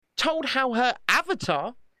told how her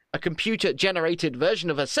avatar, a computer-generated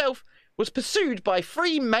version of herself, was pursued by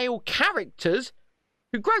 3 male characters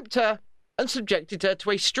who groped her and subjected her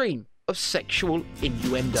to a stream of sexual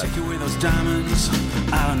innuendo. Take away those diamonds,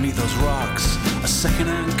 I don't need those rocks. A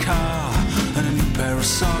second-hand car and a new pair of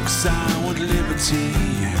socks. I want liberty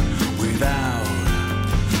without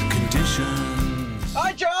conditions.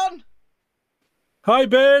 Hi, John! Hi,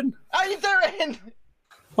 Ben. How you doing?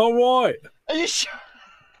 All right. Are you sure?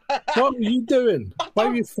 What are you doing? Why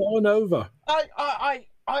are you falling over? I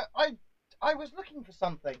was looking for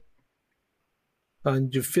something.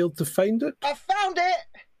 And you failed to find it? I found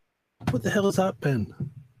it! What the hell is that, Ben?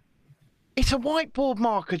 It's a whiteboard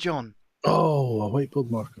marker, John. Oh, a whiteboard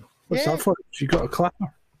marker. What's Yeah. that for? You got a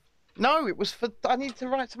clapper? No, it was for... I needed to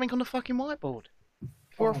write something on the fucking whiteboard.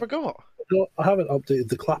 Before I forgot. No, I haven't updated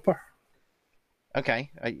the clapper.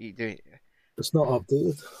 Okay, you do it. It's not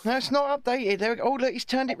updated. No, it's not updated. There we go. Oh, look, he's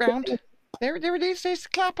turned it round. There it is. There's the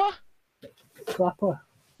clapper. Clapper.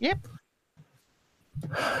 Yep.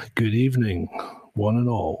 Good evening, one and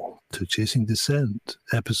all, to Chasing Descent,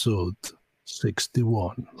 episode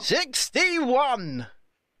 61. 61!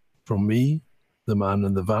 From me, the man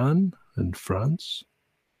in the van in France,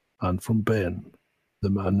 and from Ben, the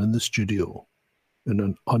man in the studio, in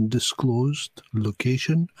an undisclosed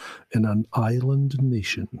location in an island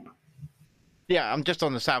nation. Yeah, I'm just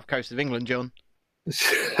on the south coast of England, John.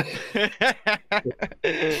 Am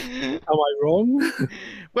I wrong?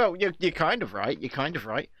 Well, you're kind of right. You're kind of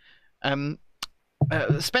right.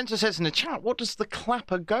 Spencer says in the chat, what does the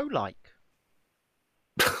clapper go like?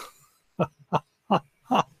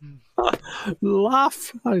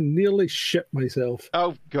 Laugh. I nearly shit myself.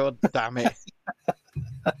 Oh, God damn it.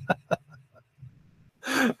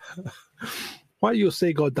 Why you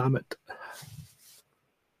say God damn it?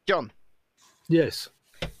 John, Yes.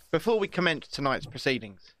 before we commence tonight's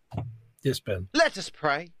proceedings, Yes, Ben. let us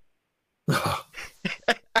pray.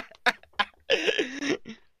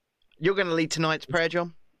 You're going to lead tonight's prayer,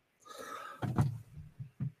 John?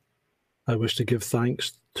 I wish to give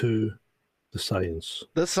thanks to the science.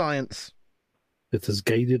 The science. It has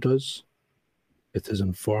guided us. It has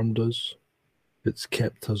informed us. It's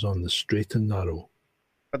kept us on the straight and narrow.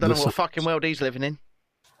 I don't know The what fucking world he's living in.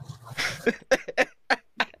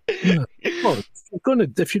 Well,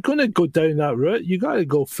 if you're gonna go down that route, you got to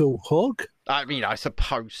go full hog. I mean, I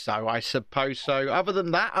suppose so. Other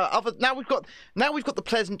than that, now we've got the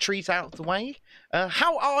pleasantries out of the way.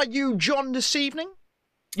 How are you, John, this evening?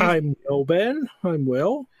 I'm well, Ben. I'm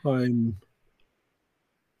well. I'm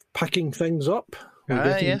packing things up. We're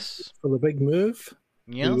getting Yes. for the big move.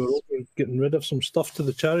 Yes. We were over getting rid of some stuff to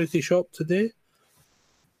the charity shop today.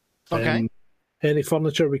 Okay. Any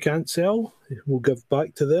furniture we can't sell, we'll give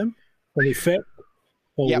back to them. Any fit,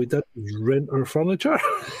 all Yep. we did was rent our furniture.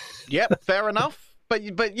 Yep. Fair enough. But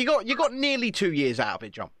you got nearly 2 years out of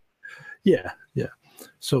it, John. Yeah.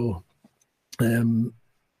 So,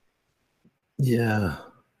 yeah,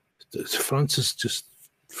 France is just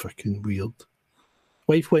fucking weird.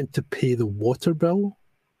 Wife went to pay the water bill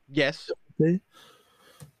Yes. today.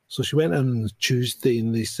 So she went in on Tuesday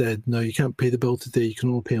and they said, no, you can't pay the bill today. You can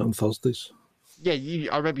only pay it on Thursdays. Yeah.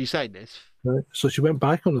 I remember you saying this. Right. So she went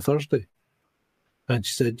back on a Thursday and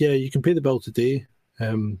she said, yeah, you can pay the bill today,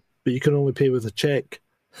 but you can only pay with a check.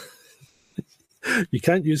 You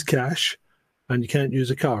can't use cash and you can't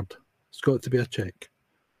use a card. It's got to be a check.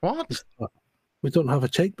 What? We don't have a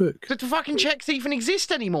checkbook. Do the fucking checks even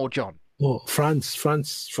exist anymore, John? Oh,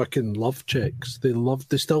 France fucking love checks. They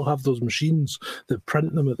still have those machines that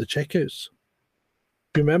print them at the checkouts.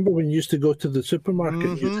 Remember when you used to go to the supermarket,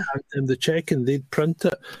 Mm-hmm. you'd hand them the check and they'd print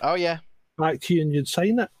it Oh yeah. back to you and you'd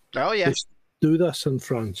sign it? Oh yeah. They do this in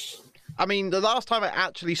France. I mean, the last time I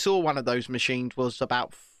actually saw one of those machines was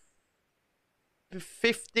about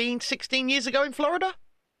 15, 16 years ago in Florida.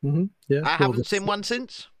 Mm-hmm. Yeah. I haven't seen one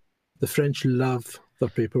since. The French love their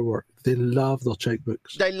paperwork. They love their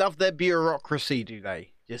checkbooks. They love their bureaucracy, do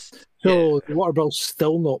they? Just So the water bill's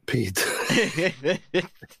still not paid. yeah.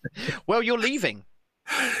 Well, you're leaving.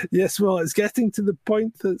 Yes, well, it's getting to the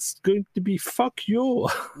point that's going to be fuck you.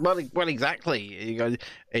 Well, exactly. You go,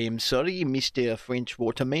 I'm sorry, Mr. French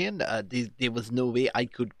waterman. There was no way I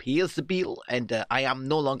could pay the bill, and I am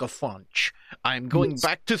no longer French. I'm going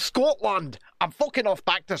back to Scotland. I'm fucking off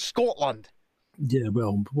back to Scotland. Yeah,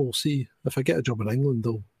 well, we'll see. If I get a job in England,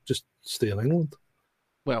 they'll just stay in England.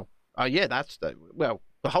 Well, yeah, that's the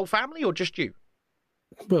whole family or just you?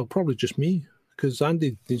 Well, probably just me, because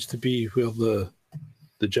Andy needs to be where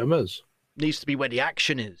the gym is. Needs to be where the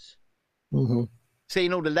action is. Mm-hmm.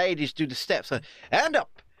 Seeing all the ladies do the steps, hand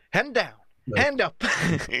up, hand down, No. hand up.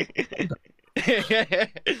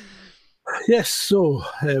 Yes, so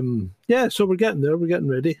so we're getting there. We're getting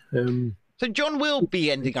ready. So John will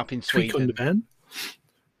be ending up in Tweak on the Sweden.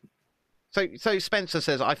 van. So Spencer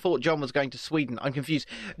says, I thought John was going to Sweden. I'm confused.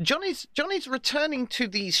 John is returning to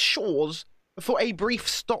these shores for a brief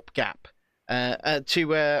stopgap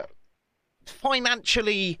to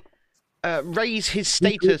financially raise his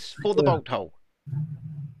status for the bolt hole.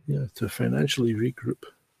 Yeah, to financially regroup.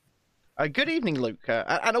 Good evening, Luke.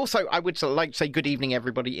 And also, I would like to say good evening,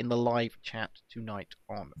 everybody, in the live chat tonight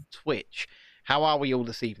on Twitch. How are we all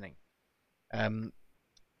this evening?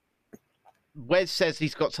 Wes says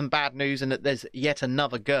he's got some bad news and that there's yet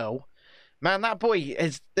another girl. Man, that boy,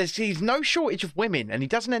 he's no shortage of women, and he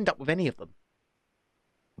doesn't end up with any of them.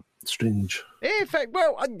 Strange. In fact,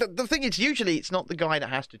 well, the thing is, usually it's not the guy that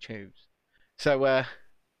has to choose. So,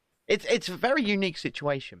 it's a very unique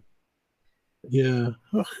situation. Yeah.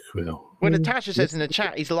 Oh, well. When Natasha says in the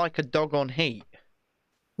chat, he's like a dog on heat.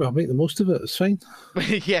 Well, make the most of it. It's fine.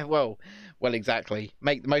 Yeah, well, exactly.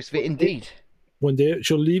 Make the most of it, indeed. One day it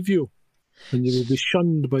shall leave you, and you will be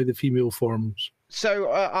shunned by the female forms.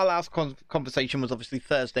 So our last conversation was obviously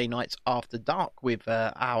Thursday nights after dark with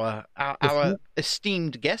our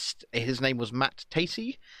esteemed guest. His name was Matt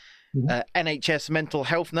Tacey, NHS mental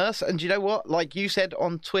health nurse. And you know what? Like you said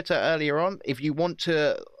on Twitter earlier on, if you want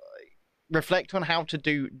to reflect on how to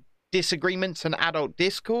do disagreements and adult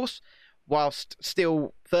discourse whilst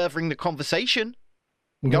still furthering the conversation,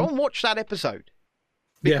 go and watch that episode.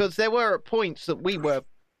 Because there were points that we were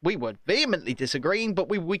vehemently disagreeing, but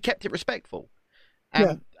we kept it respectful.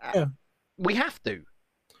 And we have to.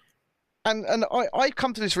 And I've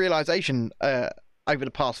come to this realization over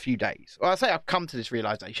the past few days. Well, I say I've come to this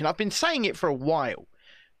realization. I've been saying it for a while,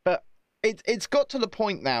 but it's got to the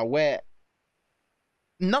point now where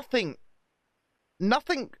nothing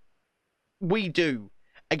we do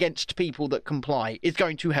against people that comply is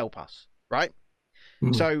going to help us, right?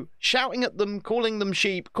 So shouting at them, calling them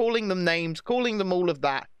sheep, calling them names, calling them all of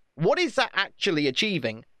that, what is that actually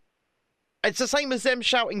achieving? It's the same as them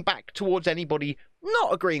shouting back towards anybody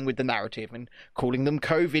not agreeing with the narrative and calling them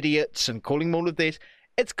COVID-idiots and calling them all of this.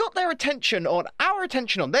 It's got our attention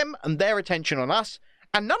on them and their attention on us,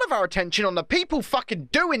 and none of our attention on the people fucking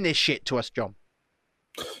doing this shit to us, John.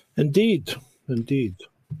 Indeed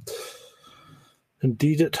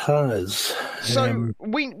it has. So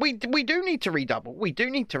we do need to redouble. We do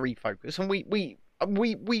need to refocus, and we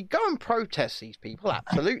go and protest these people.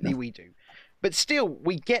 Absolutely, we do. But still,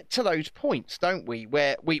 we get to those points, don't we,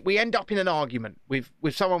 where we end up in an argument with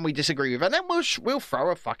someone we disagree with, and then we'll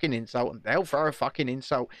throw a fucking insult, and they'll throw a fucking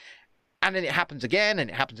insult, and then it happens again,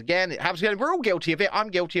 and it happens again, it happens again. We're all guilty of it. I'm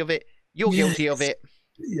guilty of it. You're guilty of it.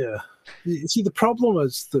 Yeah. You see, the problem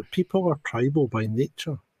is that people are tribal by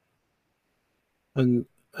nature. And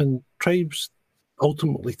tribes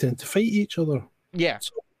ultimately tend to fight each other. Yeah.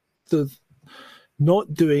 So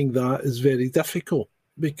not doing that is very difficult,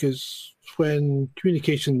 because when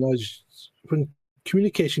communication gets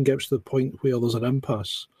to the point where there's an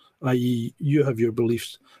impasse, i.e. you have your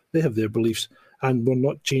beliefs, they have their beliefs, and we're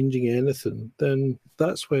not changing anything, then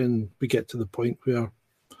that's when we get to the point where,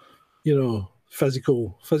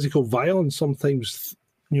 physical violence sometimes,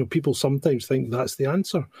 people sometimes think that's the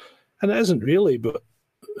answer. And it isn't really, but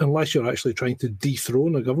unless you're actually trying to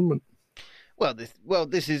dethrone a government. Well,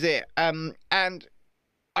 this is it. And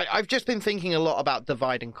I've just been thinking a lot about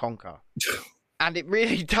divide and conquer. And it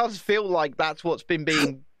really does feel like that's what's been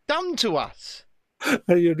being done to us.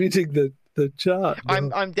 Are you reading the chat?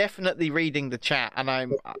 I'm definitely reading the chat, and I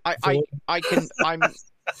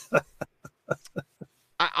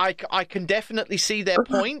can definitely see their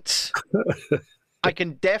points. I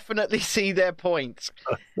can definitely see their points.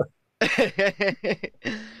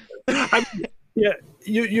 Yeah,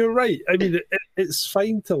 you're right. I mean, it's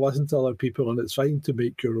fine to listen to other people, and it's fine to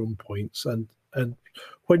make your own points. And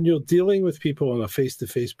when you're dealing with people on a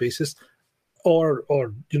face-to-face basis, or over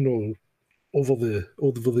the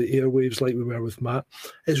airwaves like we were with Matt,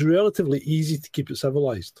 it's relatively easy to keep it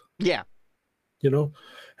civilized. Yeah,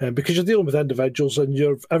 because you're dealing with individuals, and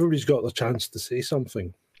everybody's got the chance to say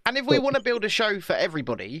something. And if we want to build a show for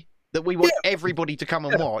everybody that we want everybody to come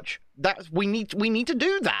and watch, we need to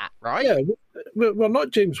do that, right? Yeah, we're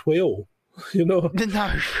not James Whale, No,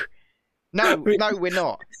 we're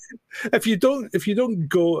not. If you're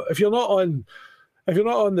not on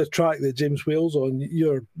the track that James Whale's on,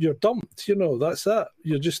 you're dumped. That's it.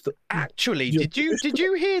 You're just actually. Did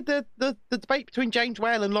you hear the debate between James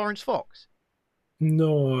Whale and Lawrence Fox?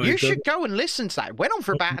 No, you should go and listen to that. It went on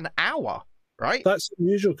for about an hour. Right? That's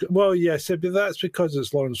unusual. Well, yes, but that's because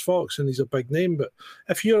it's Lawrence Fox and he's a big name. But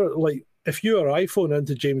if you're like if you're iPhone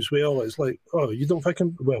into James Whale, it's like, oh, you don't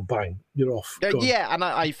fucking well, bang, you're off. Gone. Yeah, and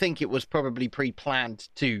I think it was probably pre-planned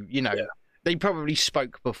too. You know, they probably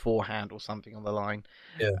spoke beforehand or something on the line.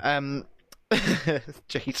 Yeah.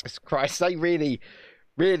 Jesus Christ, they really,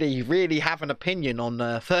 really, really have an opinion on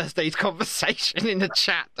Thursday's conversation in the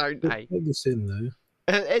chat, don't they? They're the same though.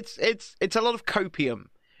 It's a lot of copium,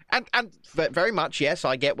 and very much yes,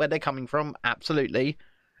 I get where they're coming from, absolutely.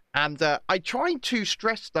 And I tried to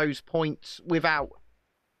stress those points without.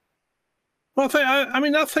 Well,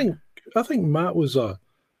 I think Matt was a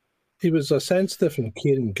sensitive and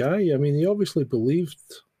caring guy. I mean, he obviously believed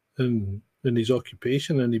in his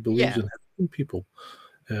occupation and he believes in helping people.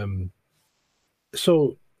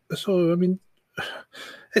 So I mean,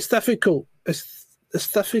 it's difficult. It's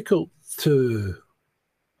difficult to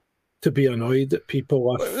be annoyed at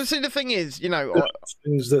people. See, the thing is, you know,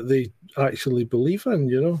 things that they actually believe in,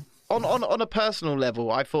 you know. On a personal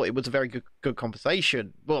level, I thought it was a very good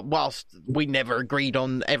conversation. Well, whilst we never agreed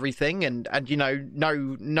on everything, and you know,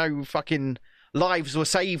 no fucking lives were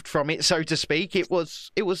saved from it, so to speak. It was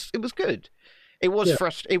good. It was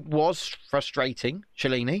frustrating,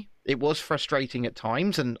 Shalini. It was frustrating at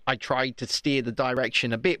times, and I tried to steer the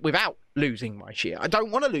direction a bit without losing my shit. I don't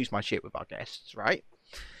want to lose my shit with our guests, right?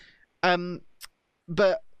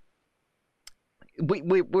 But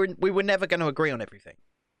we were never going to agree on everything.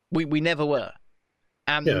 We never were.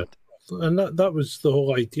 And that was the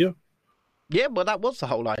whole idea. Yeah, well, that was the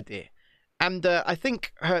whole idea. And I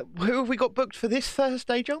think who have we got booked for this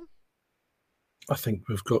Thursday, John? I think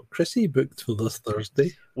we've got Chrissy booked for this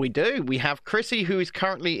Thursday. We do. We have Chrissy, who is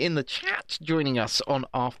currently in the chat, joining us on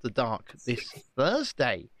After Dark this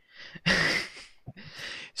Thursday.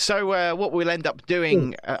 So what we'll end up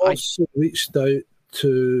doing... I also reached out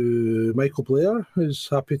to Michael Blair, who's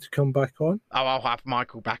happy to come back on. Oh, I'll have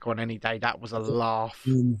Michael back on any day. That was a laugh.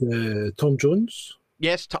 And Tom Jones.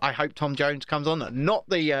 Yes, I hope Tom Jones comes on. Not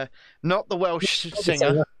the Welsh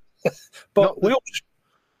singer. But Welsh.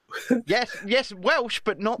 Yes, Welsh,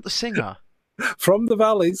 but not the singer. From the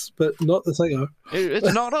valleys, but not the singer.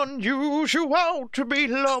 It's not unusual to be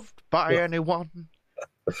loved by anyone.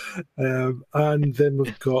 And then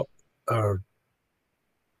we've got our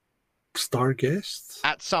star guests.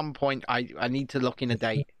 At some point, I need to look in a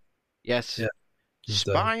date. Yes. Yeah.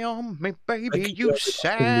 Spy on me, baby, you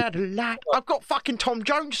satellite. I've got fucking Tom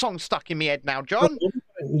Jones songs stuck in my head now, John.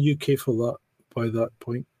 UK for that by that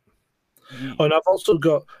point. Oh, and I've also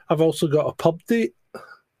got a pub date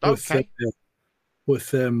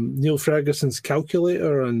with Neil Ferguson's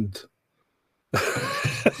Calculator and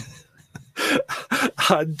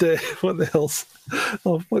and what the hell's?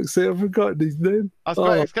 Oh, fuck's sake, I've forgotten his name. I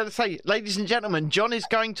was going to say, ladies and gentlemen, John is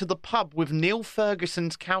going to the pub with Neil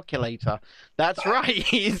Ferguson's Calculator. That's right,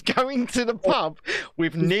 he's going to the pub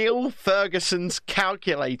with Neil Ferguson's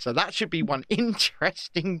Calculator. That should be one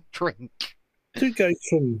interesting drink. Two guys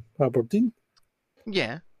from Aberdeen.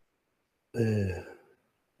 Yeah. Hold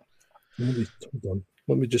on.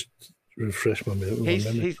 Let me just refresh my memory.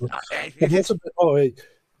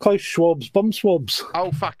 Klaus Schwab's Bum Swabs.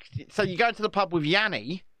 Oh, fuck. So you're going to the pub with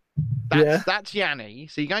Yanni. That's Yanni.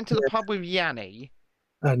 So you're going to the pub with Yanni.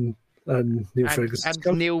 And Neil Ferguson's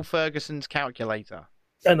Neil Ferguson's Calculator.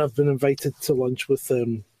 And I've been invited to lunch with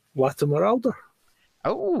Latimer Alder.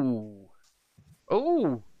 Oh.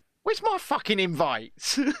 Where's my fucking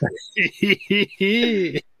invites?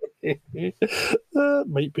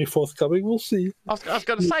 Might be forthcoming. We'll see. I was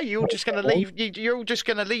going to say you're just going to leave. You're just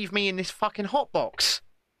going to leave me in this fucking hot box.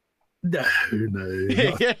 No.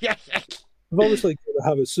 Yeah. I'm obviously going to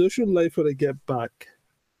have a social life when I get back.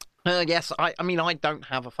 Yes, I mean I don't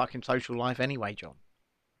have a fucking social life anyway, John.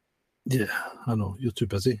 Yeah, I know. You're too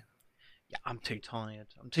busy. Yeah, I'm too tired.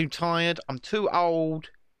 I'm too old.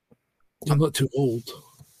 You're not too old.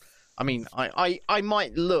 I mean, I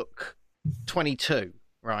might look 22,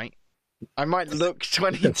 right? I might look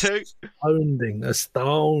 22.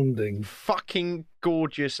 Astounding. Fucking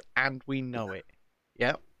gorgeous, and we know it.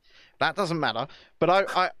 Yeah, that doesn't matter. But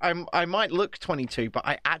I might look 22, but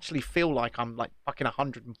I actually feel like I'm like fucking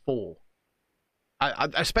 104.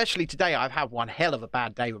 Especially today, I've had one hell of a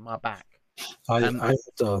bad day with my back.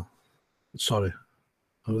 Sorry,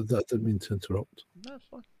 I didn't mean to interrupt. No, it's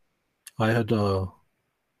fine.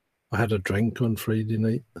 I had a drink on Friday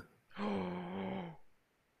night.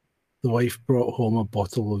 The wife brought home a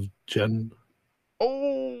bottle of gin.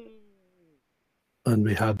 Oh! And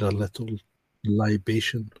we had a little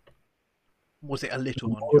libation. Was it a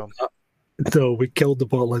little one, John? No, we killed the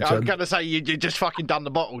bottle of gin. I was going to say, you just fucking done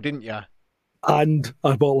the bottle, didn't you? And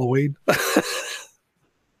a bottle of wine.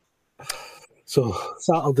 So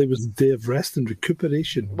Saturday was the day of rest and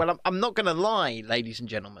recuperation. Well, I'm not going to lie, ladies and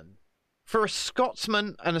gentlemen. For a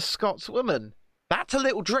Scotsman and a Scotswoman, that's a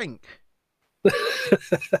little drink. Do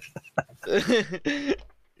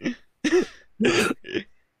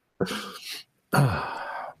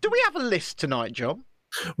we have a list tonight, John?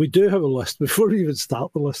 We do have a list. Before we even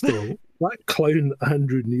start the list, though, that clown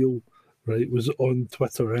Andrew Neil, right, was on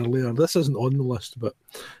Twitter earlier. This isn't on the list, but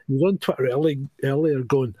he was on Twitter earlier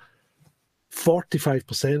going,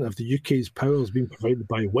 45% of the UK's power has been provided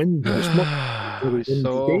by wind. It's not a windy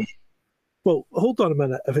day. Well, hold on a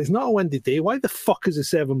minute. If it's not a windy day, why the fuck is the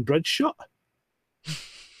Severn Bridge shut?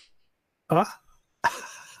 Huh?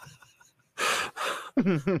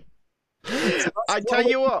 I tell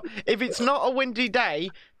you what, if it's not a windy day,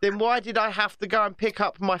 then why did I have to go and pick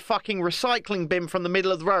up my fucking recycling bin from the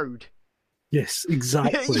middle of the road? Yes,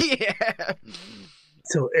 exactly. Yeah.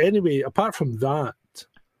 So anyway, apart from that,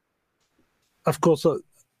 of course,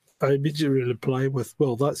 I immediately reply with,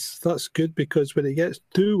 well, that's good, because when it gets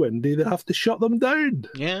too windy, they have to shut them down.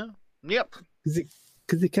 Yeah. Yep.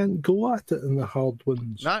 Because they can't go at it in the hard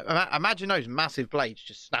winds. No, imagine those massive blades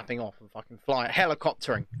just snapping off and fucking flying,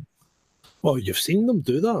 helicoptering. Well, you've seen them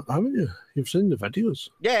do that, haven't you? You've seen the videos.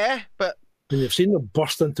 Yeah, but... And you've seen them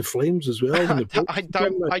burst into flames as well.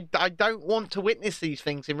 I don't want to witness these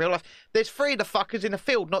things in real life. There's 3 of the fuckers in a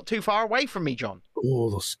field not too far away from me, John. Oh,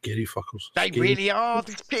 they're scary fuckers. They really are.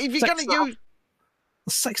 If you're going to use...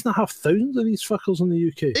 There's 6,500 of these fuckers in the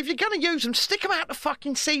UK. If you're going to use them, stick them out the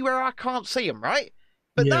fucking sea where I can't see them, right?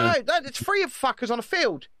 But no, it's 3 of fuckers on a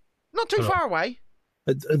field. Not too far away.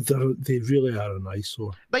 They really are an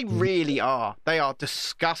eyesore. They really are. They are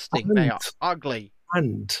disgusting. They are ugly.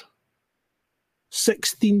 And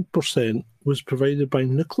 16% was provided by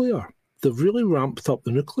nuclear. They've really ramped up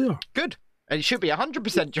the nuclear. Good. And it should be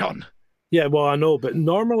 100%, John. Yeah, well, I know, but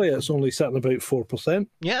normally it's only sitting about 4%.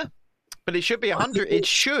 Yeah, but it should be 100. It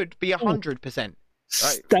should be 100%. Right.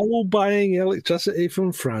 Still buying electricity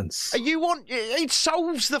from France. It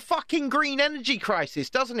solves the fucking green energy crisis,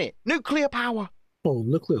 doesn't it? Nuclear power. Well,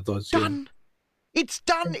 nuclear does. Done. Yeah. It's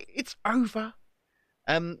done. It's over.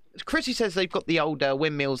 Chrissy says they've got the old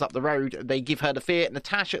windmills up the road. They give her the fear.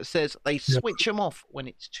 Natasha says they switch them off when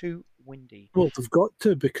it's too windy. Well, they've got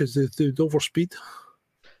to, because they'd overspeed.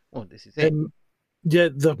 Well, this is it. Yeah,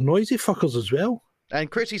 they're noisy fuckers as well.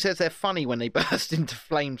 And Chrissy says they're funny when they burst into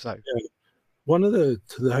flames, though. Yeah. One of the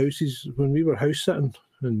houses, when we were house sitting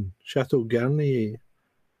in Chateau Garnier,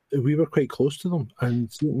 we were quite close to them.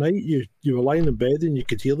 And at night, you were lying in bed and you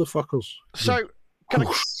could hear the fuckers. So, can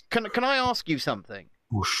I ask you something?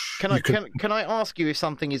 Can I ask you if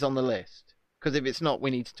something is on the list? Because if it's not,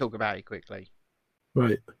 we need to talk about it quickly.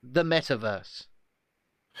 Right. The metaverse.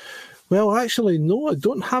 Well, actually, no, I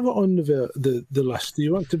don't have it on the list. Do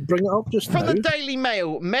you want to bring it up just now? From the Daily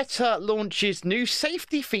Mail, Meta launches new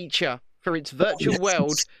safety feature for its virtual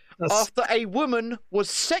world after a woman was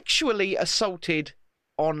sexually assaulted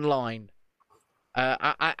online.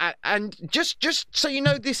 And just so you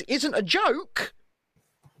know, this isn't a joke,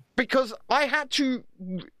 because I had to...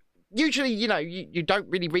 Usually, you don't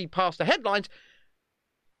really read past the headlines.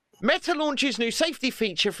 Meta launches new safety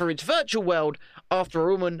feature for its virtual world after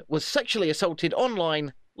a woman was sexually assaulted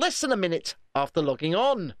online less than a minute after logging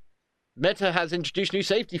on. Meta has introduced new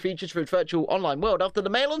safety features for its virtual online world after the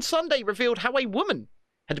Mail on Sunday revealed how a woman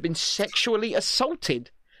had been sexually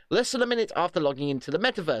assaulted less than a minute after logging into the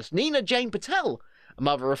metaverse. Nina Jane Patel, a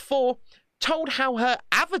mother of 4, told how her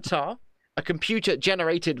avatar, a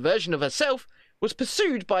computer-generated version of herself, was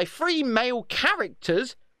pursued by 3 male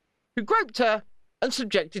characters who groped her and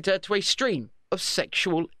subjected her to a stream of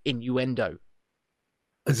sexual innuendo.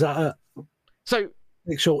 Is that it? So,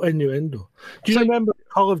 sexual innuendo. Do you remember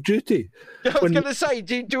Call of Duty? I was going to say,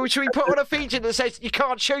 should we put on a feature that says you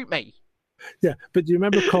can't shoot me? Yeah, but do you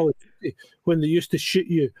remember Call of Duty when they used to shoot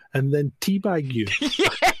you and then teabag you?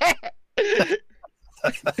 Yeah!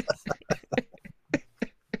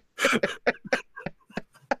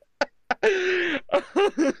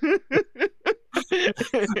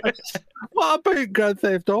 What about Grand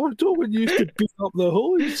Theft Auto when you used to beat up the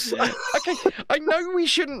hose? Okay, I know we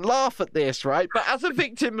shouldn't laugh at this, right? But as a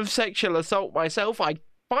victim of sexual assault myself, I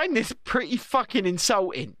find this pretty fucking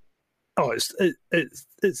insulting. Oh,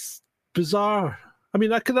 it's bizarre. I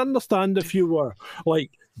mean, I can understand if you were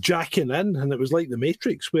like jacking in and it was like the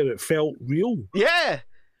Matrix where it felt real. Yeah.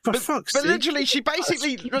 For fuck's sake. But literally, she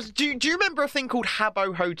basically... Do you remember a thing called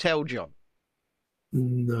Habbo Hotel, John?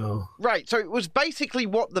 No. Right, so it was basically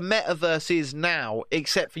what the metaverse is now,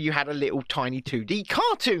 except for you had a little tiny 2D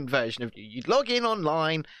cartoon version of you. You'd log in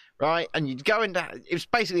online, right, and you'd go into... It was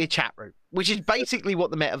basically a chat room, which is basically what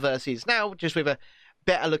the metaverse is now, just with a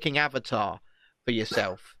better-looking avatar for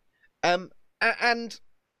yourself. And...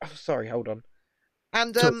 Oh, sorry, hold on.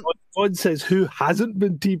 And So Vaughn says, who hasn't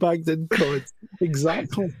been teabagged in COD?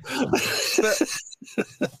 Exactly.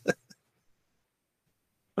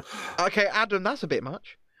 Okay, Adam, that's a bit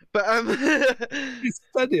much. But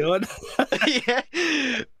Steady on. yeah,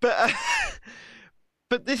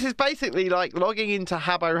 but this is basically like logging into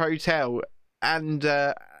Habbo Hotel and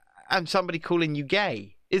somebody calling you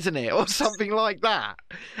gay, isn't it, or something like that?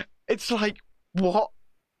 It's like what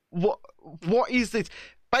is this?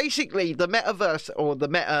 Basically, the metaverse or the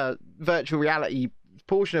meta virtual reality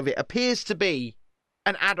portion of it appears to be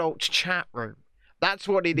an adult chat room. That's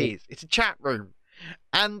what it is. It's a chat room.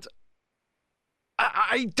 And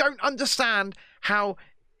I don't understand how...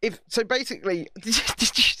 So basically, did you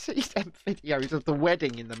see them videos of the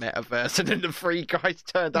wedding in the metaverse and then the three guys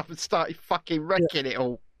turned up and started fucking wrecking it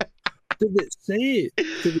all? Did it say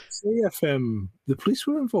if the police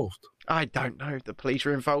were involved? I don't know if the police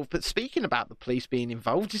were involved, but speaking about the police being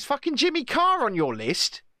involved, is fucking Jimmy Carr on your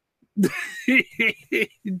list?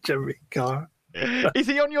 Jimmy Carr. Is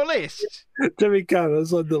he on your list? Jimmy Carr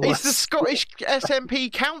is on the list. He's the Scottish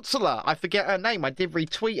SNP councillor. I forget her name. I did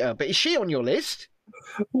retweet her, but is she on your list?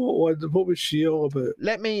 What was she all about?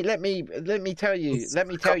 Let me tell you.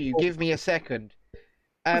 Give me a second.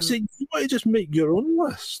 So you want to just make your own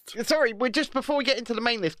list? Sorry, we're just before we get into the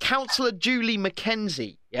main list. Councillor Julie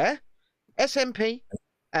McKenzie, yeah, SNP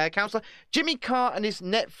councillor Jimmy Carr and his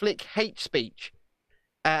Netflix hate speech,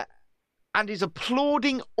 and his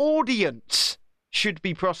applauding audience should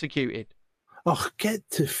be prosecuted. Oh, get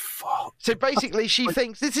to fuck. So basically, she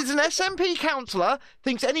thinks this is an SNP councillor,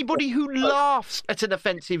 thinks anybody who laughs at an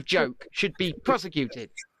offensive joke should be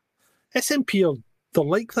prosecuted. SNP they're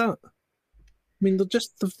like that. I mean, they've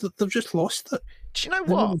just lost it. Do you know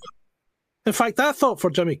what? In fact, I thought for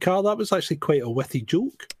Jimmy Carr that was actually quite a witty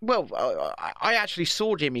joke. Well, I actually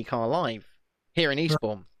saw Jimmy Carr live here in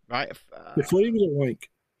Eastbourne, right? Before he was a wank.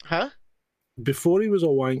 Huh? Before he was a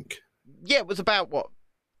wank. Yeah, it was about,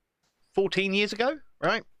 14 years ago,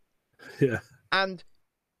 right? Yeah. And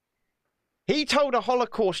he told a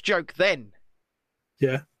Holocaust joke then.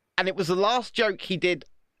 Yeah. And it was the last joke he did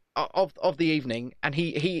of the evening, and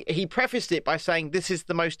he prefaced it by saying, "This is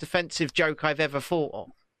the most offensive joke I've ever thought of."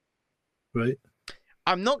 Right.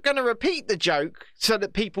 I'm not going to repeat the joke so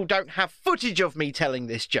that people don't have footage of me telling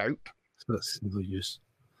this joke. That's no use.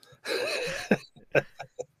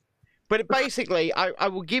 But basically, I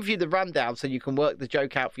will give you the rundown so you can work the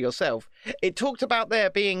joke out for yourself. It talked about there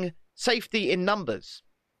being safety in numbers,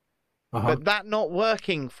 but that not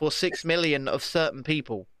working for 6 million of certain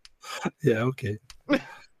people. Yeah, okay.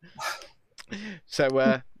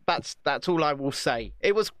 So that's all I will say.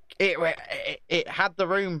 It had the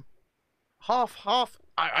room half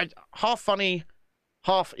funny,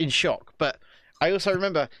 half in shock. But I also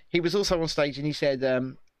remember he was also on stage and he said,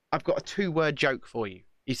 "I've got a 2-word joke for you."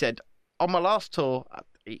 He said, "On my last tour,"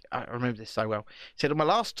 I remember this so well. He said, "On my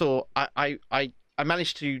last tour, I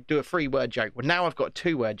managed to do a 3-word joke. Well, now I've got a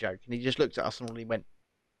 2-word joke." And he just looked at us and all he went,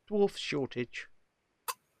 "Dwarf shortage."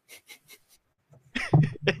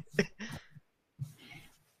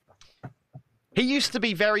 He used to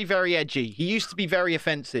be very, very edgy. He used to be very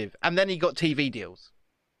offensive. And then he got TV deals.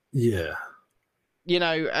 Yeah. You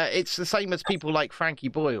know, it's the same as people like Frankie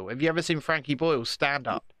Boyle. Have you ever seen Frankie Boyle stand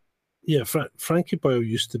up? Yeah, Frankie Boyle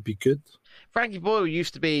used to be good. Frankie Boyle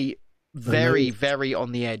used to be very, very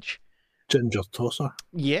on the edge. Ginger tosser.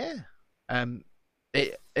 Yeah. I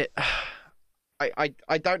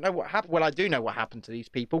don't know what happened. Well, I do know what happened to these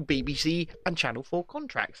people. BBC and Channel 4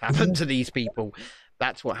 contracts happened to these people.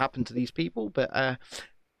 That's what happened to these people. But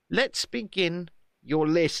let's begin your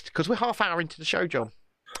list, because we're half hour into the show, John.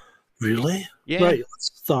 Really? Yeah. Right,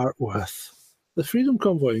 let's start with the Freedom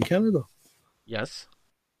Convoy in Canada. Yes.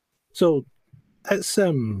 So it's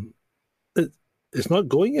not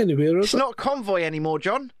going anywhere, is It's it? not convoy anymore,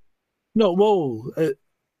 John. No, well,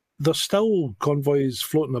 there's still convoys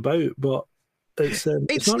floating about, but it's not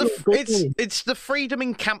really going anywhere. It's the Freedom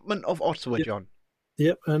Encampment of Ottawa, Yep. John.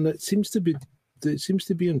 Yep, and it seems to be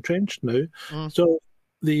entrenched now. So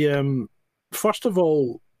the first of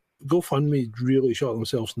all, GoFundMe really shot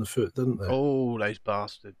themselves in the foot, didn't they? Oh, those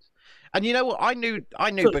bastards! And you know what? I knew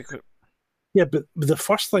So- because Yeah, but the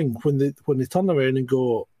first thing when they turn around and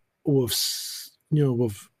go, we've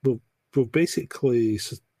basically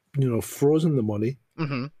frozen the money.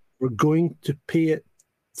 Mhm. We're going to pay it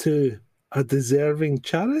to a deserving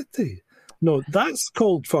charity. No, that's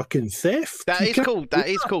called fucking theft. That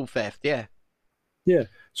is called theft. Yeah. Yeah.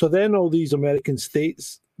 So then all these American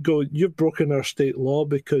states go, you've broken our state law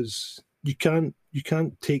because you can't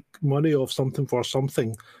take money off something for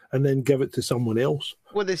something and then give it to someone else.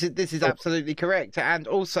 Well, this is absolutely correct, and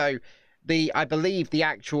also I believe the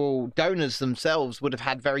actual donors themselves would have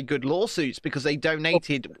had very good lawsuits because they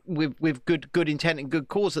donated with good intent and good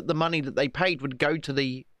cause, that the money that they paid would go to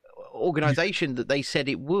the organization that they said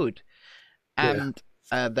it would, and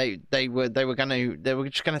they were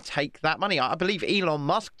just going to take that money. I believe Elon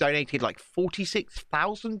Musk donated like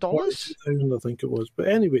 $46,000. I think it was, but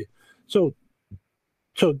anyway, so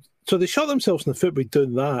they shot themselves in the foot by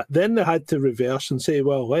doing that. Then they had to reverse and say,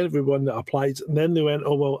 well, everyone that applies, and then they went,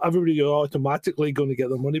 oh well, everybody are automatically going to get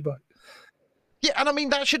their money back. Yeah, and I mean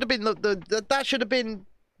that should have been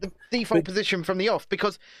the default position from the off,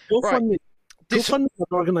 because GoFundMe is an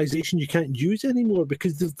organisation you can't use anymore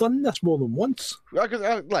because they've done this more than once.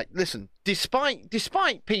 Like, listen,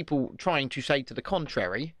 despite people trying to say to the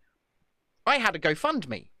contrary, I had a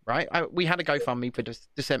GoFundMe, right? We had a GoFundMe for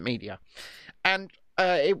Dissent Media, and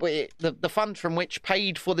the fund from which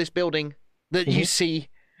paid for this building that you see,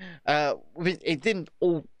 it didn't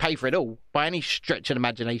all pay for it all by any stretch of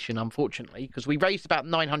imagination, unfortunately, because we raised about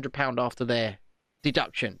 £900 after their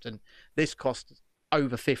deductions, and this cost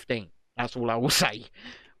over 15. That's all I will say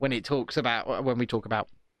when we talk about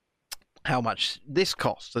how much this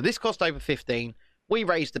cost. So this cost over 15. We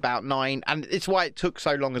raised about 9, and it's why it took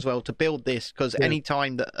so long as well to build this, because any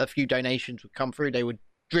time that a few donations would come through, they would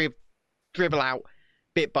dribble out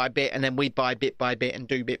bit by bit, and then we'd buy bit by bit and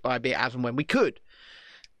do bit by bit as and when we could.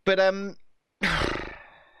 But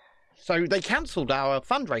so they cancelled our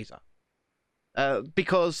fundraiser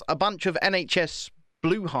because a bunch of NHS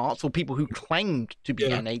Blue Hearts, or people who claimed to be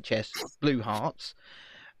NHS Blue Hearts,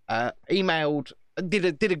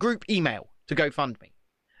 did a group email to GoFundMe.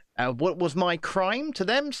 What was my crime to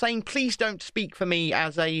them? Saying, please don't speak for me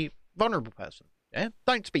as a vulnerable person. Yeah,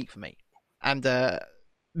 don't speak for me. And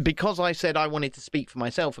because I said I wanted to speak for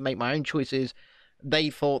myself and make my own choices, they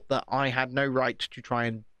thought that I had no right to try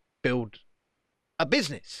and build a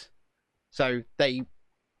business. So they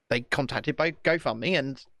contacted by GoFundMe,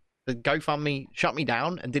 and the GoFundMe shut me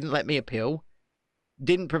down and didn't let me appeal.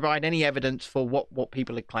 Didn't provide any evidence for what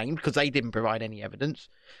people had claimed, because they didn't provide any evidence.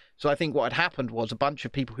 So I think what had happened was a bunch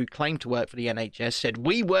of people who claimed to work for the NHS said,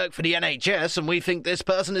 we work for the NHS and we think this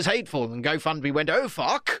person is hateful. And GoFundMe went, oh,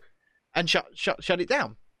 fuck, and shut it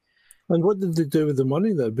down. And what did they do with the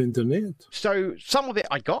money that had been donated? So some of it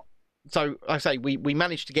I got. So I say we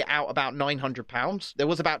managed to get out about £900. There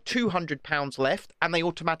was about £200 left, and they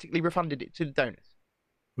automatically refunded it to the donors.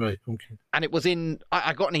 Right, okay. And it was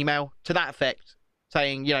I got an email to that effect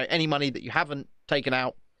saying, any money that you haven't taken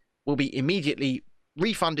out will be immediately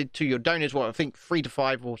refunded to your donors. Well, I think 3 to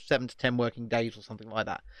 5 or 7 to 10 working days or something like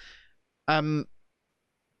that.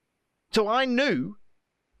 So I knew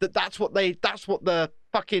that's what the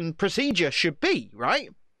fucking procedure should be, right?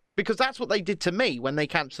 Because that's what they did to me when they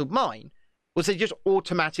cancelled mine, was they just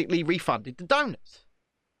automatically refunded the donors.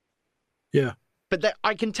 Yeah. But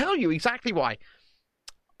I can tell you exactly why.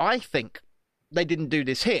 I think they didn't do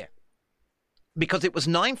this here. Because it was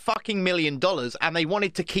 $9 fucking million, and they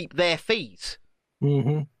wanted to keep their fees.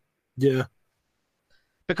 Mm-hmm. Yeah.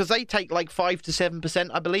 Because they take like 5 to 7%,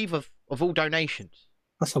 I believe, of all donations.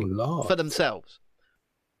 That's a lot. For themselves.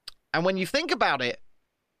 And when you think about it,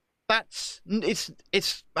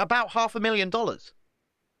 it's about $500,000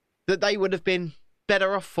 that they would have been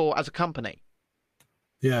better off for as a company.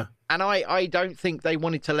 Yeah. And I don't think they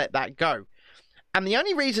wanted to let that go. And the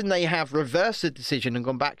only reason they have reversed the decision and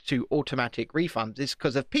gone back to automatic refunds is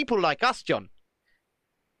because of people like us, John.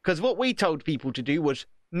 Because what we told people to do was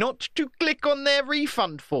not to click on their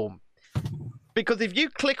refund form. Because if you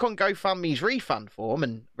click on GoFundMe's refund form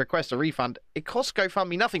and request a refund, it costs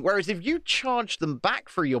GoFundMe nothing. Whereas if you charge them back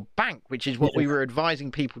through your bank, which is what we were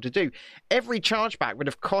advising people to do, every chargeback would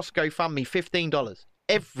have cost GoFundMe $15.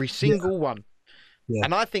 Every single one. Yeah.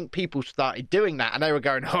 And I think people started doing that, and they were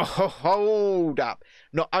going, hold up.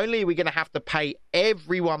 Not only are we going to have to pay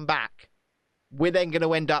everyone back, we're then going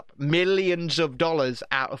to end up millions of dollars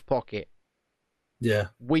out of pocket. Yeah.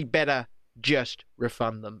 We better just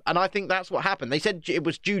refund them. And I think that's what happened. They said it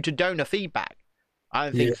was due to donor feedback. I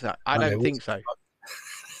don't think so. I don't think so.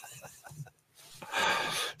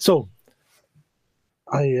 So,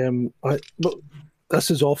 look, this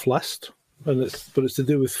is off list, but it's to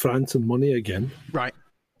do with France and money again. Right.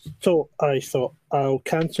 So I thought I'll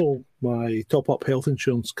cancel my top-up health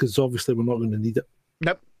insurance because obviously we're not going to need it.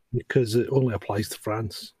 Nope. Because it only applies to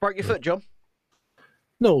France. Break your foot, John.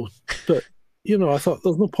 No, but I thought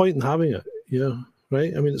there's no point in having it. Yeah,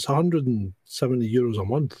 right. I mean, it's 170 euros a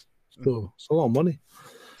month, so it's a lot of money.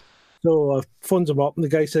 So I phones him up, and the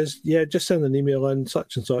guy says, "Yeah, just send an email in,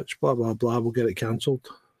 such and such, blah blah blah. We'll get it cancelled."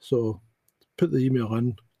 So put the email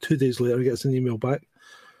in. 2 days later, he gets an email back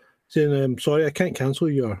saying, "Sorry, I can't cancel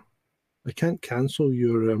your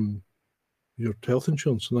health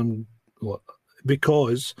insurance." And I'm like,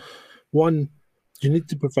 because one, you need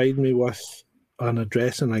to provide me with an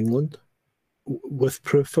address in England with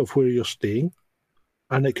proof of where you're staying,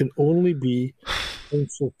 and it can only be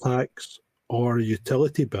council tax or a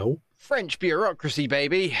utility bill. French bureaucracy,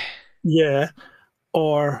 baby. Yeah,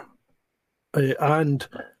 or and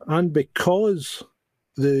because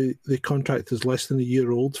the contract is less than a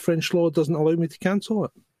year old, French law doesn't allow me to cancel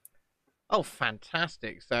it. Oh,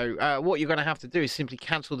 fantastic! So what you're going to have to do is simply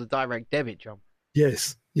cancel the direct debit, John.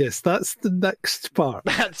 Yes, that's the next part.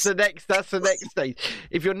 That's the next stage.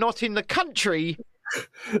 If you're not in the country,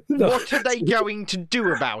 No. what are they going to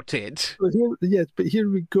do about it? But here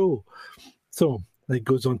we go. So it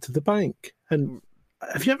goes on to the bank. And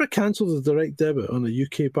have you ever cancelled a direct debit on a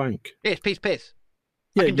UK bank? Yes, piss.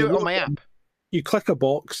 Yeah, I can do it on my app. You click a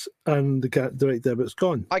box and the direct debit's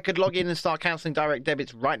gone. I could log in and start cancelling direct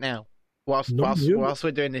debits right now whilst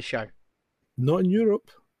we're doing this show. Not in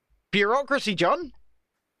Europe. Bureaucracy, John.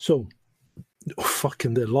 So,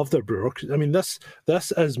 fucking, they love their bureaucracy. I mean, this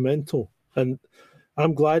is mental. And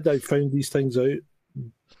I'm glad I found these things out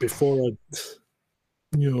before I'd,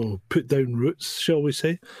 put down roots, shall we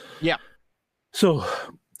say. Yeah. So,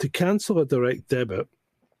 to cancel a direct debit,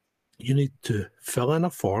 you need to fill in a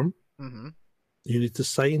form. Mm-hmm. You need to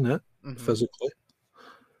sign it physically.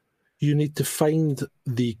 You need to find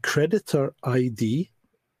the creditor ID.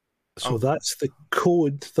 So that's the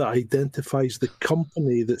code that identifies the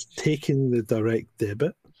company that's taking the direct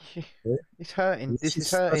debit. Right? It's hurting. This is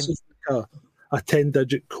hurting. This is like a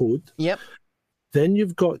 10-digit code. Yep. Then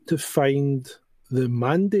you've got to find the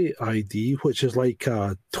mandate ID, which is like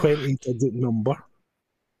a 20-digit number.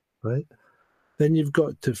 Right? Then you've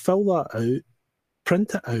got to fill that out,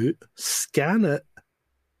 print it out, scan it,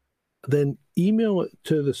 then email it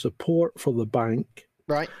to the support for the bank.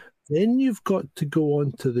 Right. Then you've got to go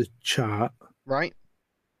onto the chat. Right.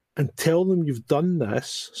 And tell them you've done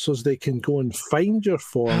this so as they can go and find your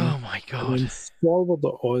form. Oh, my God. And then forward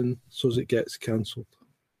it on so as it gets cancelled.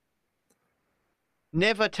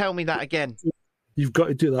 Never tell me that again. You've got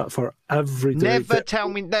to do that for every day. Never tell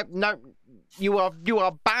me that. No, you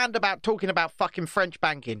are banned about talking about fucking French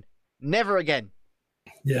banking. Never again.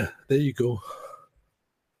 Yeah, there you go.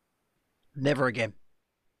 Never again.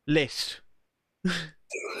 List.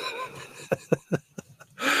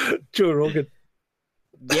 Joe Rogan.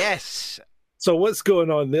 Yes. So what's going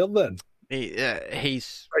on there then?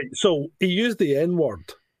 He's right. So he used the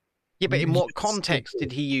N-word. Yeah, but in what context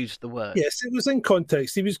did he use the word? Yes, it was in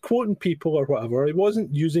context. He was quoting people or whatever. He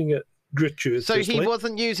wasn't using it gratuitously. So he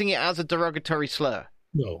wasn't using it as a derogatory slur?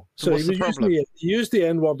 No. So what's the problem? He used the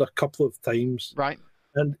N-word a couple of times. Right.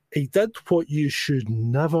 And he did what you should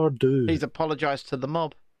never do. He's apologised to the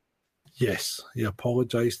mob. Yes, he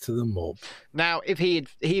apologised to the mob. Now, if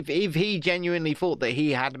he genuinely thought that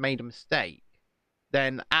he had made a mistake,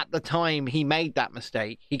 then at the time he made that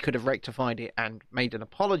mistake, he could have rectified it and made an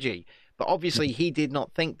apology. But obviously he did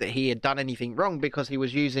not think that he had done anything wrong because he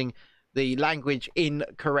was using the language in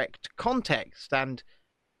correct context. And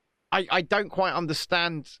I don't quite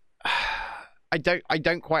understand. I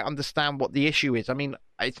don't quite understand what the issue is. I mean,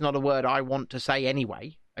 it's not a word I want to say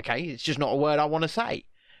anyway. Okay, it's just not a word I want to say.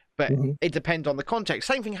 But it depends on the context.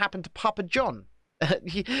 Same thing happened to Papa John.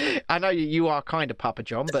 I know you are kind of Papa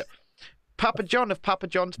John, but Papa John of Papa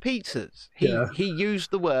John's Pizzas. He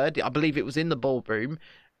used the word, I believe it was in the ballroom,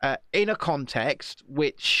 in a context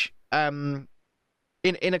which in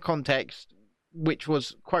a context which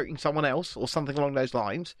was quoting someone else or something along those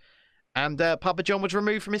lines, and Papa John was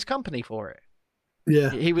removed from his company for it.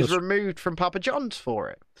 Yeah, he was removed from Papa John's for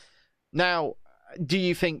it. Now, do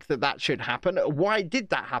you think that should happen? Why did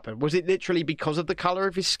that happen? Was it literally because of the color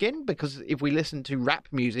of his skin? Because if we listen to rap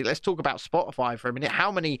music, let's talk about Spotify for a minute.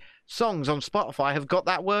 How many songs on Spotify have got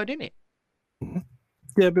that word in it?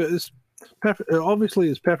 Yeah, but it's obviously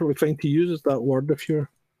it's perfectly fine to use that word if you're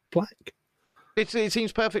black. It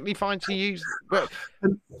seems perfectly fine to use. But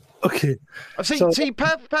okay.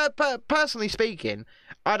 Personally speaking,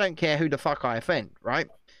 I don't care who the fuck I offend, right?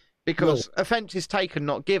 Because offence is taken,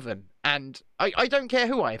 not given. And I don't care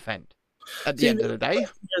who I offend at the end of the day.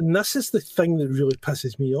 And this is the thing that really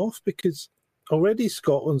pisses me off, because already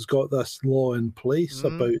Scotland's got this law in place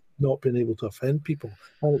about not being able to offend people.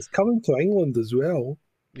 And it's coming to England as well.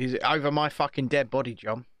 Is it over my fucking dead body,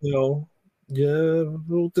 John? You know, yeah,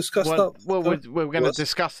 we'll discuss that. Well, we're going to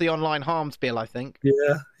discuss the online harms bill, I think.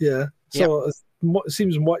 Yeah. So it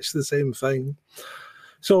seems much the same thing.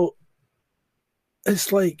 So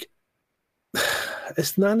it's like,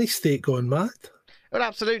 it's nanny state gone mad. Well,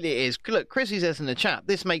 absolutely it is. Look, Chrissy says in the chat,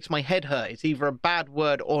 this makes my head hurt. It's either a bad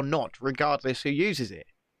word or not, regardless who uses it.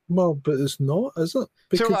 Well, but it's not, is it?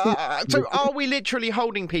 So are we literally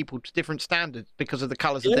holding people to different standards because of the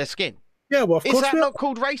colours of their skin? Yeah, well, of course. Is that not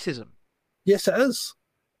called racism? Yes, it is.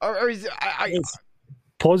 Or is it's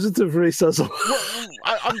positive racism.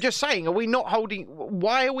 Well, I'm just saying, are we not holding...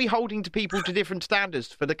 Why are we holding to people to different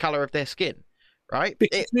standards for the colour of their skin? Right?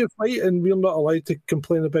 Because we're white and we're not allowed to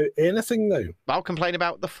complain about anything now. I'll complain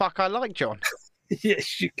about the fuck I like, John.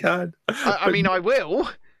 Yes, you can. I mean, I will.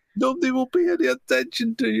 Nobody will pay any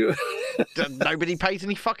attention to you. Nobody pays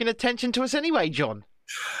any fucking attention to us anyway, John.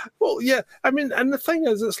 Well, yeah. I mean, and the thing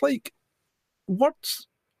is, it's like, what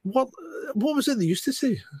was it they used to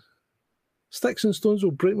say? Sticks and stones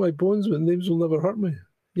will break my bones, but names will never hurt me.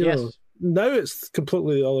 You know, now it's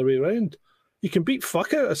completely the other way around. You can beat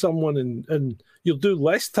fuck out of someone and you'll do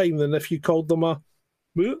less time than if you called them a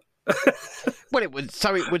moot. Well, it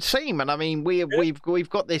would seem, and I mean, we've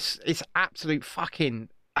got this absolute fucking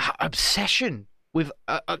obsession with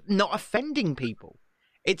not offending people.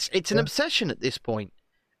 It's an obsession at this point.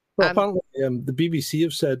 Well, apparently, the BBC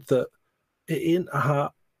have said that it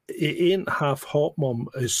ain't half hot, Mum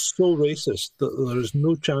is so racist that there is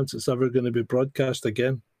no chance it's ever going to be broadcast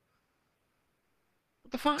again.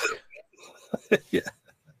 What the fuck? Yeah.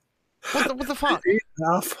 What the fuck? It ain't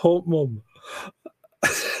half hot, Mum.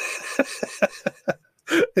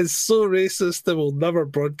 It's so racist they will never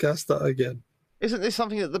broadcast that again. Isn't this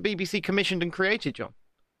something that the BBC commissioned and created, John?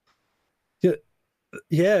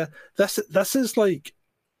 Yeah. This is like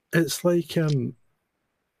it's like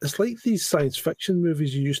these science fiction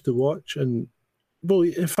movies you used to watch, and well,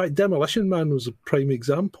 in fact, Demolition Man was a prime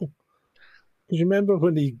example. Do you remember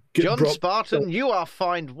when he John Spartan, you are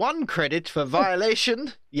fined 1 credit for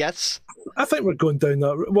violation. Yes. I think we're going down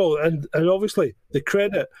that route. Well, and obviously the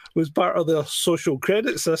credit was part of their social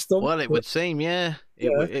credit system. Well, it would seem, yeah.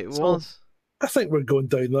 It was. I think we're going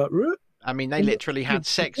down that route. I mean, they literally had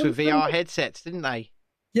sex with VR headsets, didn't they?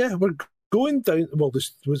 Yeah, we're going down. Well,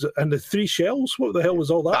 this was and the 3 shells. What the hell was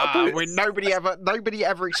all that about? When nobody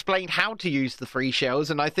ever explained how to use the 3 shells,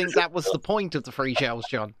 and I think that was the point of the 3 shells,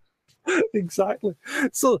 John. Exactly.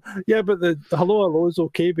 So yeah, but the hello is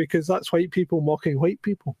okay because that's white people mocking white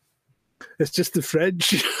people. It's just the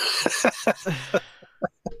French.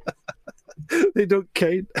 They don't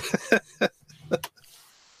count.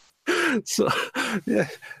 So yeah,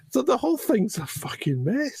 so the whole thing's a fucking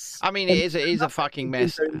mess. I mean, it is a fucking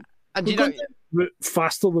mess. And you know,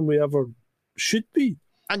 faster than we ever should be.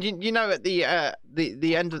 And you know, at the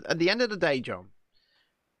end of the day, John,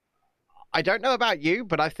 I don't know about you,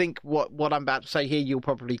 but I think what I'm about to say here, you'll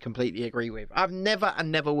probably completely agree with. I've never and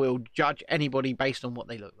never will judge anybody based on what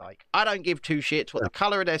they look like. I don't give 2 shits what the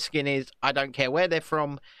colour of their skin is. I don't care where they're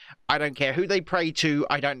from. I don't care who they pray to.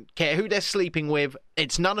 I don't care who they're sleeping with.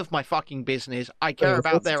 It's none of my fucking business. I care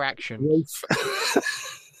about their actions.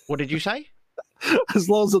 What did you say? As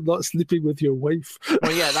long as I'm not sleeping with your wife.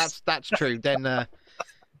 Well, yeah, that's true. Then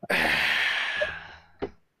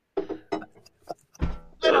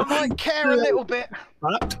then I might care a little bit.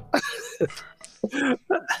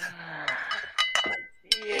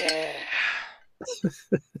 Yeah.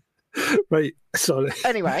 Right, sorry.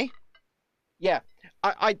 Anyway, yeah,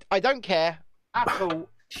 I don't care at all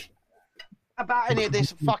about any of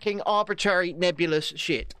this fucking arbitrary nebulous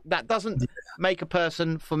shit. That doesn't make a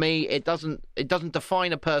person for me. It doesn't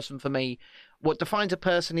define a person for me. What defines a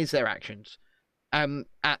person is their actions, and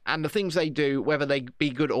the things they do, whether they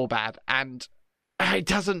be good or bad. And it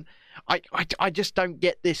doesn't. I just don't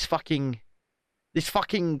get this fucking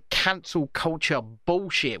cancel culture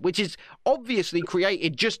bullshit, which is obviously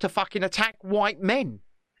created just to fucking attack white men.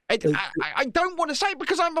 I don't want to say it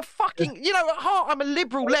because I'm a fucking, at heart, I'm a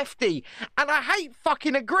liberal lefty, and I hate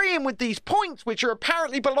fucking agreeing with these points, which are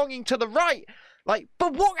apparently belonging to the right. Like,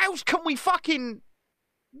 but what else can we fucking,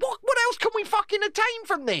 what else can we fucking attain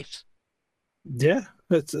from this? Yeah,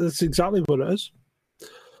 that's exactly what it is.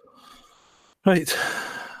 Right.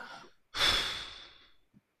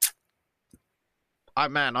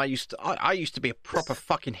 I used to be a proper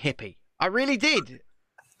fucking hippie. I really did.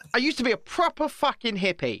 I used to be a proper fucking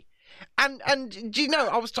hippie. And do you know,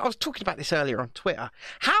 I was talking about this earlier on Twitter.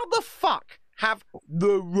 How the fuck have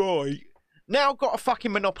the right now got a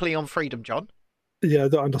fucking monopoly on freedom, John? Yeah, I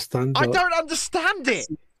don't understand that. I don't understand it.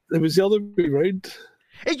 It was the other way around.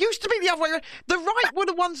 It used to be the other way around. The right were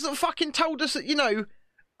the ones that fucking told us that,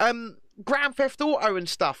 Grand Theft Auto and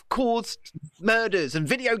stuff caused murders and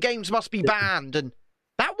video games must be banned, and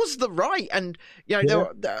that was the right. And, there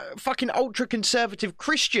were fucking ultra-conservative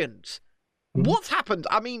Christians. Mhm. What's happened?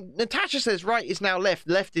 I mean, Natasha says right is now left,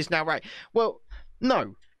 left is now right. Well,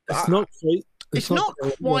 no. It's not quite. It's not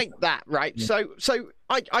quite- quite that, right? Yeah. So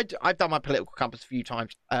I've done my political compass a few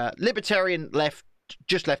times. Libertarian left,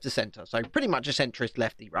 just left of centre. So pretty much a centrist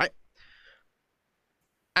lefty, right?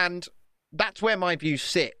 And that's where my views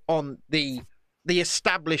sit on the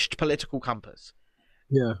established political compass.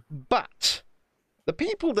 Yeah. But the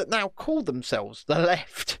people that now call themselves the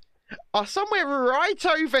left are somewhere right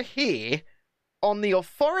over here on the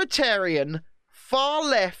authoritarian, far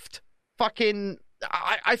left fucking...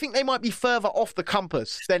 I think they might be further off the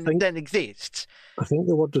compass than exists. I think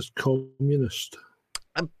the word is communist.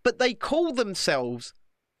 But they call themselves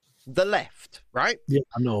the left, right? Yeah,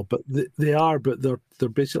 I know, but they are, but they're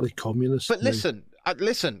basically communists. But now.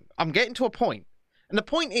 listen, I'm getting to a point. And the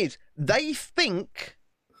point is, they think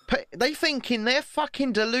in their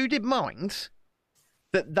fucking deluded minds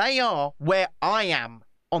that they are where I am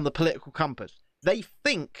on the political compass. They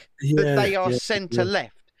think that they are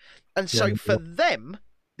centre-left. And so for them,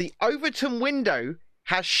 the Overton window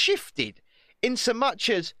has shifted in so much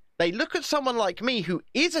as they look at someone like me who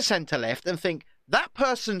is a centre-left and think, that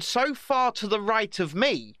person's so far to the right of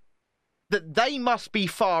me that they must be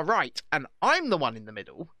far right and I'm the one in the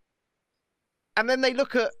middle. And then they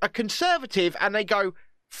look at a conservative and they go,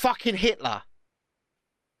 fucking Hitler.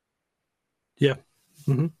 Yeah.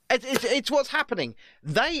 Mm-hmm. It's what's happening.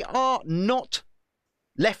 They are not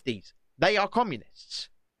lefties. They are communists.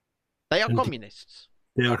 They are communists.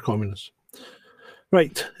 They are communists.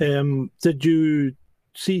 Right. Did you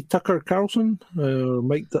see Tucker Carlson,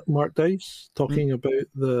 Mark Dice, talking about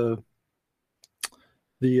the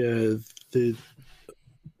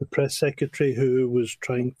press secretary who was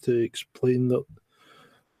trying to explain that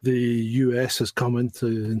the US has come into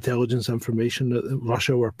intelligence information that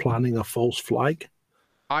Russia were planning a false flag?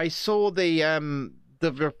 I saw the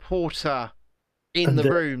reporter in the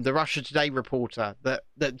room, the Russia Today reporter, that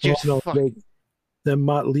just Then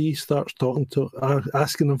Matt Lee starts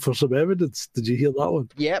asking him for some evidence. Did you hear that one?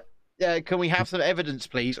 Yep. Can we have some evidence,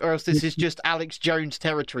 please? Or else this is just Alex Jones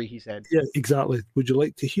territory, he said. Yeah, exactly. Would you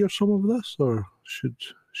like to hear some of this, or should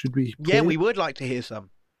we play we would like to hear some.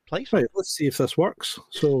 Please. Right, let's see if this works.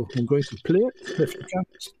 So I'm going to play it. If you can't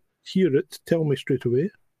hear it, tell me straight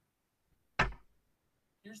away.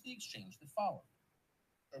 Here's the exchange that followed.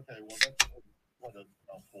 Okay, well, that's what a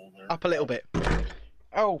mouthful there. Up a little bit.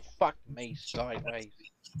 Oh, fuck me, sideways.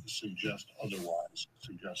 To suggest otherwise,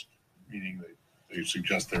 meaning they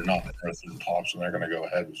suggest they're not interested in talks and they're going to go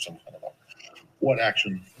ahead with some kind of what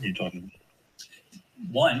action are you talking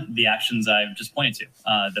about? One, the actions I've just pointed to.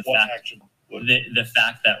 The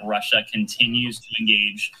fact that Russia continues to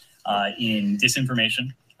engage in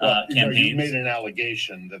disinformation campaigns. You made an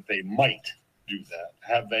allegation that they might do that.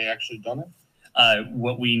 Have they actually done it?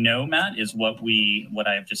 What we know, Matt, is what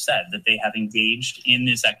I have just said, that they have engaged in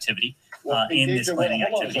this activity, in this planning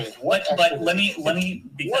activity. But let me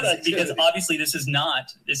because obviously this is not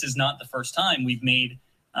the first time we've made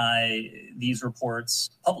these reports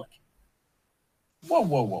public.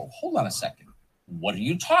 Whoa. Hold on a second. What are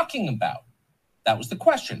you talking about? That was the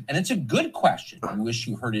question. And it's a good question. I wish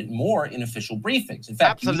you heard it more in official briefings. In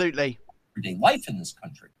fact, absolutely. Everyday life in this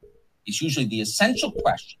country. It's usually the essential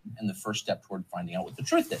question and the first step toward finding out what the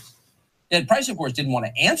truth is. Ned Price, of course, didn't want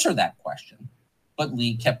to answer that question, but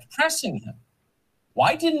Lee kept pressing him.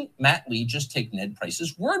 Why didn't Matt Lee just take Ned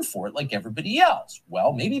Price's word for it like everybody else?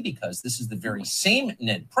 Well, maybe because this is the very same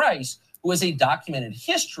Ned Price who has a documented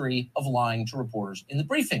history of lying to reporters in the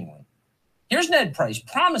briefing room. Here's Ned Price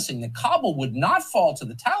promising that Kabul would not fall to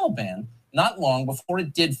the Taliban not long before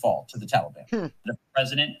it did fall to the Taliban. The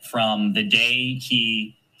president, from the day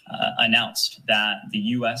he announced that the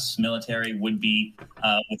U.S. military would be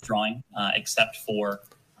withdrawing, except for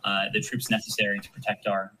the troops necessary to protect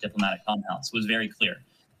our diplomatic compounds, was very clear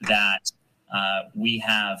that we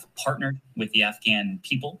have partnered with the Afghan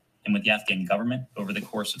people and with the Afghan government over the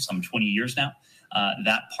course of some 20 years now.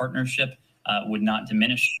 That partnership would not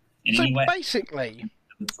diminish in any way. Basically,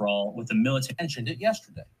 withdrawal with the military. Mentioned it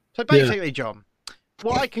yesterday. So basically, John,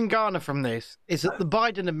 what I can garner from this is that the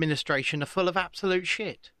Biden administration are full of absolute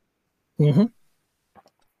shit. Mm-hmm.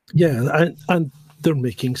 Yeah, and they're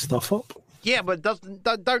making stuff up. Yeah, but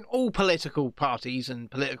don't all political parties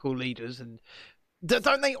and political leaders and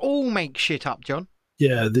don't they all make shit up, John?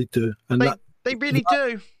 Yeah, they do, and they really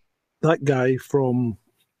do. That guy from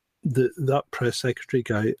that press secretary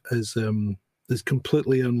guy is is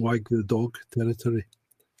completely in Wag the Dog territory.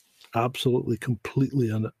 Absolutely, completely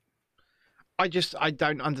in it. I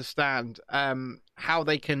don't understand how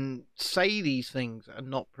they can say these things and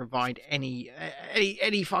not provide any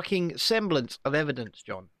fucking semblance of evidence,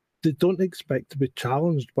 John. They don't expect to be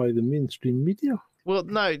challenged by the mainstream media. Well,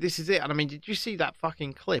 no, this is it. And I mean, did you see that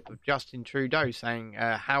fucking clip of Justin Trudeau saying,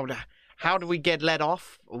 how do we get let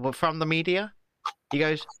off from the media? He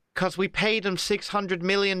goes, because we paid them $600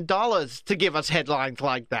 million to give us headlines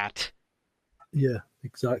like that. Yeah,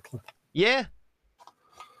 exactly. Yeah.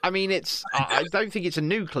 I mean, I don't think it's a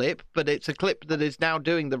new clip, but it's a clip that is now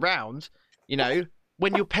doing the rounds. You know,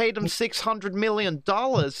 when you paid them $600 million,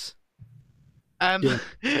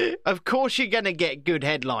 of course you're going to get good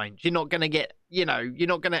headlines. You're not going to get, you're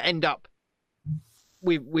not going to end up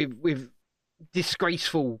with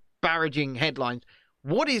disgraceful, barraging headlines.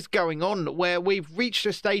 What is going on where we've reached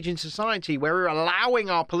a stage in society where we're allowing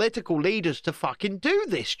our political leaders to fucking do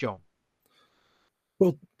this, John?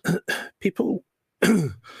 Well, people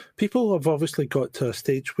have obviously got to a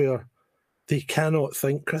stage where they cannot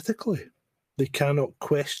think critically. They cannot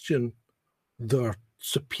question their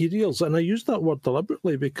superiors. And I use that word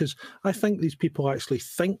deliberately because I think these people actually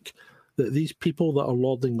think that these people that are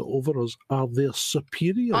lording it over us are their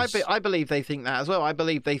superiors. I believe they think that as well. I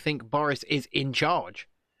believe they think Boris is in charge.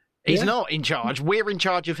 He's not in charge. We're in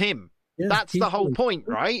charge of him. Yeah, that's the whole point,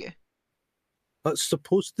 right? That's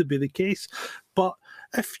supposed to be the case. But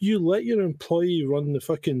if you let your employee run the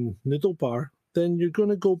fucking noodle bar, then you're going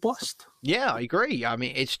to go bust. Yeah, I agree. I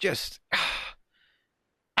mean, it's just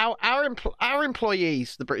our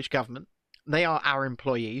employees, the British government, they are our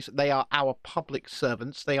employees. They are our public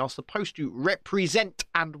servants. They are supposed to represent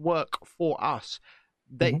and work for us.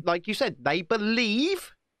 They, like you said, they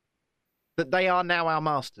believe that they are now our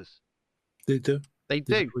masters. They do. They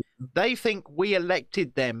do. They think we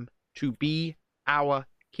elected them to be our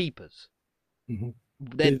keepers. Mm-hmm.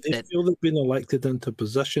 They feel they've been elected into a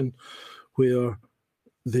position where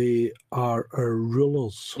they are our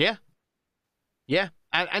rulers. Yeah. Yeah.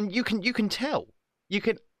 And you can tell. You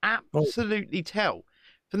can absolutely tell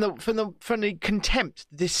from the contempt,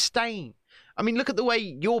 the disdain. I mean, look at the way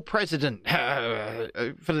your president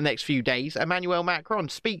for the next few days, Emmanuel Macron,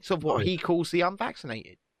 speaks of what he calls the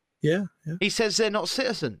unvaccinated. Yeah. He says they're not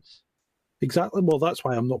citizens. Exactly. Well, that's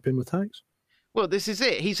why I'm not paying my tax. Well, this is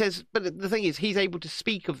it. He says, but the thing is, he's able to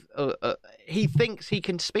speak of. He thinks he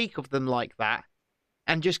can speak of them like that,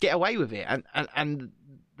 and just get away with it, and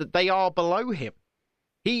that they are below him.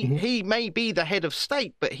 He may be the head of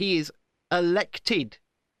state, but he is elected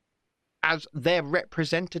as their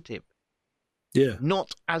representative. Yeah.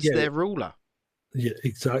 Not as their ruler. Yeah,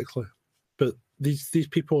 exactly. But these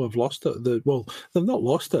people have lost it. They've not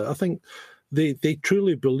lost it. I think they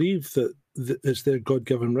truly believe that it's their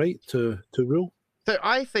God-given right to rule. So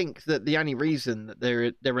I think that the only reason that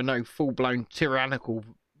there are no full-blown tyrannical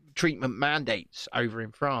treatment mandates over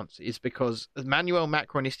in France is because Emmanuel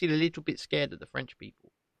Macron is still a little bit scared of the French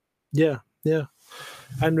people. Yeah.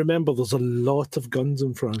 And remember, there's a lot of guns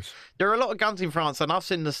in France. There are a lot of guns in France, and I've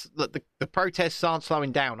seen the protests aren't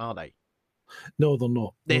slowing down, are they? No, they're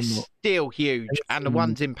not. They're still huge, and the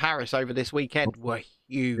ones in Paris over this weekend were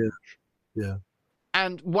huge. Yeah.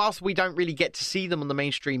 And whilst we don't really get to see them on the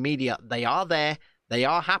mainstream media, they are there, they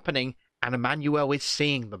are happening, and Emmanuel is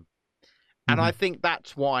seeing them. And I think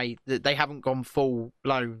that's why they haven't gone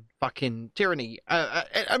full-blown fucking tyranny.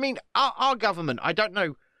 I mean, our government, I don't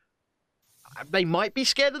know, they might be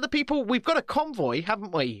scared of the people. We've got a convoy,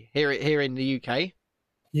 haven't we, here in the UK?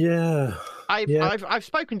 Yeah. I've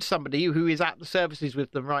spoken to somebody who is at the services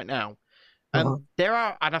with them right now. And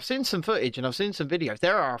and I've seen some footage and I've seen some videos.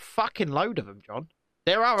 There are a fucking load of them, John.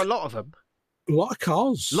 There are a lot of them. A lot of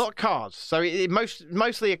cars. A lot of cars. So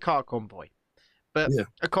mostly a car convoy. But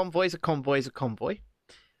a convoy is a convoy is a convoy.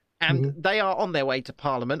 And they are on their way to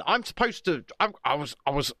Parliament. I'm supposed to. I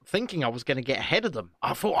was thinking I was going to get ahead of them.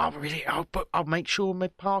 I thought I'll make sure my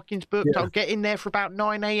parking's booked. Yeah. I'll get in there for about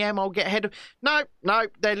 9 a.m. I'll get ahead of. No.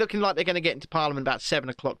 They're looking like they're going to get into Parliament about 7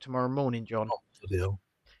 o'clock tomorrow morning, John. Oh,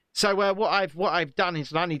 so what I've done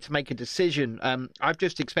is I need to make a decision. I've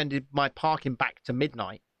just extended my parking back to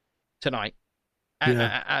midnight tonight,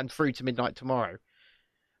 and through to midnight tomorrow.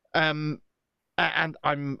 And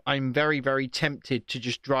I'm very, very tempted to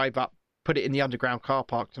just drive up, put it in the underground car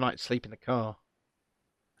park tonight, sleep in the car.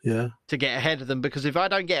 Yeah. To get ahead of them, because if I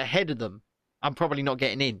don't get ahead of them, I'm probably not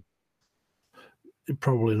getting in.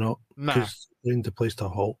 Probably not. No. Because they need a place to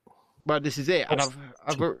halt. Well, this is it, and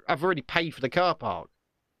I've already paid for the car park.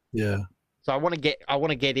 Yeah. So I want to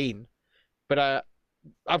get in, but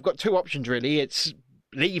I've got two options really. It's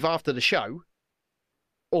leave after the show,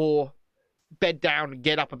 or bed down and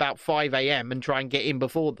get up about 5 a.m. and try and get in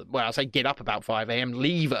before them. Well, I say get up about 5 a.m.,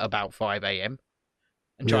 leave at about 5 a.m.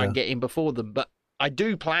 and try and get in before them. But I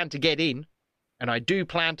do plan to get in, and I do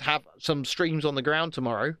plan to have some streams on the ground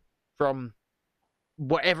tomorrow from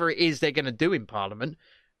whatever it is they're going to do in Parliament.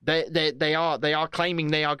 They are claiming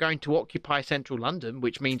they are going to occupy central London,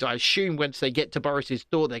 which means I assume once they get to Boris's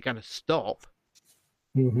door, they're going to stop.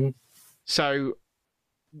 Mm-hmm. So,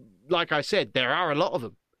 like I said, there are a lot of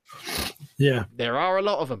them. Yeah. There are a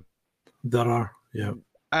lot of them. There are, yeah.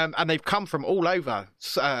 And they've come from all over.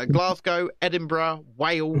 Glasgow, Edinburgh,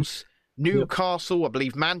 Wales, Newcastle, I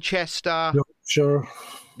believe Manchester. Sure.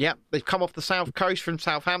 Yeah, they've come off the south coast from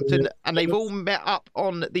Southampton, and they've all met up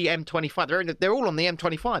on the M25. They're all on the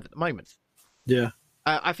M25 at the moment. Yeah.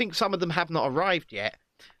 I think some of them have not arrived yet.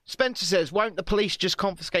 Spencer says, won't the police just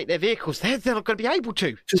confiscate their vehicles? They're not going to be able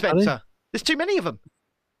to, Spencer. There's too many of them.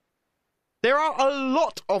 There are a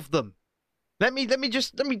lot of them. Let me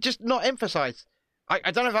just not emphasize.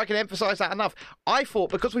 I don't know if I can emphasize that enough. I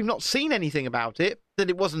thought because we've not seen anything about it that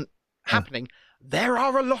it wasn't happening. There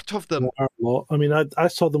are a lot of them. There are a lot. I mean, I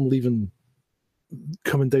saw them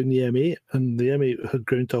coming down the M8, and the M8 had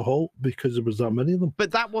ground to a halt because there was that many of them.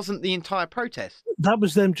 But that wasn't the entire protest. That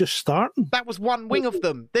was them just starting. That was one wing of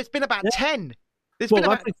them. There's been about 10.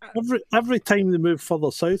 Every time they move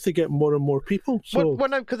further south, they get more and more people. So well,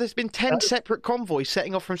 no, because there's been 10 separate convoys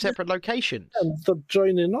setting off from separate locations. And they're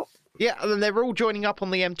joining up. Yeah, and they're all joining up on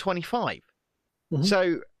the M25. Mm-hmm.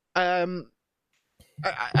 So, and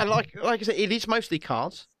like I said, it is mostly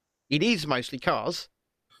cars.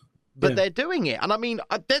 But they're doing it. And I mean,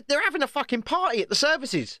 they're having a fucking party at the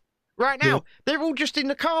services right now. Yeah. They're all just in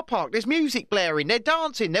the car park. There's music blaring. They're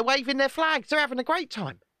dancing. They're waving their flags. They're having a great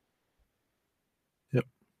time. Yep.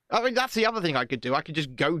 I mean, that's the other thing I could do. I could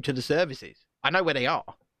just go to the services. I know where they are.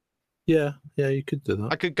 Yeah, you could do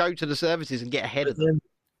that. I could go to the services and get ahead of them.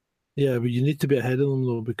 Yeah, but you need to be ahead of them,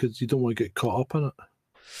 though, because you don't want to get caught up in it.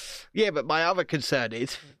 Yeah, but my other concern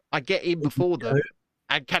is I get in before them,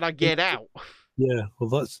 and can I get out? Yeah, well,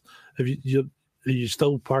 that's... Are you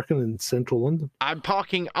still parking in central London? I'm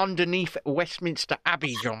parking underneath Westminster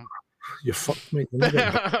Abbey, John. You're fucked, mate.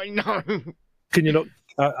 I know. Can you not...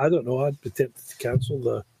 I don't know. I'd be tempted to cancel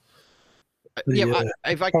the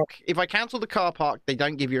if I cancel the car park, they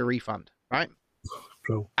don't give you a refund, right?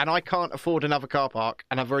 Bro. And I can't afford another car park,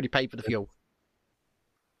 and I've already paid for the fuel.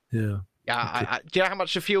 Yeah. Yeah. Okay. Do you know how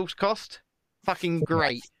much the fuels cost? Fucking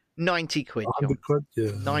great. 90 quid. 100 quid,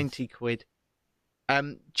 yeah. 90 quid.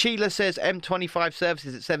 Sheila says M25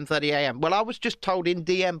 services at 7:30 a.m. Well, I was just told in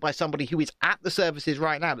DM by somebody who is at the services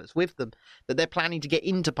right now that's with them that they're planning to get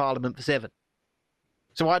into Parliament for 7.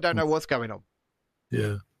 So I don't know what's going on.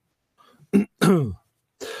 Yeah.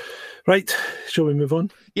 Right. Shall we move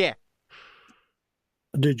on? Yeah.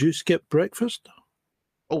 Did you skip breakfast?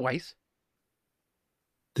 Always.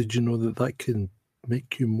 Did you know that can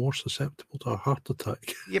make you more susceptible to a heart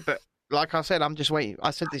attack? Yeah, but like I said, I'm just waiting.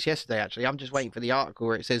 I said this yesterday, actually. I'm just waiting for the article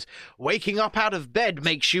where it says, waking up out of bed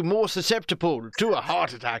makes you more susceptible to a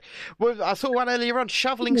heart attack. Well, I saw one earlier on,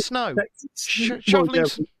 shoveling snow. Shoveling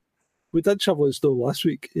snow. We did shoveling snow last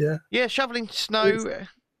week, yeah. Yeah, shoveling snow.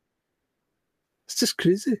 It's just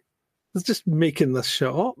crazy. It's just making this shit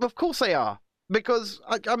up. Of course they are. Because,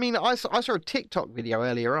 I mean, I saw a TikTok video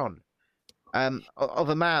earlier on of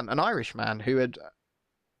a man, an Irish man, who had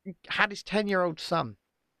his 10-year-old son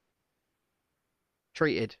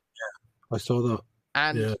treated. Yeah, I saw that.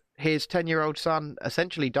 And his 10-year-old son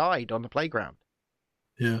essentially died on the playground.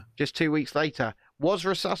 Yeah. Just 2 weeks later, was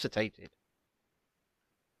resuscitated.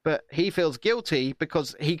 But he feels guilty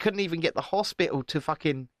because he couldn't even get the hospital to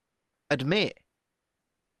fucking admit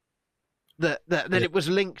that it was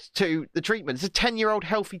linked to the treatment. It's a 10-year-old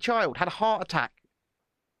healthy child, had a heart attack.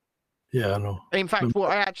 Yeah, I know. In fact, what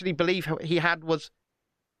I actually believe he had was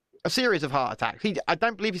a series of heart attacks. I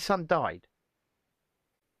don't believe his son died.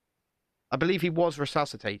 I believe he was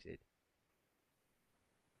resuscitated.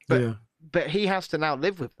 But he has to now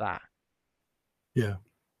live with that. Yeah.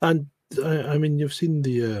 And, I mean, you've seen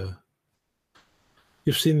the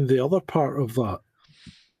other part of that,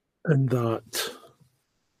 and that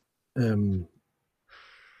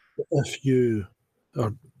if you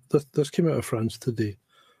or this came out of France today.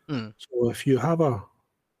 So if you have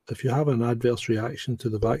an adverse reaction to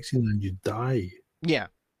the vaccine and you die, the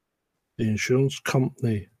insurance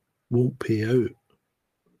company won't pay out,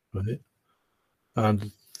 right?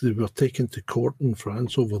 And they were taken to court in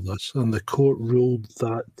France over this, and the court ruled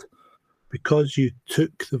that because you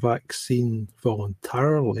took the vaccine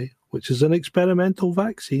voluntarily, which is an experimental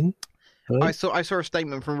vaccine. Right? I saw a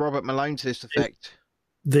statement from Robert Malone to this effect.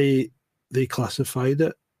 They classified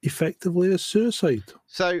it effectively as suicide.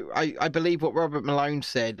 So I believe what Robert Malone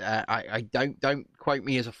said. I don't quote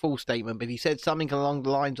me as a full statement, but he said something along the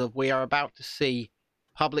lines of, "We are about to see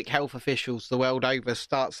public health officials the world over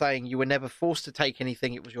start saying you were never forced to take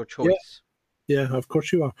anything; it was your choice." Yeah, of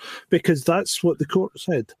course you are, because that's what the court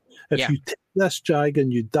said. If Yeah. you take this jag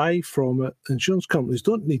and you die from it, insurance companies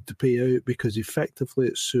don't need to pay out because effectively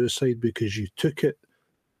it's suicide because you took it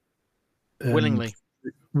Willingly.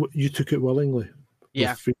 You took it willingly.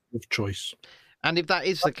 Yeah. With freedom of choice. And if that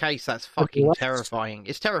is the case, that's fucking Unless- terrifying.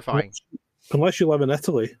 It's terrifying. Unless you live in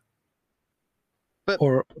Italy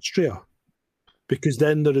or Austria, because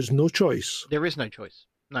then there is no choice. There is no choice.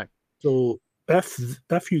 No. So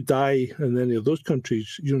if you die in any of those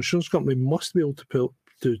countries, your insurance company must be able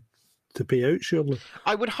to pay out, surely.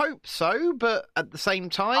 I would hope so, but at the same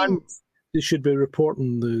time, They should be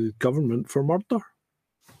reporting the government for murder.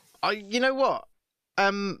 you know what?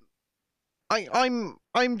 I'm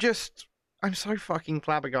so fucking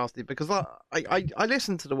flabbergasted because I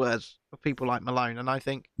listen to the words of people like Malone and I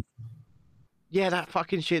think, yeah, that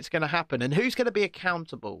fucking shit's going to happen. And who's going to be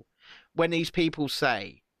accountable when these people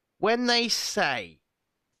say,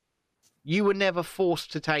 you were never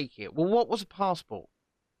forced to take it? Well, what was a passport?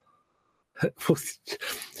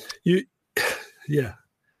 You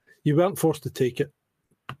weren't forced to take it,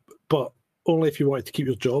 but only if you wanted to keep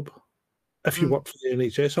your job. If you worked for the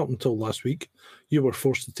NHS up until last week, you were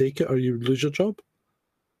forced to take it or you would lose your job.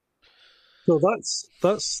 So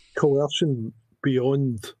that's coercion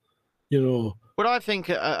beyond, But I think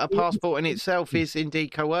a passport in itself is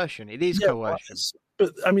indeed coercion. It is coercion.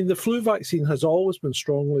 But I mean, the flu vaccine has always been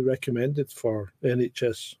strongly recommended for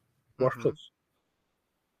NHS workers.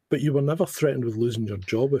 But you were never threatened with losing your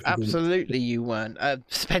job. If Absolutely, you weren't.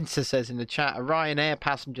 Spencer says in the chat, a Ryanair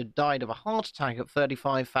passenger died of a heart attack at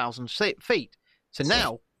 35,000 feet. So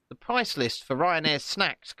now the price list for Ryanair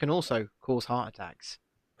snacks can also cause heart attacks.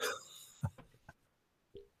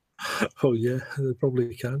 Oh yeah, they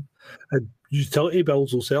probably can. And utility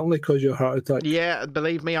bills will certainly cause you a heart attack. Yeah,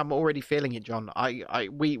 believe me, I'm already feeling it, John.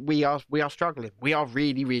 We are struggling. We are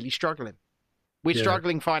really, really struggling. We're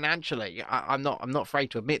struggling financially. I'm not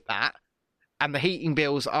afraid to admit that. And the heating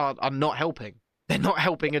bills are not helping. They're not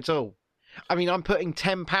helping at all. I mean, I'm putting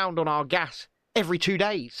 £10 on our gas every 2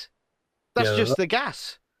 days. That's just the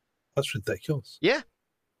gas. That's ridiculous. Yeah.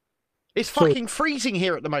 It's fucking freezing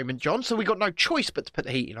here at the moment, John, so we've got no choice but to put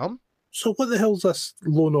the heating on. So what the hell's this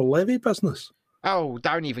loan or levy business? Oh,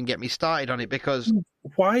 don't even get me started on it because...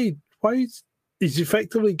 Why is he's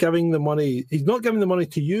effectively giving the money? He's not giving the money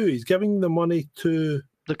to you. He's giving the money to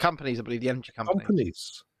the companies, I believe, the energy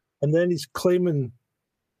companies. And then he's claiming...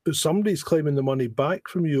 Somebody's claiming the money back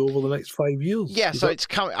from you over the next 5 years. Yeah, so it's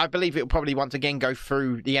coming. I believe it'll probably once again go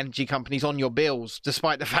through the energy companies on your bills,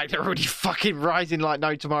 despite the fact they're already fucking rising like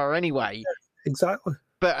no tomorrow anyway. Yeah, exactly.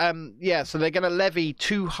 But so they're going to levy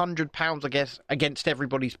 £200, I guess, against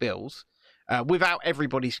everybody's bills, without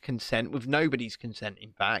everybody's consent, with nobody's consent,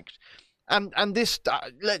 in fact. And this,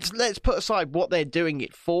 let's put aside what they're doing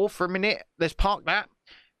it for a minute. Let's park that.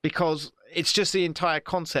 Because it's just the entire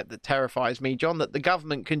concept that terrifies me, John, that the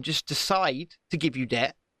government can just decide to give you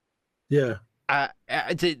debt. Yeah.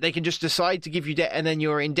 They can just decide to give you debt and then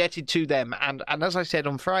you're indebted to them. And as I said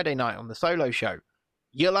on Friday night on the solo show,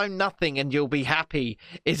 you'll own nothing and you'll be happy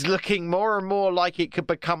is looking more and more like it could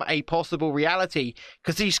become a possible reality.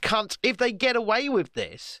 Because these cunts, if they get away with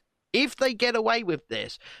this,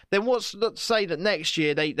 then let's say that next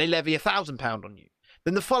year they levy £1,000 on you.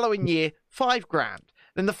 Then the following year, £5,000.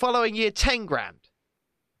 Then the following year, 10 grand.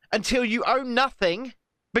 Until you own nothing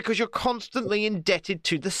because you're constantly indebted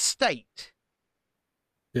to the state.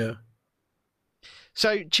 Yeah.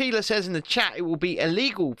 So Sheila says in the chat it will be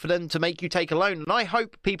illegal for them to make you take a loan. And I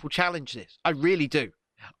hope people challenge this. I really do.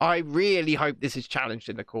 I really hope this is challenged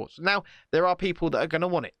in the courts. Now, there are people that are going to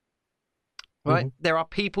want it. Right? Mm-hmm. There are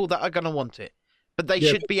people that are going to want it. But they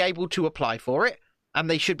should be able to apply for it. And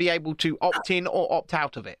they should be able to opt in or opt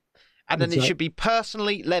out of it. And then it should be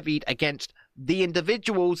personally levied against the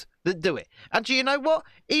individuals that do it. And do you know what?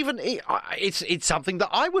 Even it's something that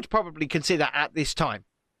I would probably consider at this time,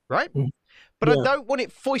 right? But I don't want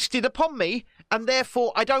it foisted upon me, and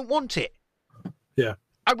therefore I don't want it. Yeah,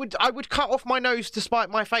 I would cut off my nose to spite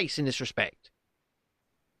my face in this respect,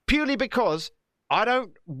 purely because I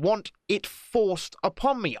don't want it forced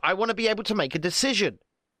upon me. I want to be able to make a decision.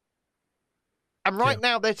 And right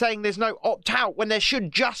now they're saying there's no opt-out when there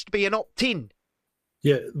should just be an opt-in.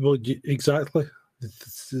 Yeah, well, exactly.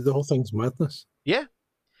 The whole thing's madness. Yeah.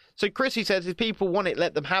 So Chrissy says, if people want it,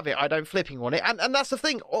 let them have it. I don't flipping want it. And that's the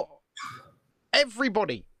thing.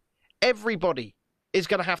 Everybody is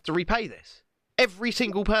going to have to repay this. Every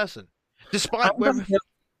single person. Despite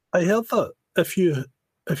I heard that if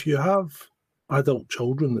you have adult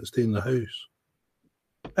children that stay in the house,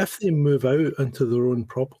 if they move out into their own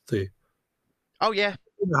property, oh yeah,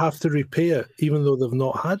 they have to repay it even though they've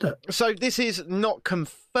not had it. So this is not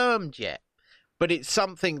confirmed yet, but it's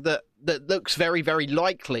something that looks very, very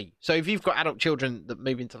likely. So if you've got adult children that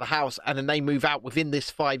move into the house and then they move out within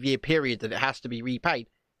this 5-year period that it has to be repaid,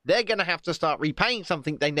 they're going to have to start repaying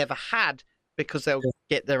something they never had because they'll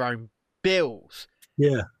get their own bills.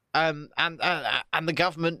 Yeah. And the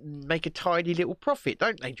government make a tidy little profit,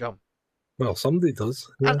 don't they, John? Well, somebody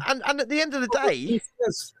does. Yeah. And at the end of the day,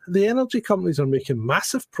 the energy companies are making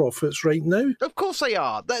massive profits right now. Of course they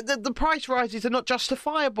are. The price rises are not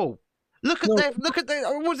justifiable. Look at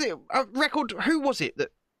their was it a record? Who was it that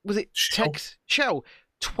was it? Shell,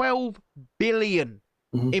 12 billion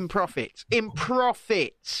in profits. In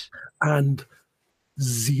profits. And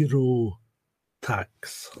zero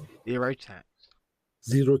tax. Zero tax.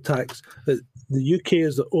 Zero tax. The UK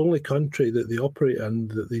is the only country that they operate in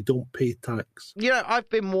that they don't pay tax. You know, I've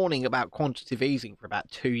been warning about quantitative easing for about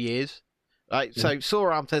 2 years. Right? Yeah. So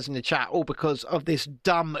Soram says in the chat, all because of this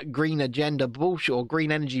dumb green agenda bullshit or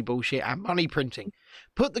green energy bullshit and money printing.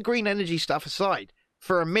 Put the green energy stuff aside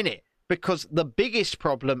for a minute, because the biggest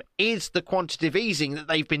problem is the quantitative easing that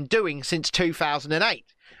they've been doing since 2008.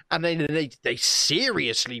 And then they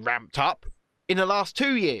seriously ramped up in the last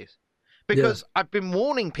 2 years. Because I've been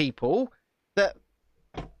warning people that,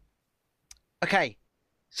 okay,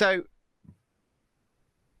 so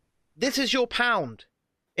this is your pound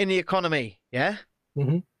in the economy, yeah?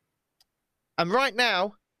 Mm-hmm. And right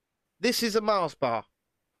now, this is a Mars bar.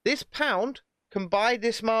 This pound can buy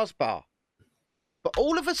this Mars bar. But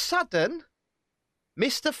all of a sudden,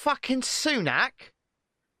 Mr. fucking Sunak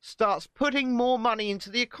starts putting more money into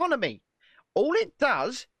the economy. All it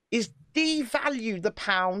does is devalue the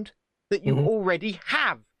pound that you already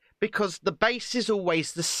have, because the base is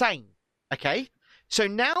always the same, okay? So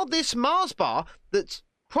now this Mars bar, that's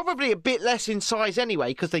probably a bit less in size anyway,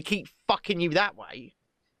 because they keep fucking you that way,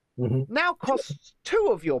 now costs 2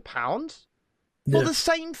 of your pounds for the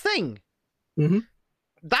same thing.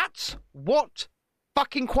 That's what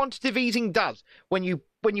fucking quantitative easing does. When you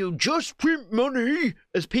just print money,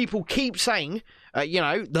 as people keep saying,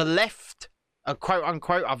 the left, quote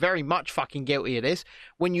unquote, are very much fucking guilty of this.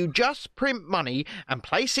 When you just print money and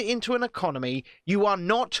place it into an economy, you are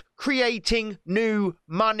not creating new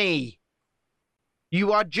money.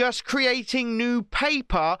 You are just creating new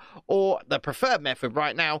paper, or the preferred method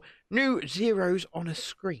right now, new zeros on a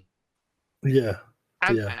screen. Yeah.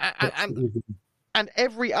 And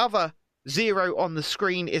every other zero on the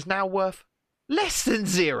screen is now worth less than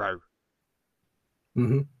 0.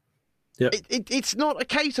 Yeah. It's not a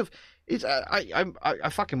case of. I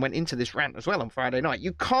fucking went into this rant as well on Friday night.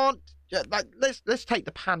 You can't. Let's take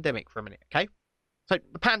the pandemic for a minute, okay? So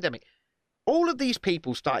the pandemic, all of these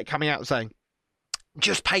people started coming out and saying,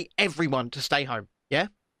 just pay everyone to stay home, yeah?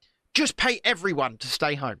 Just pay everyone to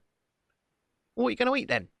stay home. What are you going to eat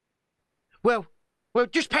then? Well,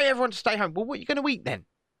 just pay everyone to stay home. Well, what are you going to eat then?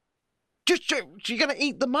 You're going to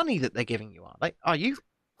eat the money that they're giving you, are you?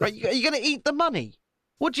 Right? Are you going to eat the money?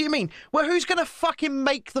 What do you mean? Well, who's going to fucking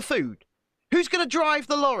make the food? Who's going to drive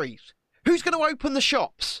the lorries? Who's going to open the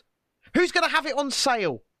shops? Who's going to have it on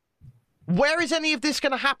sale? Where is any of this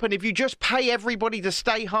going to happen if you just pay everybody to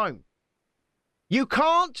stay home? You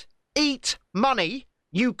can't eat money.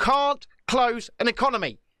 You can't close an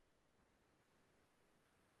economy.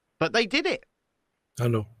 But they did it. I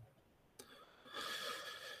know.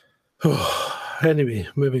 Anyway,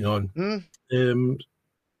 moving on.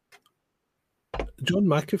 John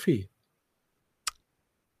McAfee,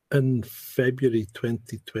 in February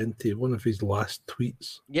 2020, one of his last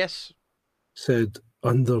tweets, said,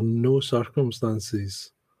 under no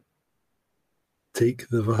circumstances, take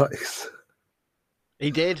the vax. He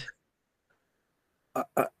did.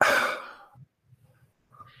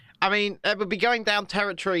 I mean, it would be going down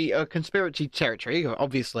conspiracy territory,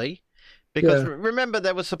 obviously, because remember,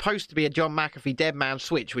 there was supposed to be a John McAfee dead man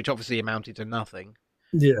switch, which obviously amounted to nothing.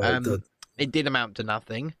 Yeah, it did. It did amount to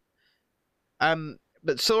nothing.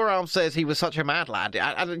 But Soram says he was such a mad lad.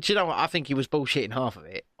 And do you know what? I think he was bullshitting half of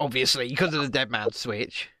it, obviously, because of the dead man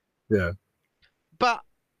switch. Yeah. But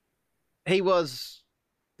he was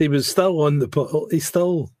still on the... He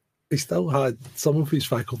still had some of his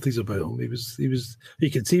faculties about him. He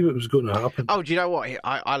could see what was going to happen. Oh, do you know what?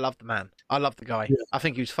 I love the man. I love the guy. Yeah. I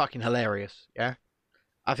think he was fucking hilarious. Yeah.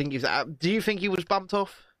 I think he was... do you think he was bumped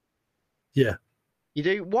off? Yeah. You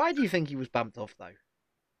do? Why do you think he was bumped off, though?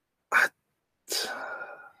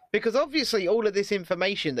 Because obviously all of this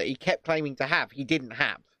information that he kept claiming to have, he didn't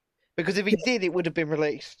have. Because if he did, it would have been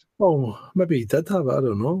released. Oh, maybe he did have it. I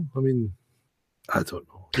don't know. I mean, I don't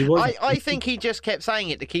know. He wasn't. I think he just kept saying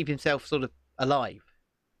it to keep himself sort of alive.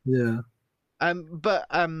 Yeah. But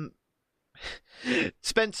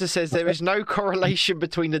Spencer says there is no correlation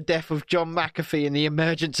between the death of John McAfee and the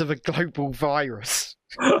emergence of a global virus.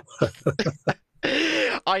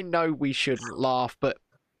 I know we shouldn't laugh, but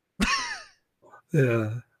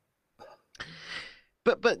Yeah.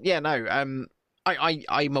 But yeah, no. I'm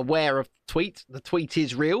aware of the tweet. The tweet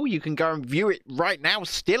is real. You can go and view it right now,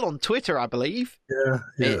 still on Twitter, I believe. Yeah.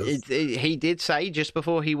 He did say just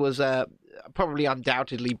before he was probably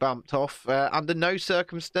undoubtedly bumped off. Under no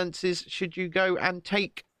circumstances should you go and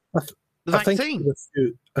take the vaccine.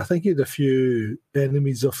 I think he had a few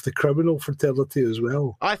enemies of the criminal fraternity as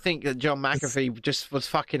well. I think that John McAfee just was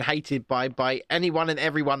fucking hated by anyone and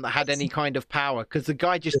everyone that had any kind of power, because the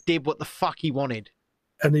guy just did what the fuck he wanted.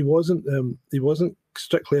 And he wasn't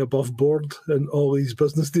strictly above board in all these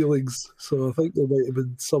business dealings. So I think there might have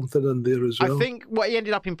been something in there as well. I think what he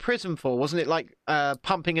ended up in prison for, wasn't it like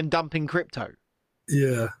pumping and dumping crypto?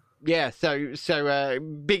 Yeah. Yeah, so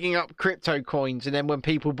bigging up crypto coins, and then when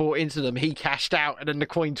people bought into them, he cashed out, and then the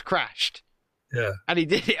coins crashed. Yeah. And he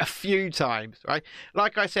did it a few times, right?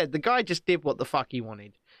 Like I said, the guy just did what the fuck he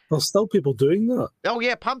wanted. There's still people doing that. Oh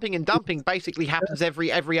yeah, pumping and dumping basically happens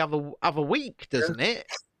every other week, doesn't it?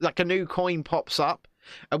 Like a new coin pops up.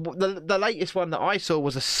 The latest one that I saw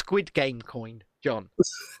was a Squid Game coin, John,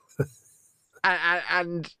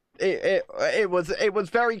 and it was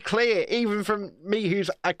very clear, even from me, who's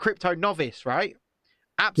a crypto novice, right?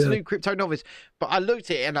 Absolute crypto novice. But I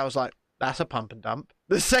looked at it and I was like, that's a pump and dump.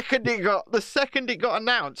 The second it got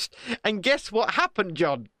announced, and guess what happened,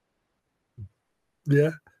 John?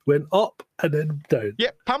 Yeah. Went up and then down. Yeah,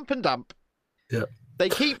 pump and dump. Yeah. They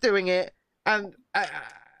keep doing it, and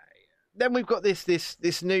then we've got this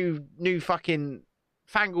new fucking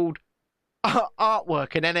fangled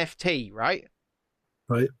artwork and NFT, right?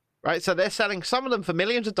 Right. So they're selling some of them for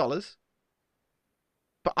millions of dollars,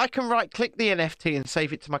 but I can right click the NFT and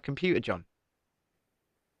save it to my computer, John.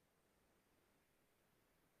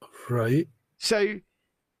 Right. So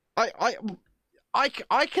I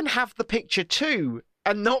can have the picture too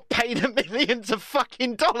and not pay the millions of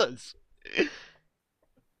fucking dollars.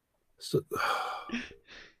 So,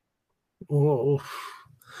 oh,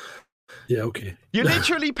 yeah, okay. You're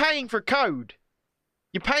literally paying for code.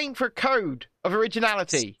 You're paying for code of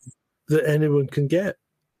originality that anyone can get.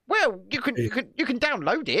 Well, you can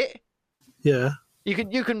download it. Yeah. You can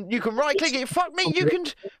right click it. Fuck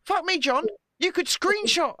me, John. You could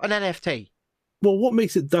screenshot an NFT. Well, what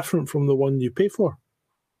makes it different from the one you pay for?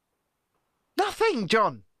 Nothing,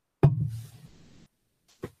 John.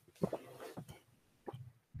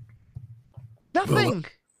 Nothing. Well,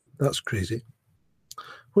 that's crazy.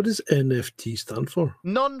 What does NFT stand for?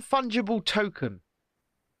 Non-fungible token.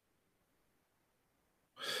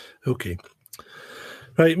 Okay.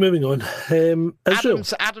 Right, moving on. Israel.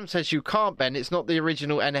 Adam says you can't, Ben. It's not the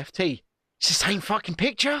original NFT. It's the same fucking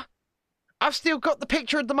picture. I've still got the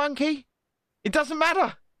picture of the monkey. It doesn't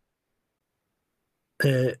matter.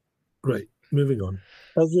 Right, moving on.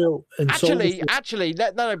 Israel Actually,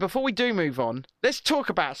 no. Before we do move on, let's talk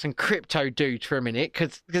about some crypto dudes for a minute,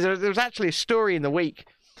 because there was actually a story in the week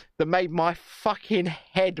that made my fucking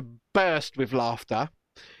head burst with laughter.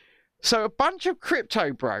 So a bunch of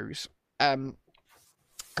crypto bros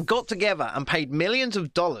got together and paid millions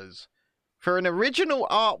of dollars for an original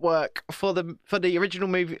artwork for the original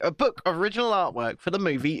movie, a book of original artwork for the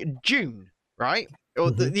movie Dune, right?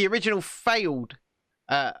 Or the original failed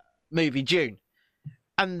movie Dune.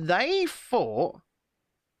 And they thought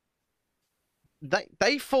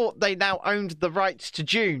they now owned the rights to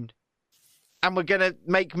Dune, and were going to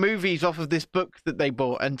make movies off of this book that they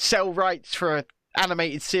bought and sell rights for an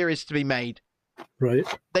animated series to be made. Right.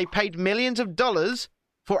 They paid millions of dollars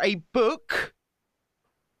for a book,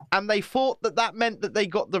 and they thought that meant that they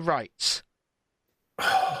got the rights.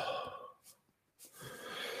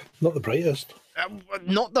 Not the brightest.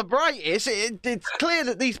 Not the brightest. It's clear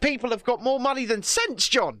that these people have got more money than sense,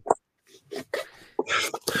 John.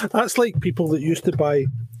 That's like people that used to buy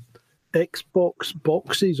Xbox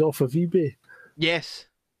boxes off of eBay. Yes.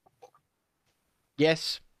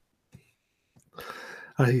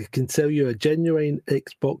 I can sell you a genuine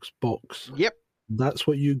Xbox box. Yep. That's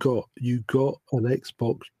what you got. You got an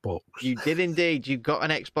Xbox box. You did indeed. You got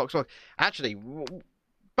an Xbox box. Actually,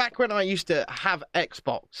 back when I used to have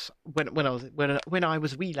Xbox, when I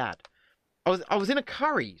was a wee lad, I was in a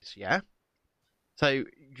Curry's, yeah. So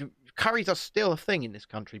Curry's are still a thing in this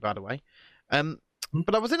country, by the way.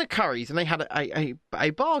 But I was in a Curry's and they had a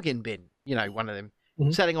bargain bin, one of them,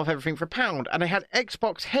 selling off everything for £1, and they had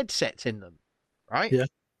Xbox headsets in them, right? Yeah.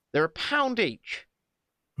 They're £1 each.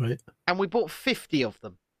 Right. And we bought 50 of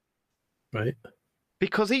them. Right.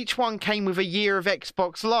 Because each one came with a year of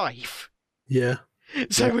Xbox Live. Yeah.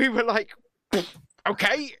 So we were like,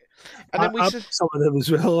 okay. And then I some of them as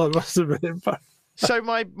well, I must admit. So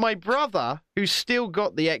my brother, who's still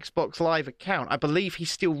got the Xbox Live account, I believe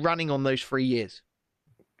he's still running on those 3 years.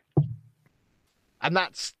 And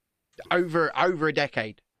that's over a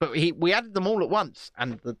decade. But we added them all at once,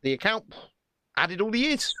 and the account added all the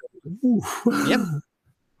years. Oof. Yep.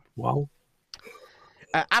 Wow.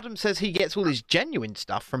 Adam says he gets all his genuine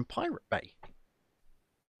stuff from Pirate Bay.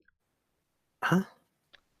 Huh?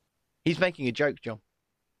 He's making a joke, John.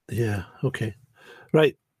 Yeah, okay.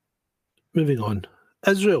 Right. Moving on.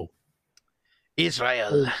 Israel.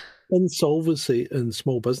 Insolvency in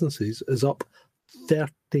small businesses is up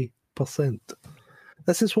 30%.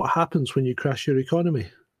 This is what happens when you crash your economy.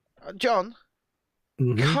 John,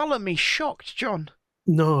 Mhm. colour me shocked, John.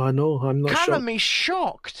 No, I know. I'm not Colour shocked. me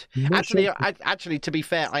shocked. I'm not Actually, shocked. actually, to be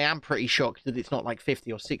fair, I am pretty shocked that it's not like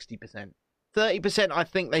 50 or 60%. 30% I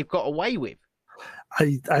think they've got away with.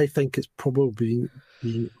 I think it's probably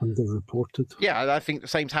being underreported. Yeah, I think the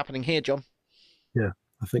same's happening here, John. Yeah,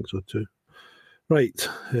 I think so too. Right.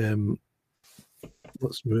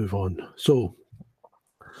 Let's move on. So,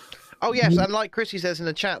 Oh, yes, and like Chrissy says in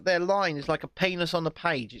the chat, their line is like a penis on the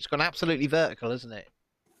page. It's gone absolutely vertical, isn't it?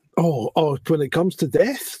 when it comes to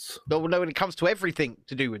deaths, No, when it comes to everything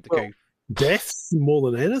to do with the Well, goof. deaths more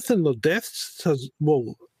than anything. The deaths has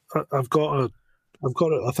I've got it.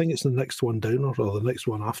 I think it's the next one down or the next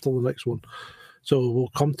one after the next one. So we'll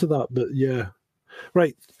come to that. But yeah,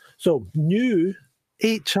 right. So new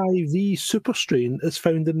HIV super strain is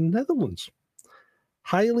found in the Netherlands.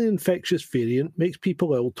 Highly infectious variant makes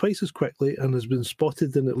people ill twice as quickly and has been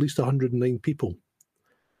spotted in at least 109 people.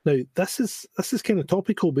 Now this is kind of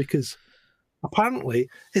topical because apparently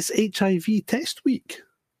it's HIV test week.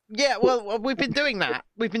 Yeah, well, we've been doing that.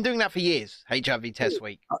 We've been doing that for years, HIV Test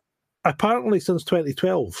Week. Apparently since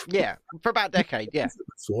 2012. Yeah, for about a decade, yeah.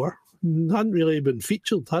 Before hadn't really been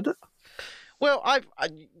featured, had it? Well,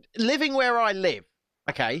 living where I live,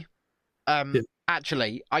 okay.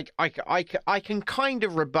 Actually, I can kind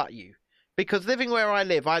of rebut you because living where I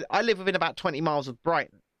live within about 20 miles of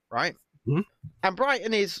Brighton, right? Mhm. And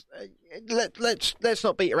Brighton is let's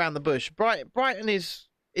not beat around the bush. Brighton is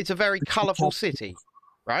a very colourful city,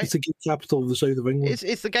 right? It's the gay capital of the south of England.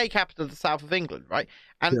 It's the gay capital of the south of England, right?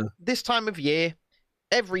 And this time of year,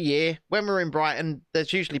 every year when we're in Brighton,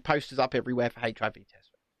 there's usually posters up everywhere for HIV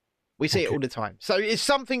tests. We see it all the time. So it's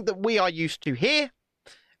something that we are used to here.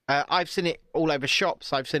 I've seen it all over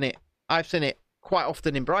shops. I've seen it quite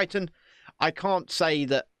often in Brighton. I can't say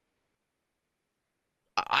that.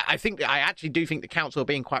 I actually do think the council are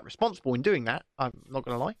being quite responsible in doing that. I'm not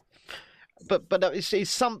going to lie. But it's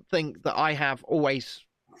something that I have always,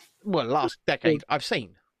 last decade I've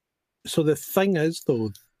seen. So the thing is,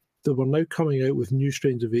 though, that we're now coming out with new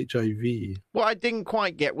strains of HIV. What I didn't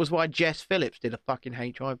quite get was why Jess Phillips did a fucking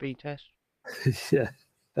HIV test. Yeah.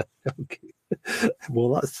 Okay.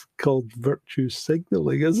 Well, that's called virtue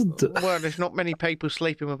signaling, isn't it? Well, there's not many people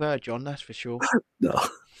sleeping with her, John, that's for sure. No.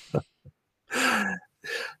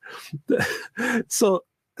 So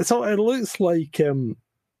it looks like.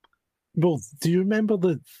 Well, do you remember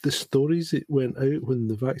the stories that went out when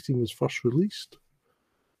the vaccine was first released?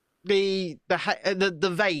 The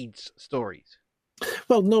VAIDS stories.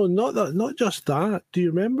 Well, no, not just that. Do you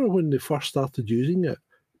remember when they first started using it?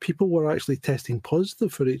 People were actually testing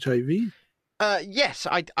positive for HIV. Yes,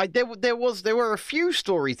 there were a few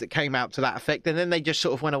stories that came out to that effect, and then they just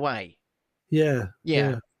sort of went away. Yeah.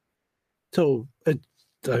 So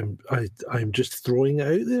I'm just throwing it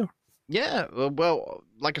out there. Yeah, well,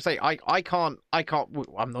 like I say, I can't.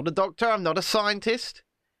 I'm not a doctor. I'm not a scientist.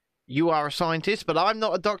 You are a scientist, but I'm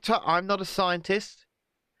not a doctor. I'm not a scientist,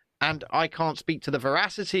 and I can't speak to the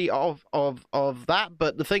veracity of that.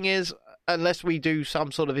 But the thing is, unless we do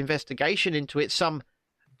some sort of investigation into it, some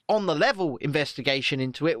on the level investigation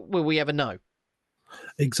into it, will we ever know?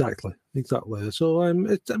 Exactly. So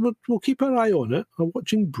we'll keep our eye on it. I'm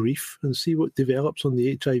watching Brief and see what develops on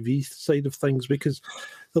the HIV side of things, because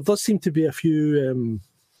there does seem to be a few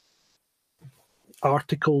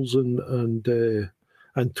articles and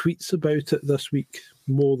tweets about it this week,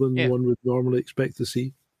 more than one would normally expect to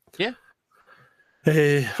see. Yeah.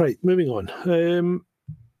 Right, moving on.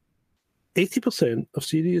 80% of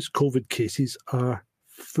serious COVID cases are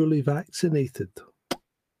fully vaccinated,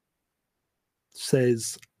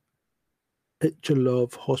 says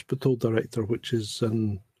Ichilov Hospital Director, which is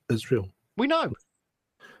in Israel. We know.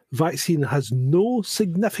 Vaccine has no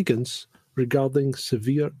significance regarding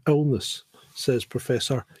severe illness, says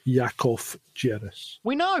Professor Yakov Jeris.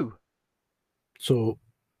 We know. So,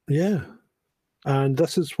 yeah. And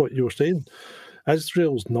this is what you were saying.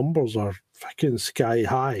 Israel's numbers are fucking sky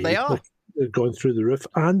high. They are. They're going through the roof,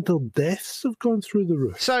 and their deaths have gone through the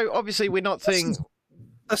roof. So obviously we're not seeing.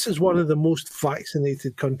 This is one of the most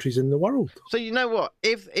vaccinated countries in the world. So you know what?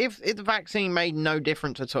 If the vaccine made no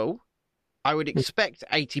difference at all, I would expect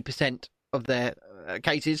 80% of their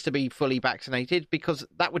cases to be fully vaccinated, because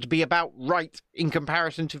that would be about right in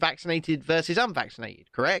comparison to vaccinated versus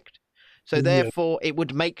unvaccinated, correct? So therefore, it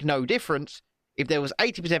would make no difference. If there was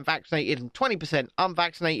 80% vaccinated and 20%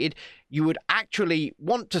 unvaccinated, you would actually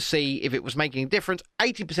want to see, if it was making a difference,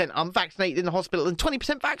 80% unvaccinated in the hospital and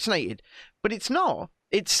 20% vaccinated. But it's not.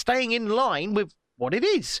 It's staying in line with what it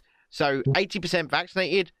is. So 80%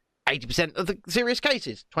 vaccinated, 80% of the serious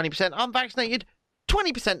cases. 20% unvaccinated,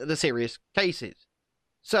 20% of the serious cases.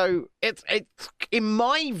 So it's in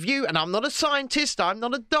my view, and I'm not a scientist, I'm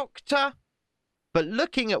not a doctor, but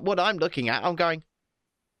looking at what I'm looking at, I'm going,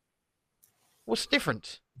 what's the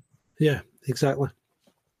difference? Yeah, exactly.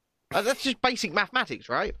 That's just basic mathematics,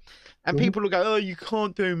 right? And people will go, oh, you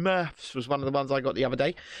can't do maths, was one of the ones I got the other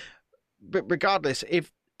day. But regardless,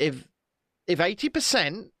 if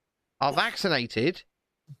 80% are vaccinated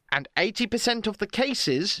and 80% of the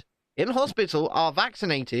cases in hospital are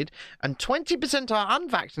vaccinated and 20% are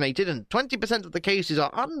unvaccinated and 20% of the cases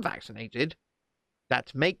are unvaccinated,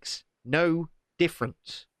 that makes no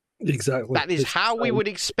difference. Exactly. That is how we would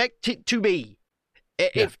expect it to be.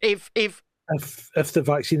 If the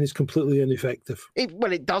vaccine is completely ineffective.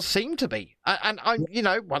 It does seem to be. And I'm,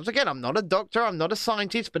 once again, I'm not a doctor, I'm not a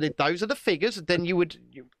scientist, but if those are the figures, then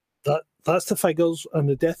that's the figures, and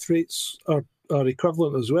the death rates are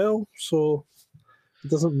equivalent as well, so it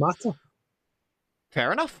doesn't matter.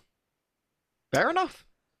 Fair enough.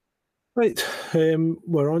 Right,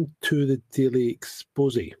 we're on to the daily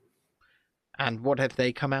expose. And what have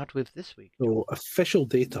they come out with this week? So, official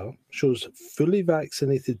data shows fully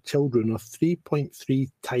vaccinated children are 3.3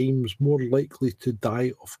 times more likely to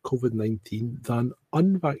die of COVID-19 than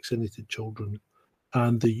unvaccinated children.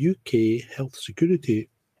 And the UK Health Security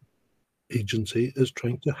Agency is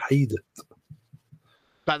trying to hide it.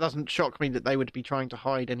 That doesn't shock me that they would be trying to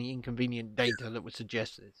hide any inconvenient data that would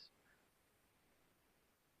suggest this.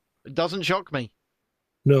 It doesn't shock me.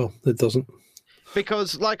 No, it doesn't.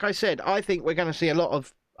 Because, like I said, I think we're going to see a lot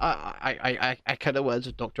of... I echo the words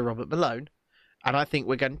of Dr. Robert Malone, and I think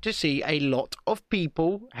we're going to see a lot of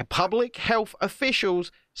people, public health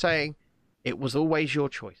officials, saying, it was always your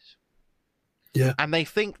choice. Yeah. And they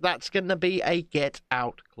think that's going to be a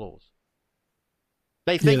get-out clause.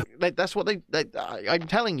 They think that's what I'm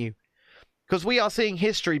telling you. Because we are seeing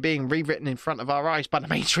history being rewritten in front of our eyes by the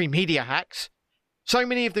mainstream media hacks. So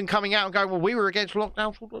many of them coming out and going, well, we were against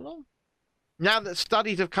lockdowns all along. Now that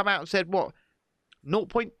studies have come out and said, what,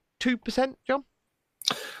 0.2%, John?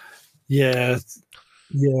 Yeah,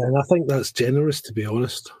 and I think that's generous, to be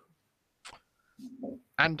honest.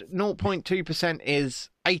 And 0.2%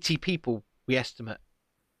 is 80 people, we estimate.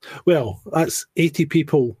 Well, that's 80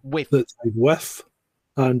 people that died with,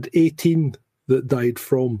 and 18 that died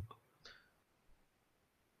from.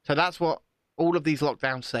 So that's what all of these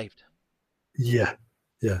lockdowns saved. Yeah.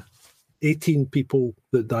 18 people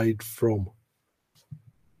that died from.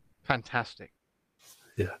 Fantastic.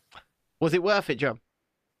 Yeah. Was it worth it, John?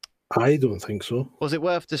 I don't think so. Was it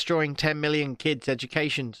worth destroying 10 million kids'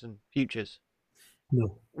 educations and futures?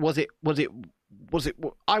 No. Was it?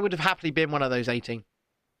 I would have happily been one of those 18.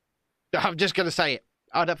 I'm just going to say it.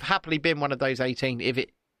 I'd have happily been one of those 18 if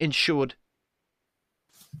it ensured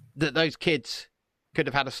that those kids could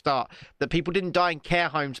have had a start, that people didn't die in care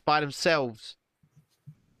homes by themselves,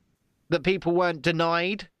 that people weren't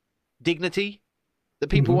denied dignity, that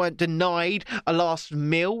people weren't denied a last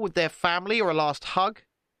meal with their family or a last hug.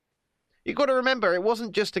 You've got to remember, it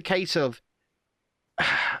wasn't just a case of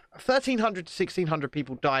 1,300 to 1,600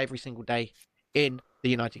 people die every single day in the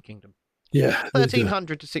United Kingdom. Yeah.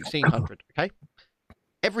 1,300 to 1,600, okay?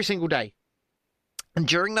 Every single day. And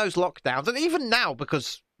during those lockdowns, and even now,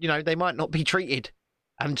 because, they might not be treated,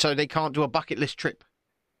 and so they can't do a bucket list trip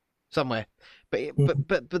somewhere.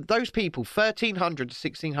 But those people, 1,300 to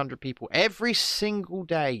 1,600 people, every single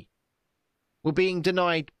day were being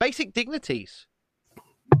denied basic dignities.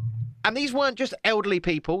 And these weren't just elderly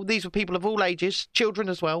people. These were people of all ages, children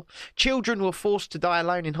as well. Children were forced to die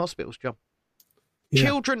alone in hospitals, John. Yeah.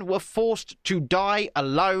 Children were forced to die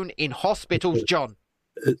alone in hospitals, John.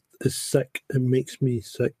 It's sick. It makes me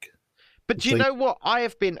sick. But do you know what? I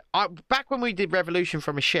have been back when we did Revolution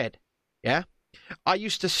from a Shed. Yeah, I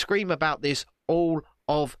used to scream about this all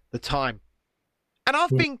of the time, and I've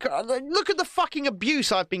been look at the fucking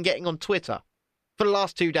abuse I've been getting on Twitter for the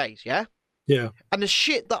last 2 days. Yeah, and the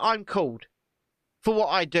shit that I'm called for what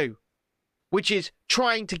I do, which is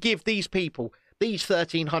trying to give these people, these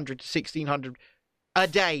 1,300 to 1,600 a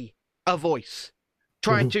day, a voice,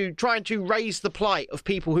 trying to raise the plight of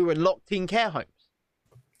people who are locked in care homes.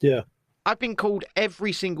 Yeah. I've been called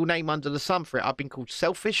every single name under the sun for it. I've been called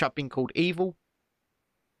selfish. I've been called evil.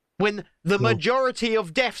 When the majority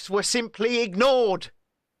of deaths were simply ignored.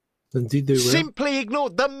 Indeed they were. Simply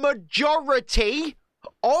ignored. The majority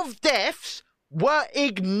of deaths were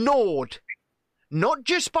ignored. Not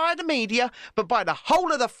just by the media, but by the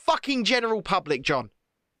whole of the fucking general public, John.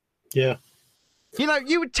 Yeah. You know,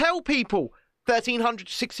 you would tell people 1,300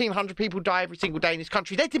 to 1,600 people die every single day in this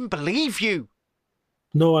country. They didn't believe you.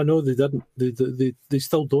 No, I know they didn't. They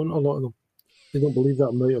still don't, a lot of them. They don't believe that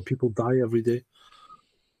amount of people die every day.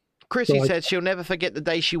 Chrissy says she'll never forget the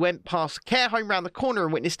day she went past a care home round the corner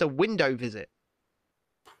and witnessed a window visit.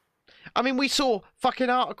 I mean, we saw fucking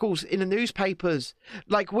articles in the newspapers,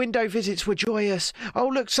 like window visits were joyous. Oh,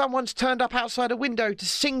 look, someone's turned up outside a window to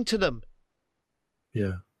sing to them.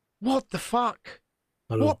 Yeah. What the fuck?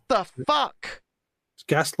 I know. What the fuck? It's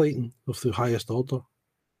gaslighting of the highest order.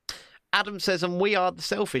 Adam says, and we are the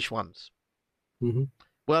selfish ones. Mm-hmm.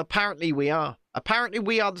 Well, apparently we are. Apparently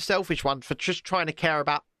we are the selfish ones for just trying to care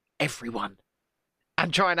about everyone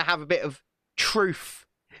and trying to have a bit of truth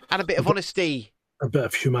and a bit of honesty. A bit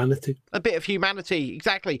of humanity. A bit of humanity,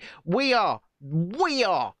 exactly. We are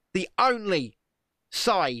the only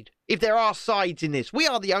side, if there are sides in this, we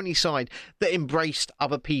are the only side that embraced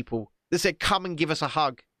other people, that said, come and give us a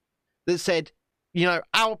hug, that said, you know,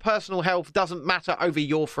 our personal health doesn't matter over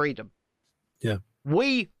your freedom. Yeah.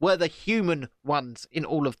 We were the human ones in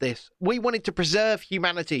all of this. We wanted to preserve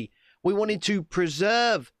humanity. We wanted to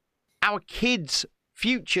preserve our kids'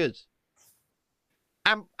 futures.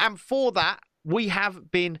 And for that, we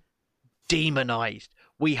have been demonized.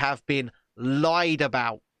 We have been lied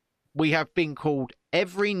about. We have been called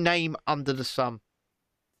every name under the sun.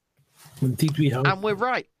 Indeed we have. And we're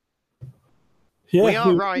right. Yeah, we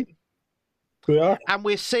are right. We are. And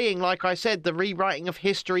we're seeing, like I said, the rewriting of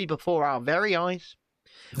history before our very eyes.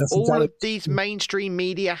 That's All exactly. of these mainstream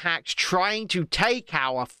media hacks trying to take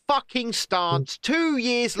our fucking stance 2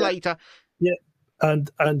 years later. Yeah,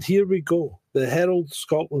 and here we go. The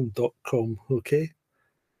heraldscotland.com, okay?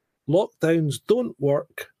 Lockdowns don't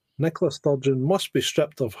work. Nicola Sturgeon must be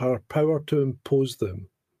stripped of her power to impose them.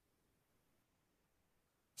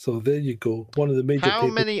 So there you go. One of the major How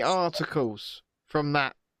papers. many articles from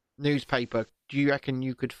that newspaper do you reckon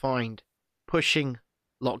you could find pushing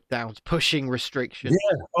lockdowns, pushing restrictions?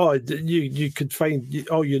 Yeah. Oh, you could find.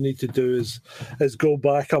 All you need to do is go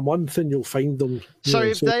back a month and you'll find them. So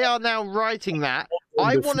if they are now writing that,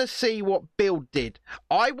 I want to see what Bill did.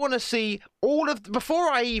 I want to see all of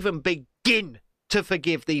before I even begin to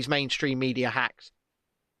forgive these mainstream media hacks.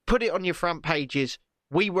 Put it on your front pages.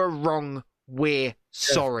 We were wrong. We're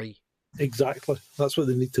sorry. Exactly. That's what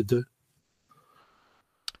they need to do.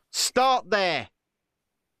 Start there.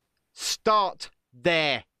 Start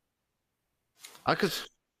there. Because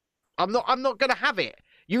I'm not going to have it.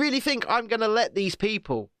 You really think I'm going to let these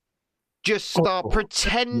people just start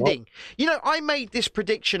pretending? You know, I made this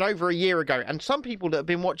prediction over a year ago, and some people that have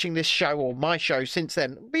been watching this show or my show since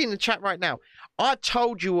then, be in the chat right now. I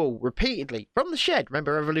told you all repeatedly from the shed.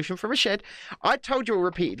 Remember Revolution from a Shed? I told you all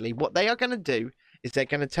repeatedly what they are going to do is they're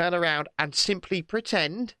going to turn around and simply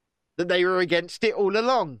pretend that they were against it all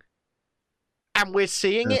along. And we're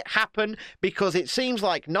seeing it happen because it seems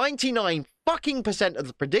like 99% of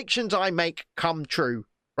the predictions I make come true,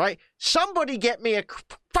 right? Somebody get me a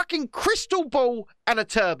fucking crystal ball and a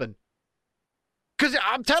turban. Because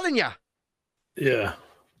I'm telling you. Yeah.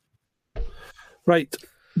 Right.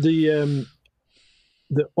 The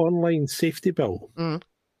online safety bill. Mm.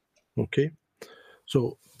 Okay.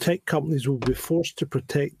 So tech companies will be forced to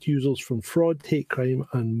protect users from fraud, hate crime,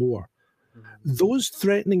 and more. Those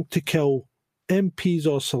threatening to kill MPs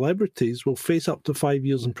or celebrities will face up to 5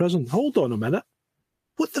 years in prison. Hold on a minute.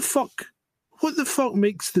 What the fuck? What the fuck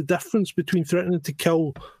makes the difference between threatening to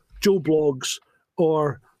kill Joe Bloggs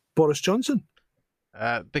or Boris Johnson?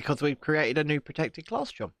 Because we've created a new protected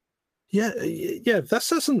class, John. Yeah,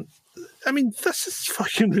 this isn't... I mean, this is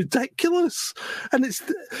fucking ridiculous. And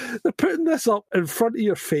they're putting this up in front of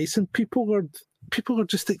your face and people are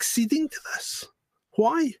just acceding to this.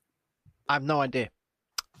 Why? I have no idea.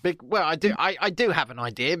 Well, I do have an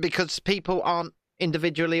idea because people aren't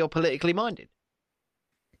individually or politically minded.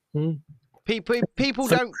 People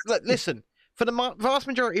don't listen. For the vast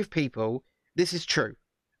majority of people, this is true,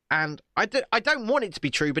 and I don't want it to be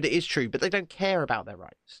true, but it is true. But they don't care about their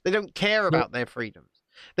rights. They don't care about their freedoms.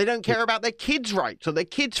 They don't care about their kids' rights or their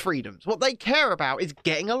kids' freedoms. What they care about is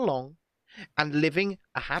getting along and living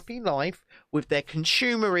a happy life with their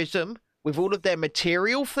consumerism, with all of their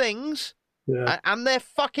material things, and their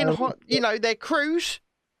fucking their cruise.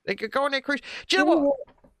 They could go on their cruise. Do you know what?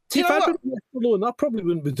 See, if I'd been alone, I probably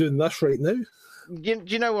wouldn't be doing this right now. Do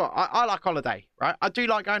you know what? I like holiday, right? I do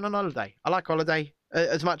like going on holiday. I like holiday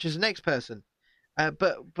as much as the next person,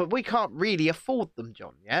 but we can't really afford them,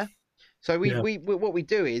 John. Yeah. So we what we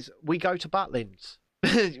do is we go to Butlins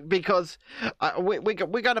because we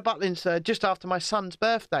go to Butlins just after my son's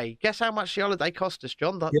birthday. Guess how much the holiday cost us,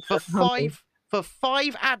 John? For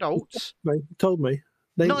five adults. Right, you told me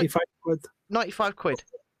 95 quid. 95 quid.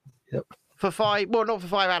 Yep. For five, well, not for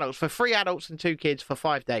 5 adults, for 3 adults and 2 kids for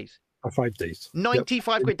 5 days. For 5 days.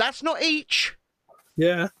 95 quid. That's not each.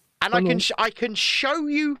 Yeah. And I can show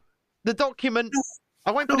you the document.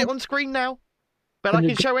 I won't put it on screen now, but I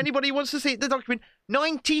can show anybody who wants to see the document.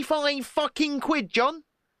 95 fucking quid, John.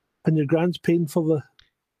 And your grand's paying for the...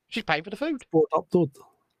 She's paying for the food. Board upload.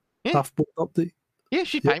 Yeah. Half-board update. Yeah,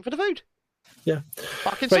 she's paying for the food. Yeah.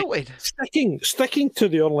 Fucking sorted. Sticking to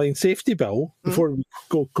the online safety bill, before we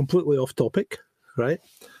go completely off topic, right?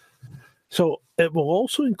 So it will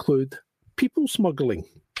also include people smuggling,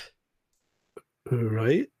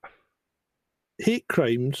 right? Hate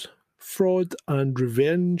crimes, fraud, and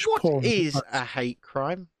revenge porn. What is a hate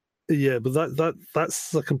crime? Yeah, but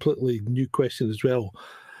that's a completely new question as well.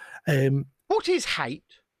 What is hate?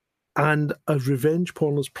 And a revenge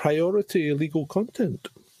porn is priority illegal content.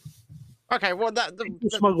 Okay, well,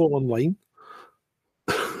 smuggle online.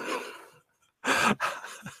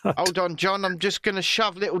 Hold on, John. I'm just going to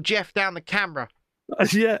shove little Jeff down the camera.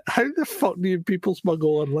 Yeah, how the fuck do people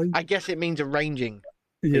smuggle online? I guess it means arranging.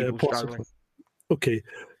 Yeah, possibly. Okay,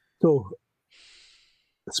 so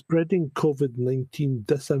spreading COVID-19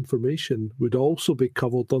 disinformation would also be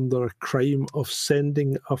covered under a crime of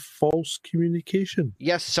sending a false communication.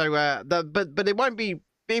 Yes, so but it won't be.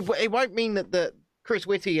 It won't mean that Chris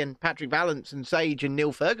Whitty and Patrick Vallance and Sage and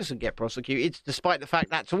Neil Ferguson get prosecuted, despite the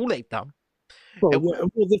fact that's all they've done. Well,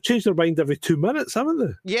 they've changed their mind every 2 minutes, haven't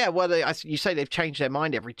they? Yeah, well, you say they've changed their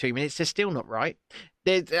mind every 2 minutes. They're still not right.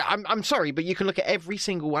 I'm sorry, but you can look at every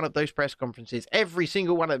single one of those press conferences, every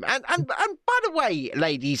single one of them. And by the way,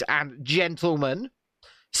 ladies and gentlemen,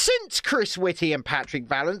 since Chris Whitty and Patrick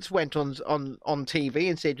Vallance went on TV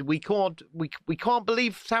and said we can't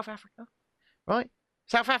believe South Africa, right?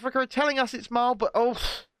 South Africa are telling us it's mild, but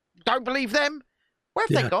don't believe them. Where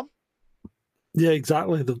have they gone? Yeah,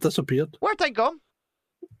 exactly. They've disappeared. Where have they gone?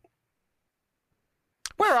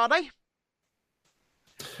 Where are they?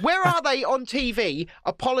 Where are they on TV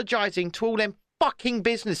apologising to all them fucking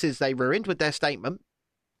businesses they ruined with their statement?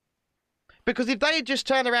 Because if they had just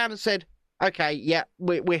turned around and said, okay, yeah,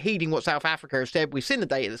 we're heeding what South Africa has said, we've seen the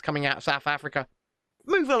data that's coming out of South Africa,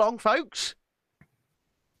 move along, folks.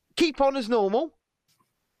 Keep on as normal.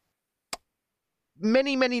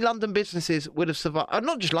 Many, many London businesses would have survived.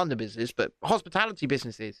 Not just London businesses, but hospitality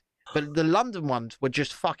businesses. But the London ones were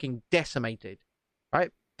just fucking decimated,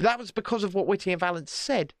 right? But that was because of what Whitty and Vallance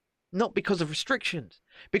said, not because of restrictions.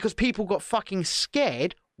 Because people got fucking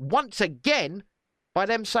scared once again by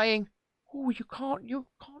them saying, "Oh, you can't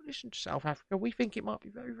listen to South Africa. We think it might be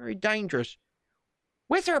very, very dangerous."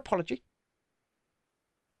 Where's their apology?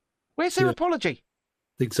 Where's their apology?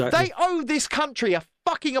 Exactly. They owe this country a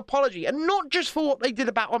fucking apology, and not just for what they did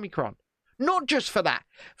about Omicron. Not just for that.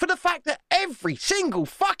 For the fact that every single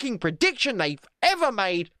fucking prediction they've ever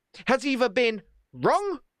made has either been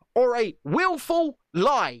wrong or a willful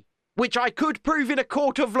lie, which I could prove in a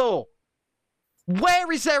court of law.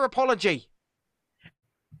 Where is their apology?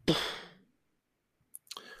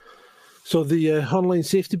 So the online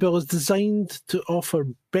safety bill is designed to offer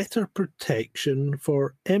better protection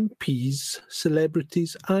for MPs,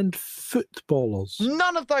 celebrities and footballers.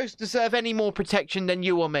 None of those deserve any more protection than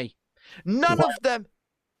you or me. None of them.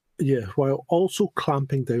 Yeah, while also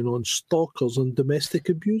clamping down on stalkers and domestic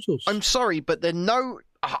abusers. I'm sorry, but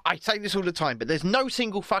I say this all the time, but there's no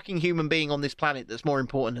single fucking human being on this planet that's more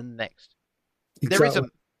important than the next. Exactly. There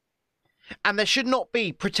isn't. And there should not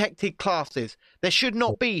be protected classes. There should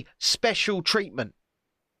not be special treatment.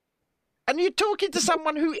 And you're talking to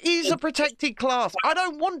someone who is a protected class. I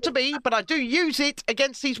don't want to be, but I do use it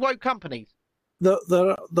against these woke companies.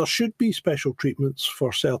 There should be special treatments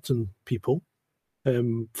for certain people.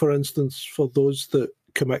 For instance, for those that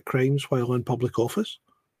commit crimes while in public office.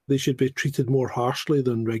 they should be treated more harshly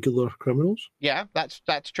than regular criminals. Yeah, that's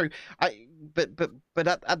true. But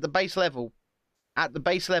at the base level,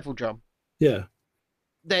 John, Yeah.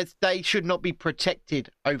 they should not be protected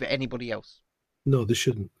over anybody else. No, they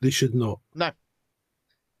shouldn't. They should not. No,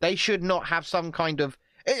 they should not have some kind of.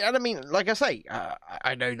 And I mean, like I say,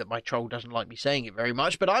 I know that my troll doesn't like me saying it very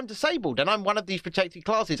much, but I'm disabled and I'm one of these protected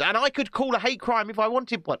classes, and I could call a hate crime if I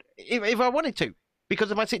wanted one, if I wanted to,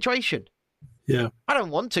 because of my situation. Yeah. I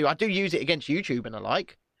don't want to. I do use it against YouTube and the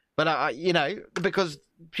like, but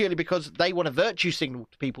purely because they want a virtue signal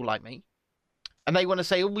to people like me, and they want to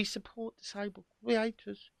say, "Oh, we support disabled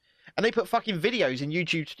creators," and they put fucking videos in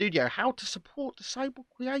YouTube Studio how to support disabled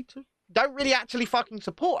creators. Don't really actually fucking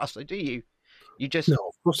support us, do you? You just No,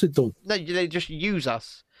 of course they don't. No, they just use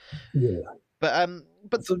us. Yeah. But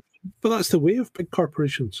that's the way of big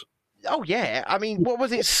corporations. oh yeah, I mean, what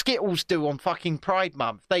was it Skittles do on fucking Pride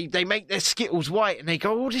Month? They make their Skittles white and they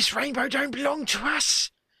go, "Oh, this rainbow don't belong to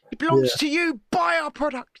us. It belongs to you. Buy our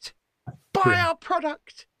product. Buy our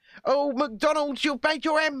product." Oh, McDonald's, you've made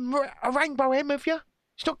your M a rainbow M, have you?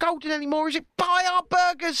 It's not golden anymore, is it? Buy our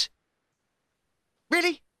burgers.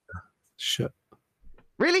 Really? Shit.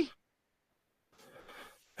 Really?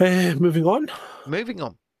 Moving on. Moving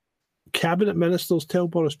on. Cabinet ministers tell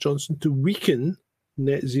Boris Johnson to weaken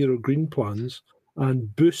net zero green plans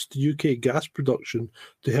and boost UK gas production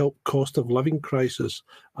to help cost of living crisis,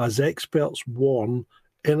 as experts warn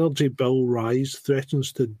energy bill rise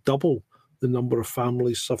threatens to double the number of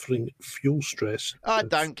families suffering fuel stress. I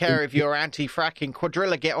don't care if you're anti-fracking.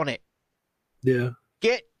 Quadrilla, get on it. Yeah.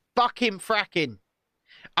 Get fucking fracking.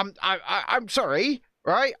 I'm sorry,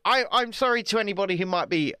 right? I'm sorry to anybody who might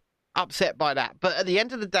be upset by that. But at the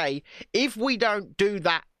end of the day, if we don't do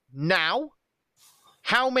that now,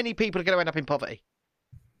 how many people are going to end up in poverty?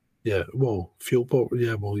 Yeah, well, fuel poverty,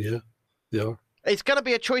 yeah, they are. It's going to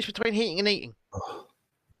be a choice between heating and eating. Oh,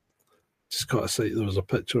 just got to say, there was a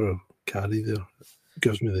picture of Carrie there. It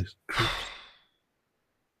gives me this.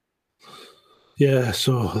 Yeah,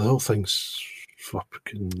 so the whole thing's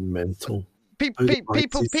fucking mental.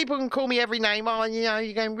 People can call me every name. Oh, you know,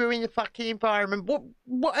 you're going to ruin the fucking environment.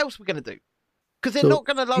 What else are we going to do? Because they're not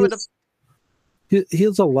going to lower the...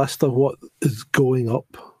 Here's a list of what is going up,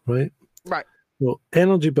 right? Right. Well,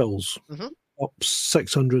 energy bills, up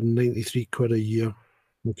 693 quid a year.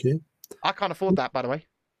 Okay. I can't afford that, by the way.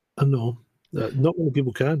 I know. Not many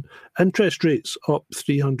people can. Interest rates up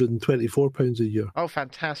 £324 a year. Oh,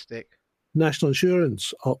 fantastic. National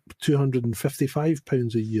insurance up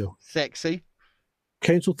 £255 a year. Sexy.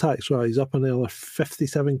 Council tax rise up another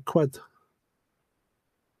 57 quid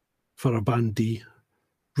for a band D.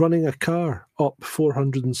 Running a car up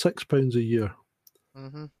 £406 a year.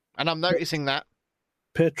 Mm-hmm. And I'm noticing that.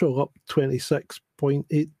 Petrol up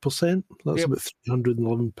 26.8%. That's about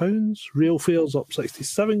 £311. Rail fares up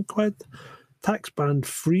 67 quid. Tax band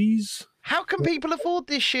freeze. How can people afford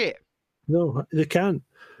this shit? No, they can't.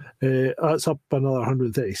 That's up another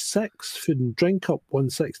 136. Food and drink up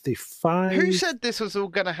 165. Who said this was all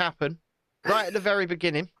going to happen right at the very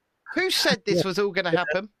beginning? Who said this was all going to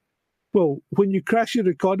happen? Well, when you crash your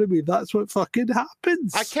economy, that's what fucking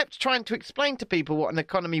happens. I kept trying to explain to people what an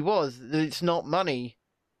economy was, that it's not money.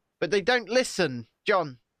 But they don't listen,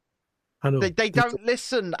 John. I know. They don't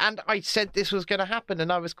listen. And I said this was going to happen,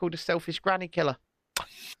 and I was called a selfish granny killer.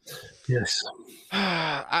 Yes.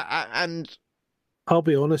 And I'll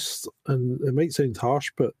be honest, and it might sound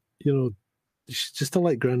harsh, but, you know, just to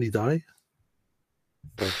let Granny die.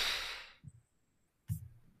 Do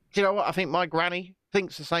you know what? I think my granny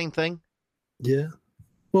thinks the same thing. Yeah.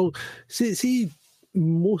 Well, see,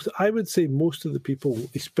 I would say most of the people,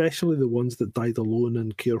 especially the ones that died alone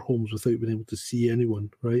in care homes without being able to see anyone,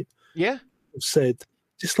 right? Yeah. Said,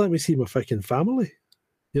 just let me see my fucking family,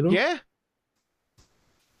 you know? Yeah.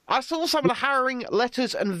 I saw some of the harrowing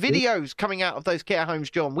letters and videos coming out of those care homes,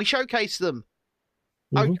 John. We showcased them.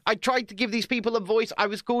 Mm-hmm. I tried to give these people a voice. I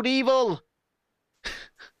was called evil.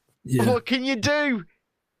 Yeah. What can you do?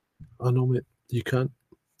 I know, mate. You can't.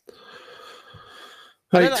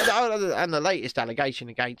 Right. And the latest allegation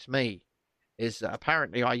against me is that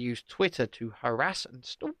apparently I used Twitter to harass and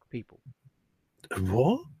stalk people.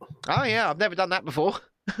 What? Oh, yeah. I've never done that before.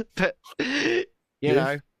 But, you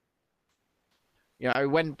know,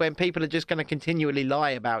 when people are just going to continually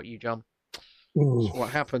lie about you, John, that's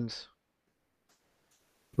what happens.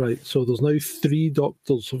 Right. So there's now 3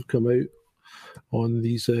 doctors have come out on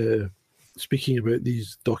these, speaking about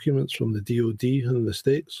these documents from the DOD in the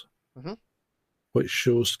States, which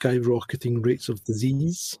show skyrocketing rates of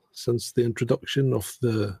disease since the introduction of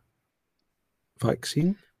the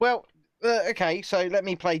vaccine. Well, okay, so let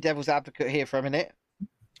me play devil's advocate here for a minute.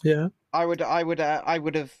 Yeah. I would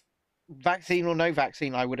have, vaccine or no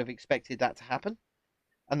vaccine, I would have expected that to happen.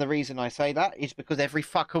 And the reason I say that is because every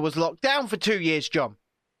fucker was locked down for 2 years, John.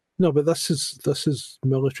 No, but this is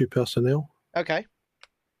military personnel. Okay.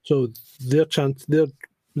 So their chance, they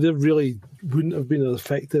really wouldn't have been as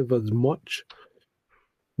effective as much,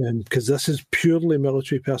 because this is purely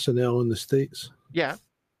military personnel in the States, Yeah.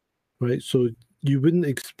 right? So you wouldn't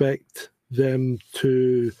expect them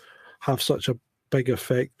to have such a big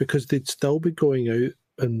effect because they'd still be going out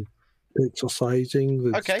and exercising.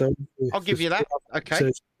 They'd Okay. still I'll give you that. Okay.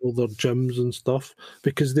 access to all their gyms and stuff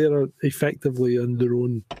because they're effectively in their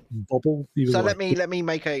own bubble. Even So though let me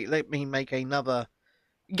make another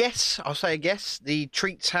guess. I'll say a guess. The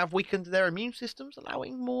treats have weakened their immune systems,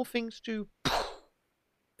 allowing more things to.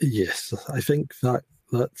 Yes, I think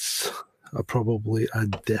that's probably a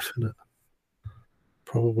definite.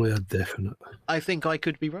 Probably a definite. I think I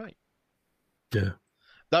could be right. Yeah.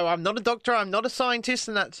 Though I'm not a doctor, I'm not a scientist,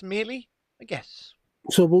 and that's merely a guess.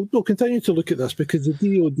 So we'll continue to look at this because the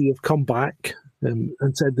DoD have come back and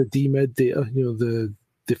said the DMED data, the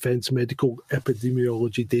Defence Medical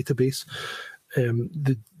Epidemiology Database,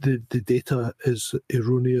 the data is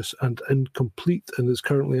erroneous and incomplete and is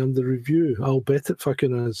currently under review. I'll bet it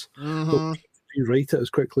fucking is. They'll rewrite it as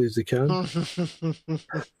quickly as they can.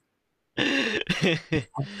 You're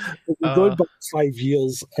going back 5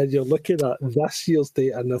 years and you're looking at this year's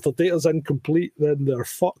data, and if the data's incomplete, then they're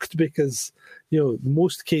fucked because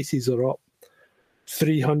most cases are up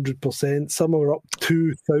 300%, some are up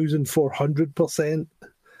 2,400%.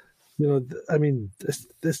 I mean,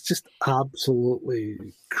 it's just absolutely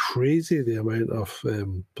crazy the amount of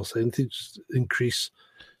percentage increase.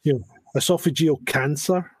 Esophageal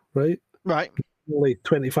cancer, right? Right. Only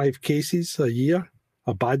 25 cases a year.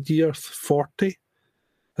 A bad year, 40,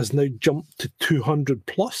 has now jumped to 200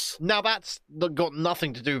 plus. Now that's got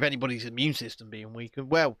nothing to do with anybody's immune system being weakened.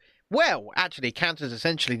 Well, actually, cancer is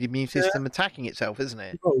essentially the immune system attacking itself, isn't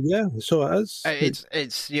it? Oh yeah, so it is.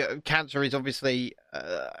 It's cancer is obviously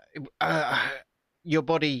your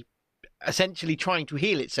body essentially trying to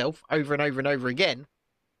heal itself over and over and over again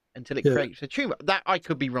until it creates a tumor. That I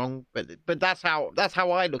could be wrong, but that's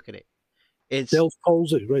how I look at it. It's Bell's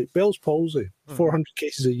palsy, right? Bell's palsy, 400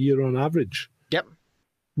 cases a year on average. Yep.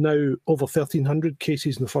 Now over 1,300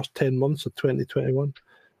 cases in the first 10 months of 2021.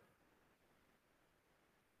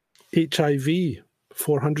 HIV,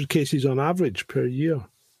 400 cases on average per year.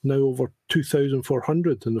 Now over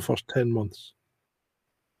 2,400 in the first 10 months.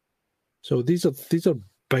 So these are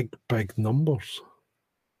big numbers.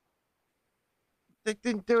 They've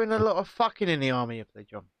been doing a lot of fucking in the army, have they,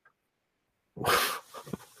 John?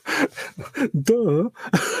 Duh.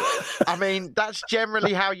 I mean, that's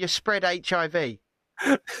generally how you spread HIV.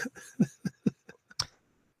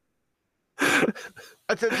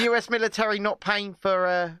 The US military not paying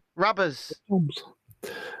for rubbers. I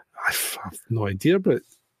have no idea, but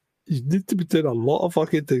you need to be doing a lot of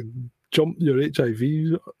fucking to jump your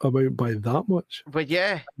HIV amount by that much. But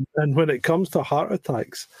yeah. And when it comes to heart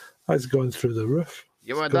attacks, that's gone through the roof.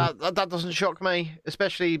 Yeah, well, that doesn't shock me,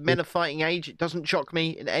 especially men of fighting age. It doesn't shock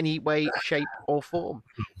me in any way, shape, or form,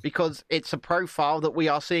 because it's a profile that we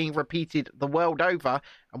are seeing repeated the world over,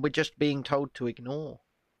 and we're just being told to ignore.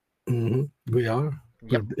 Mm-hmm. We are.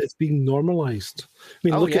 Yep. It's being normalised. I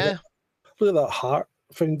mean, look at that Heart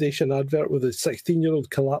Foundation advert with a 16-year-old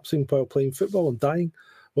collapsing while playing football and dying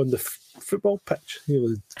on the football pitch.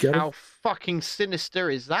 How fucking sinister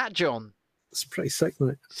is that, John? It's pretty sick,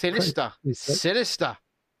 mate. Sinister. Sinister.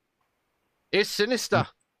 It's sinister.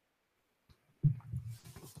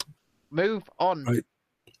 Move on. Right.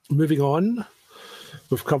 Moving on.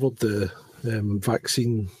 We've covered the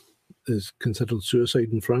vaccine is considered suicide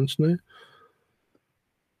in France now.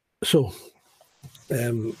 So,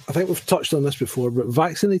 I think we've touched on this before, but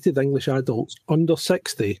vaccinated English adults under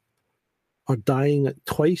 60 are dying at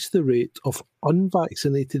twice the rate of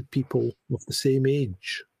unvaccinated people of the same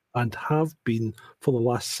age, and have been for the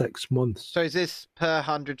last 6 months. So is this per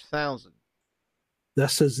 100,000?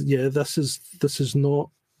 This is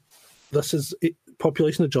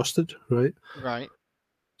population adjusted, right? Right.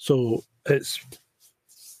 So it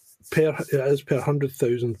is per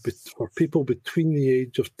 100,000 for people between the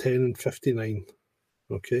age of 10 and 59.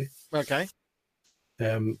 Okay. Okay.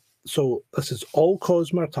 So this is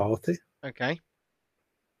all-cause mortality. Okay.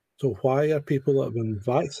 So why are people that have been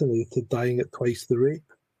vaccinated dying at twice the rate?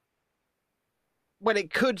 Well,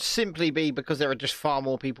 it could simply be because there are just far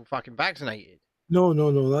more people fucking vaccinated. No,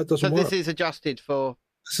 that doesn't work. This is adjusted for...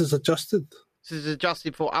 This is adjusted. This is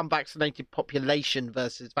adjusted for unvaccinated population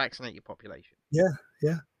versus vaccinated population. Yeah.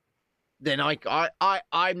 then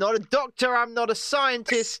I'm not a doctor. I'm not a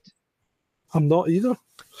scientist. I'm not either.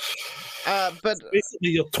 But Basically,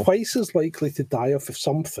 you're twice as likely to die of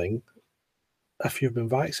something if you've been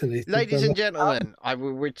vaccinated. ladies than and gentlemen, I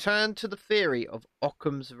will return to the theory of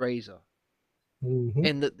Occam's razor, Mhm.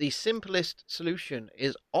 in that the simplest solution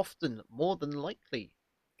is often more than likely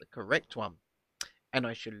the correct one, and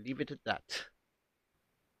I shall leave it at that.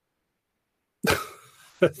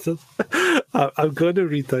 I'm going to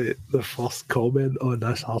read out the first comment on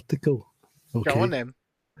this article. Okay, Go on then.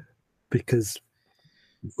 because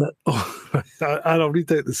and I'll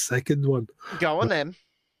read out the second one. Go on then.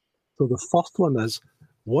 So the first one is,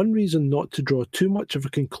 one reason not to draw too much of a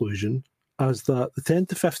conclusion is that the 10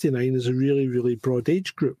 to 59 is a really, really broad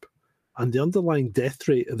age group, and the underlying death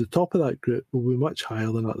rate at the top of that group will be much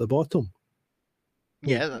higher than at the bottom.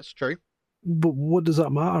 Yeah, that's true. But what does that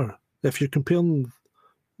matter? If you're comparing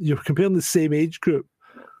the same age group,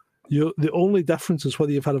 the only difference is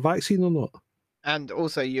whether you've had a vaccine or not. And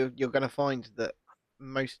also, you're going to find that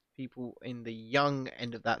most people in the young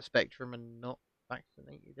end of that spectrum are not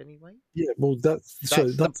vaccinated anyway. Yeah, well, that's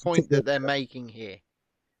the point that they're making here.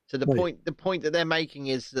 So the Right. point that they're making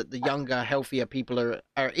is that the younger, healthier people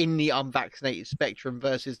are in the unvaccinated spectrum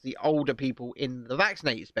versus the older people in the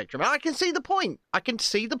vaccinated spectrum. And I can see the point.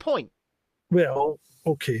 Well,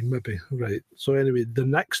 okay, maybe, right. So anyway, the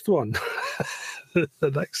next one,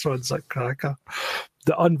 the next one's a cracker.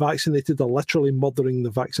 The unvaccinated are literally murdering the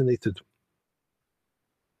vaccinated.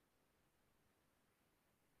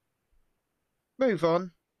 Move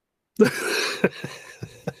on.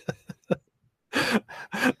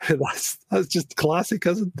 That's just classic,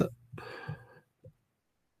 isn't it?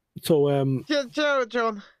 So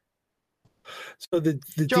John, so the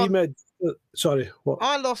John. DMED. Sorry, what?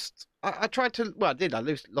 I tried to. Well, I did. I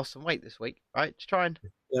lost some weight this week, right? To try and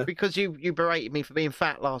Yeah. because you berated me for being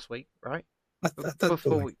fat last week, right?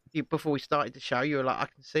 Before we started the show, you were like, I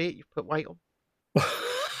can see it. You've put weight on.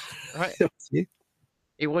 Right. Yeah.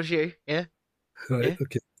 It was you, yeah. Right. Yeah.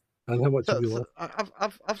 Okay. And how much have you lost?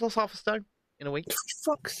 I've lost half a stone in a week.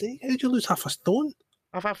 For fuck's sake! How did you lose half a stone?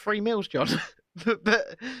 I've had 3 meals, John.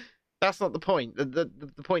 but that's not the point. The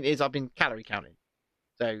point is I've been calorie counting,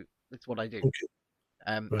 so that's what I do. Okay.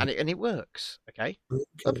 Right. And it works. Okay.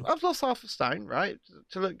 Okay. I've lost half a stone, right,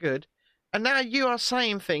 to look good. And now you are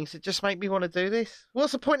saying things that just make me want to do this.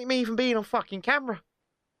 What's the point of me even being on fucking camera?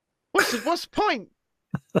 What's the point?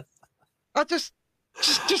 I just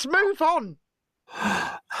move on.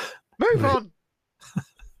 Move Right. on.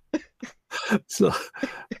 So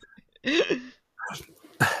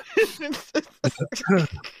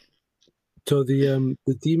the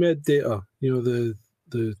DMED data, the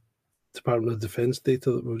Department of Defense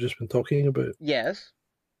data that we've just been talking about. Yes.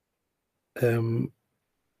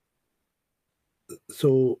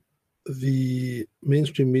 So the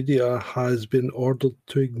mainstream media has been ordered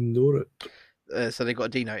to ignore it. So they got a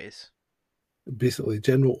D notice. Basically,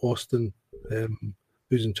 General Austin,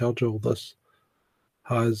 who's in charge of all this,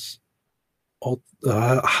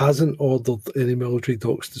 hasn't ordered any military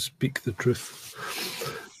docs to speak the truth.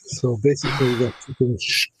 So basically, they're keeping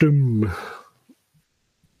stum.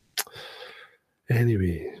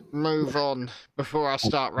 Anyway. Move on before I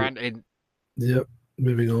start ranting. Yep,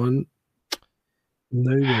 moving on.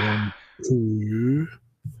 Now we're on to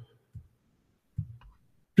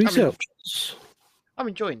researchers. I'm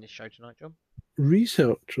enjoying this show tonight, John.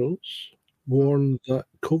 Researchers warn that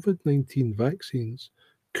COVID-19 vaccines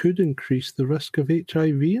could increase the risk of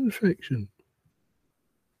HIV infection.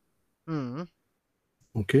 Hmm.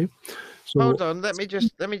 Okay, so Hold on, let me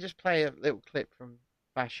just play a little clip from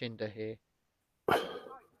Bashinda here. The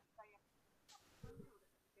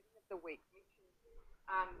week mentioned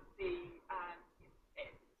the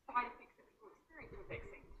side effects that people experience with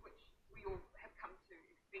vaccines, which we all have come to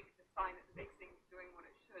expect, a sign that the vaccine is doing what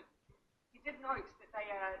it should. He did note that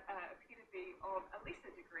they appear to be of a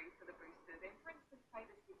lesser degree for the boosters, and for instance, play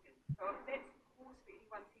the second. So if that's cause for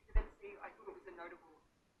anyone's hesitancy, I thought it was a notable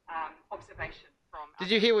observation from.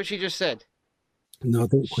 Did you hear what she just said? no, I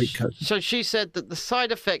don't quite catch. So she said that the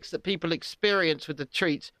side effects that people experience with the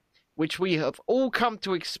treats, which we have all come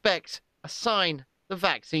to expect, a sign the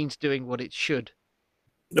vaccine's doing what it should.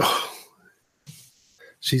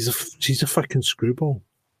 She's a fucking screwball.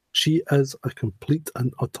 She is a complete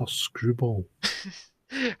and utter screwball.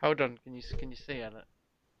 Hold on, can you see her?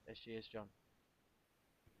 There she is, John.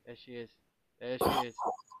 There she is. There she is.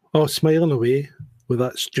 Oh, smiling away with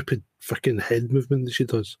that stupid fucking head movement that she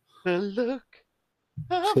does. The look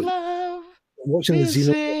of So- love I'm watching the is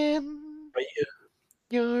Xeno. in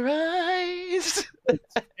your eyes.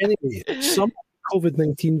 Anyway, some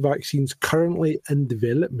COVID-19 vaccines currently in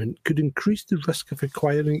development could increase the risk of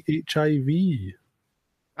acquiring HIV.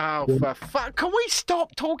 Oh, for fuck! Can we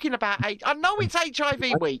stop talking about HIV? I know it's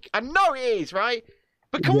HIV week. I know it is, right?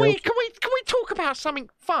 But can we talk about something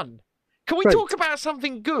fun? Can we Right. talk about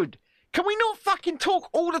something good? Can we not fucking talk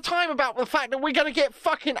all the time about the fact that we're going to get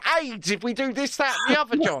fucking AIDS if we do this, that, and the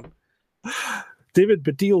other, John? David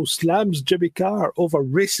Baddiel slams Jimmy Carr over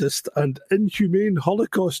racist and inhumane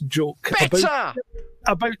Holocaust joke Better!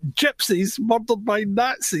 about gypsies murdered by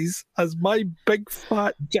Nazis as my big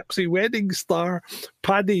fat gypsy wedding star,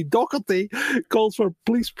 Paddy Doherty, calls for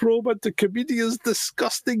police probe into comedian's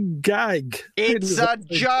disgusting gag. It's a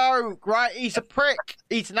joke, right? He's a prick.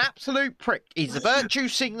 He's an absolute prick. He's a virtue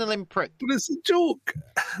signalling prick. But it's a joke.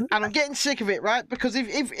 And I'm getting sick of it, right? Because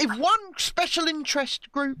if one special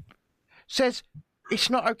interest group says it's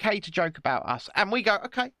not okay to joke about us, and we go,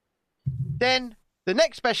 okay, then the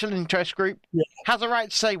next special interest group has a right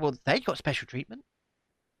to say, well, they got special treatment.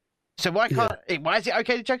 So why is it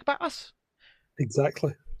okay to joke about us?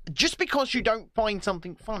 Exactly. Just because you don't find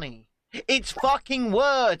something funny. It's fucking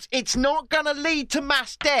words. It's not going to lead to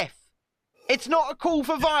mass death. It's not a call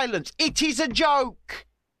for violence. It is a joke.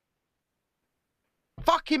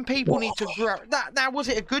 Fucking people need to grow. That was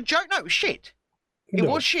it a good joke? No, it was shit. It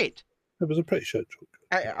was shit. It was a pretty shit joke.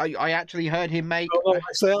 I actually heard him make. Oh,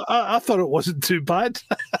 actually, I thought it wasn't too bad.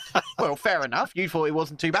 Well, fair enough. You thought it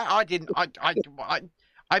wasn't too bad. I didn't.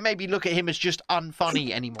 I maybe look at him as just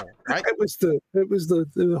unfunny anymore, right? It was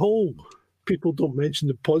the whole people don't mention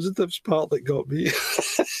the positives part that got me.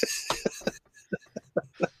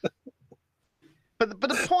 But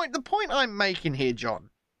the point I'm making here,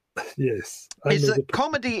 John, Yes, is that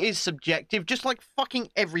comedy is subjective, just like fucking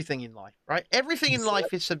everything in life, right? Everything in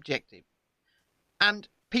life is subjective. And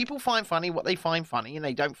people find funny what they find funny, and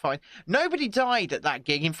they don't find... Nobody died at that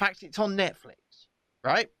gig. In fact, it's on Netflix,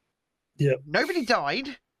 right? Yeah. Nobody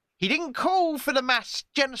died. He didn't call for the mass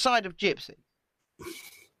genocide of gypsies.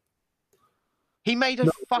 He made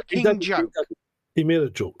a fucking joke. He made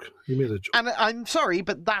a joke. And I'm sorry,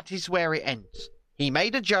 but that is where it ends. He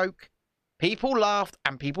made a joke, people laughed,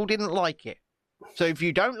 and people didn't like it. So if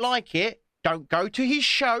you don't like it, don't go to his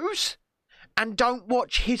shows, and don't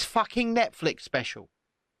watch his fucking Netflix special.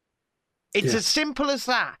 It's as simple as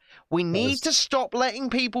that. We need to stop letting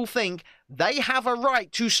people think they have a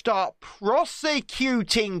right to start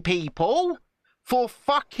prosecuting people for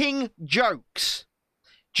fucking jokes.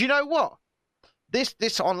 Do you know what?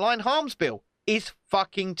 This online harms bill is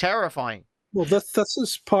fucking terrifying. Well, this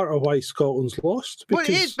is part of why Scotland's lost. Well, it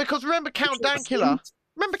is, because remember Count Dankula?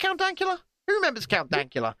 Remember Count Dankula? Who remembers Count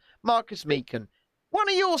Dankula? Marcus Meekin. One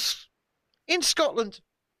of yours in Scotland,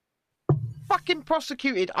 fucking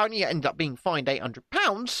prosecuted, only ended up being fined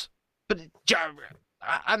 £800, but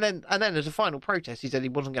and then as a final protest, he said he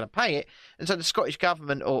wasn't going to pay it, and so the Scottish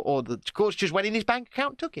government or the courts just went in his bank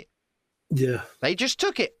account and took it. Yeah. They just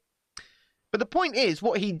took it. But the point is,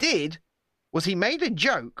 what he did was he made a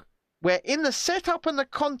joke where in the setup and the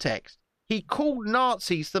context, he called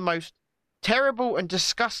Nazis the most terrible and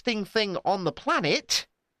disgusting thing on the planet.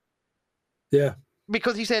 Yeah.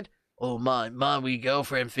 Because he said, oh, my wee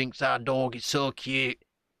girlfriend thinks our dog is so cute,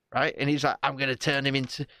 right? And he's like, I'm going to turn him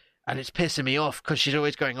into... And it's pissing me off because she's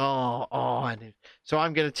always going, oh. And so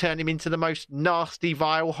I'm going to turn him into the most nasty,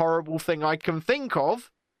 vile, horrible thing I can think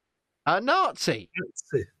of. A Nazi.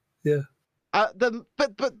 Yeah.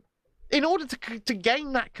 But in order to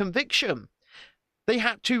gain that conviction, they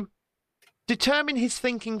had to determine his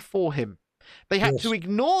thinking for him. They had to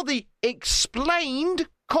ignore the explained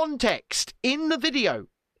context in the video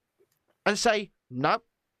and say, nope,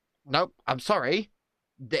 I'm sorry.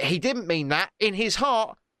 He didn't mean that. In his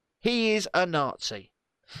heart, he is a Nazi.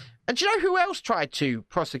 And do you know who else tried to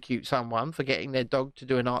prosecute someone for getting their dog to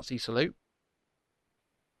do a Nazi salute?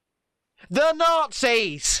 The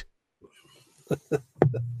Nazis!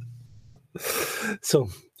 So,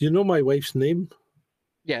 you know my wife's name?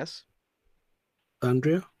 Yes.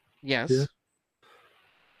 Andrea? Yes. Yeah.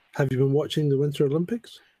 Have you been watching the Winter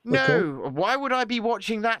Olympics? No. Why would I be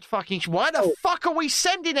watching that fucking... Why the fuck are we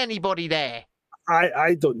sending anybody there?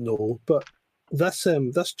 I don't know, but this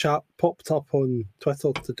chap popped up on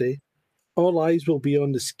Twitter today. All eyes will be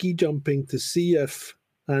on the ski jumping to see if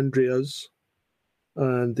Andreas,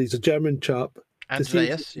 and he's a German chap,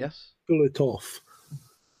 Andreas, yes. Pull it off.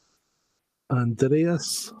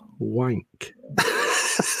 Andreas Wank.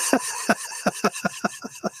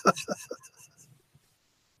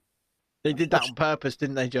 They did that on purpose,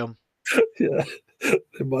 didn't they, John? Yeah.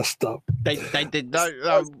 They messed up. They did.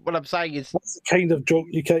 No, what I'm saying is, That's the kind of joke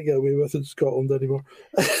you can't get away with in Scotland anymore.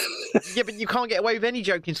 yeah, but you can't get away with any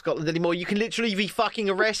joke in Scotland anymore. You can literally be fucking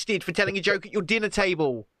arrested for telling a joke at your dinner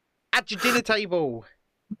table. At your dinner table.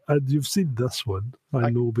 And you've seen this one, I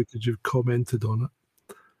know, because you've commented on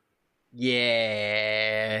it.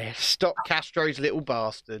 Yeah. Stop Castro's little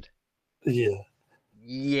bastard. Yeah.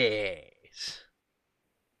 Yes.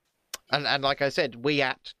 And like I said, we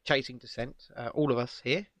at Chasing Dissent, all of us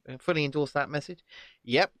here, fully endorse that message.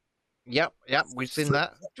 Yep. We've seen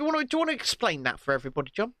that. Do you want to explain that for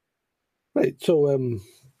everybody, John? Right. So,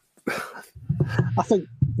 I think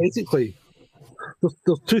basically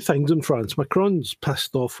there's two things in France. Macron's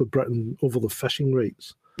pissed off with Britain over the fishing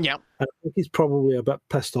rights. Yeah. And I think he's probably a bit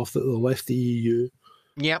pissed off that they left the EU.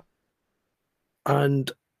 Yeah.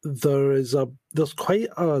 And there's quite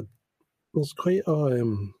a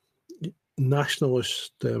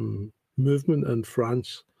nationalist movement in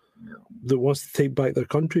France that wants to take back their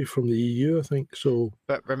country from the EU, I think. So,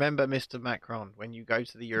 but remember, Mr. Macron, when you go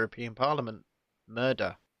to the European Parliament,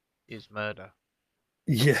 murder is murder.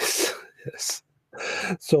 Yes.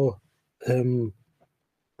 So,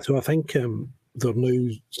 I think they're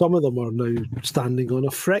now, some of them are now standing on a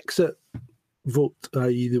Frexit vote,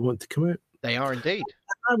 i.e., they want to come out. They are indeed.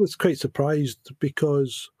 I was quite surprised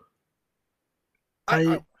because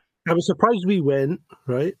I was surprised we went,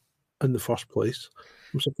 right, in the first place.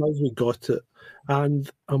 I'm surprised we got it. And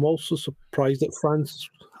I'm also surprised that France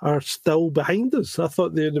are still behind us. I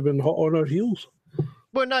thought they'd have been hot on our heels.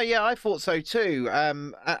 Well, no, yeah, I thought so too.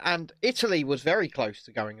 And Italy was very close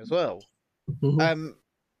to going as well. Mm-hmm.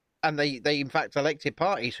 And they in fact elected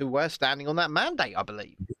parties who were standing on that mandate, I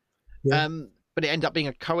believe. Yeah. But it ended up being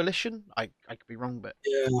a coalition. I could be wrong, but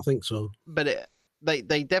yeah, I think so. But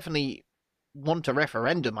they definitely want a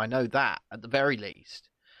referendum. I know that at the very least.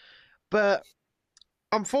 But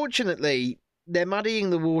unfortunately, they're muddying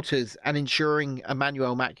the waters and ensuring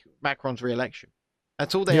Emmanuel Macron's re-election.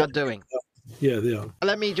 That's all they are doing. Yeah, they are.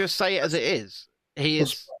 Let me just say it as it is.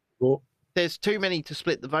 There's too many to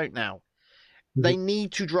split the vote now. Mm-hmm. They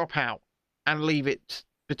need to drop out and leave it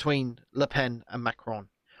between Le Pen and Macron.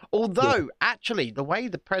 Although, actually, the way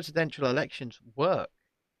the presidential elections work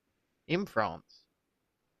in France,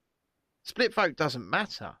 split vote doesn't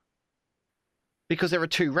matter because there are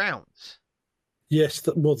 2 rounds. Yes,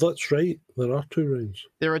 that's right. There are 2 rounds.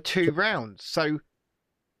 There are 2 rounds. So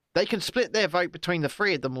they can split their vote between the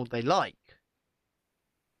 3 of them all they like.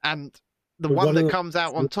 And the one that comes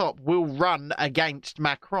out on top will run against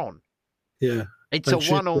Macron. Yeah. It's a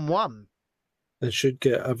one-on-one. It should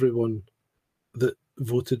get everyone that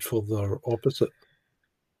voted for their opposite.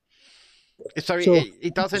 So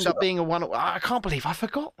it does end up being a one. I can't believe I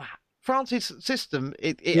forgot that. France's system,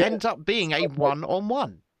 it ends up being a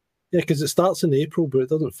one-on-one. Yeah, because it starts in April, but it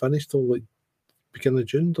doesn't finish till like beginning of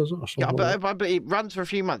June, does it? Or something but it runs for a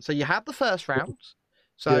few months. So you have the first round.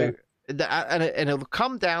 So and it'll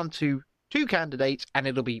come down to 2 candidates, and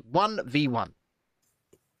it'll be 1v1.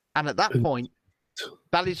 And at that point,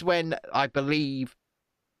 that is when I believe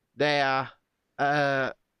they're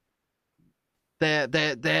not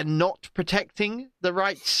protecting the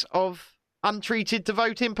rights of untreated to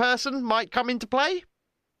vote in person might come into play.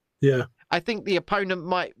 Yeah. I think the opponent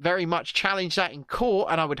might very much challenge that in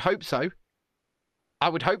court, and I would hope so.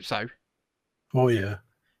 Oh, yeah.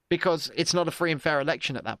 Because it's not a free and fair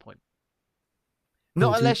election at that point.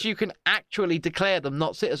 Not unless you can actually declare them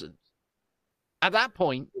not citizens. At that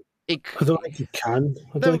point, I don't think you can.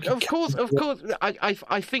 Of course.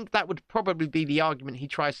 I think that would probably be the argument he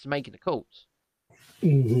tries to make in the courts.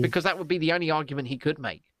 Mm-hmm. Because that would be the only argument he could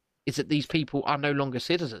make, is that these people are no longer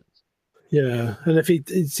citizens. Yeah, and the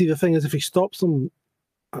thing is, if he stops them,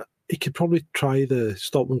 he could probably try to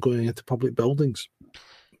stop them going into public buildings.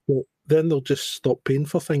 But then they'll just stop paying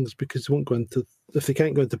for things because they won't go into. If they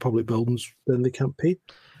can't go into public buildings, then they can't pay.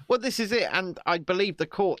 Well, this is it, and I believe the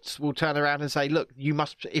courts will turn around and say, "Look, you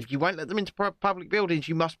must. If you won't let them into public buildings,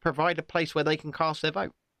 you must provide a place where they can cast their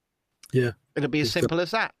vote." Yeah, it'll be as simple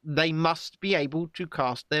as that. They must be able to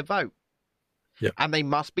cast their vote. Yeah, and they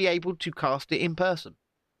must be able to cast it in person.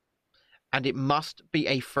 And it must be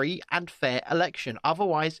a free and fair election.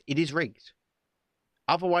 Otherwise, it is rigged.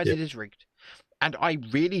 It is rigged. And I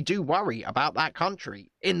really do worry about that country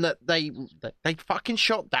in that they fucking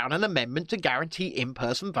shot down an amendment to guarantee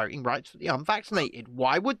in-person voting rights for the unvaccinated.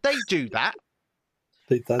 Why would they do that?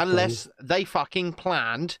 Unless they fucking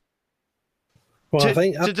planned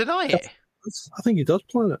to deny it. I think he does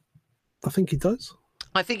plan it. I think he does.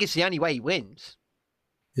 I think it's the only way he wins.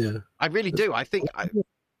 Yeah. I really do. I think...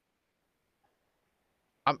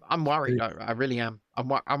 I'm worried. I really am.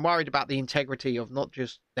 I'm worried about the integrity of not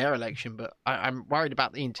just their election, but I'm worried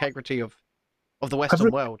about the integrity of the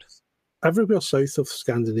Western world. Everywhere south of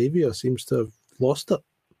Scandinavia seems to have lost it.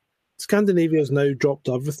 Scandinavia's now dropped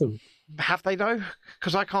everything. Have they though?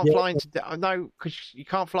 Because I can't fly into no, because you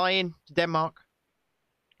can't fly in to Denmark.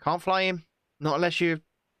 Can't fly in, not unless you're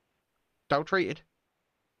adulterated.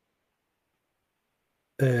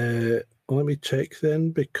 Let me check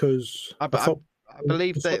then, because I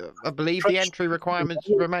believe the entry requirements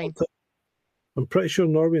remain. I'm pretty sure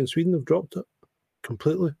Norway and Sweden have dropped it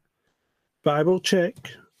completely, but I will check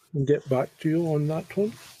and get back to you on that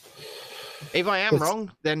one. If I am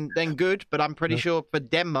wrong, then good. But I'm pretty sure for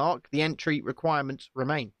Denmark the entry requirements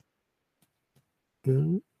remain.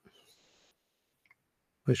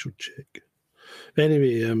 I should check.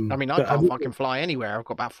 Anyway, I mean, I can't fucking fly anywhere. I've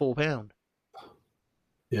got about £4.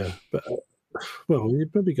 Yeah, but well,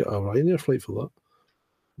 you'd maybe get a Ryanair flight for that,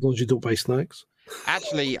 as long as you don't buy snacks.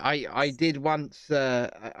 Actually, I did once.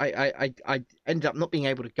 I ended up not being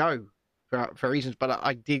able to go for reasons, but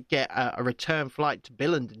I did get a return flight to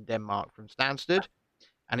Billund in Denmark from Stansted,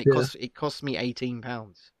 and it cost me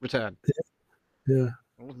 £18 return. Yeah,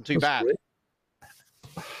 it wasn't too bad. Great.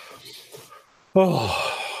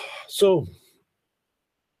 Oh, so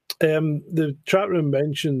the chat room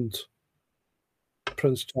mentioned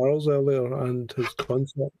Prince Charles earlier and his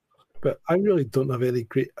concert, but I really don't have any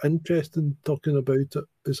great interest in talking about it.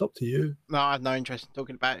 It's up to you. No, I have no interest in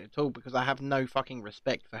talking about it at all because I have no fucking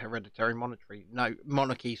respect for hereditary monarchy. No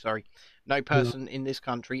person in this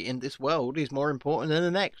country, in this world, is more important than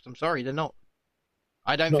the next. I'm sorry, they're not.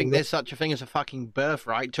 I don't think there's such a thing as a fucking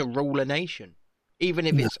birthright to rule a nation, even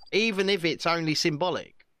if it's only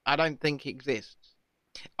symbolic. I don't think it exists.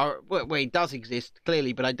 Well, it does exist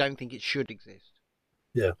clearly, but I don't think it should exist.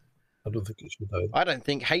 Yeah, I don't think it should either. I don't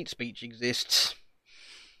think hate speech exists.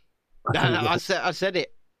 I said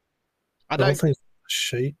it. I don't think it's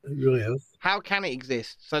shit. It really is. How can it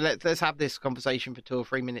exist? So let's have this conversation for 2 or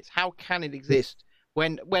 3 minutes. How can it exist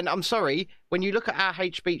when I'm sorry, when you look at our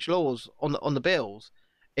hate speech laws on the bills,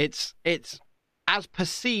 it's as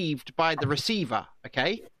perceived by the receiver.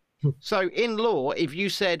 Okay. So in law, if you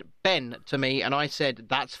said Ben to me and I said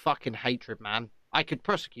that's fucking hatred, man, I could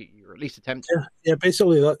prosecute you or at least attempt to. Yeah,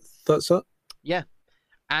 basically that's it. Yeah.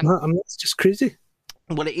 And that's just crazy.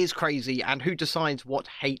 Well, it is crazy. And who decides what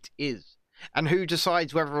hate is? And who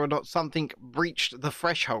decides whether or not something breached the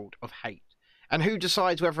threshold of hate? And who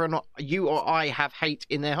decides whether or not you or I have hate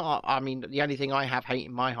in their heart? I mean, the only thing I have hate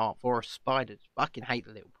in my heart for are spiders. Fucking hate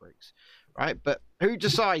the little pricks. Right? But who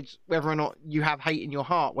decides whether or not you have hate in your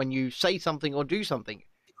heart when you say something or do something?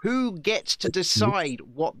 Who gets to decide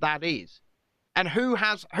what that is? And who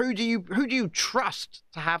do you trust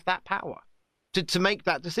to have that power to make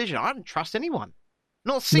that decision? I don't trust anyone.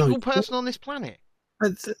 Not a single person on this planet.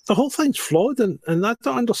 The whole thing's flawed, and I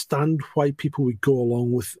don't understand why people would go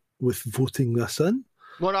along with voting this in.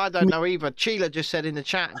 Well, I don't know either. Sheila just said in the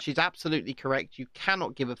chat, and she's absolutely correct. You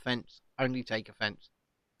cannot give offence, only take offence.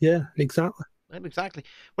 Yeah, exactly. Exactly.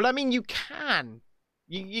 Well, I mean, you can.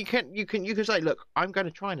 You can say, look, I'm going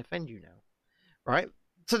to try and offend you now, right?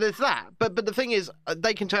 So there's that. But the thing is,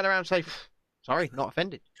 they can turn around and say, sorry, not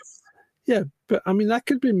offended. Yeah, but I mean, I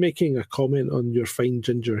could be making a comment on your fine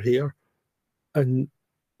ginger hair and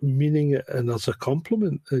meaning it and as a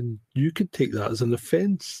compliment, and you could take that as an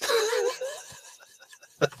offence.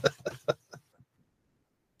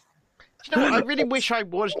 You know, I really wish I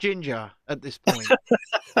was ginger at this point.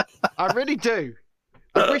 I really do.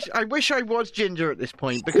 I wish I was ginger at this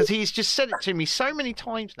point because he's just said it to me so many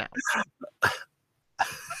times now.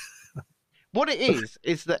 What it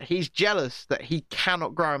is that he's jealous that he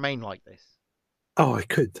cannot grow a mane like this. Oh, I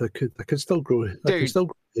could still grow it. I can still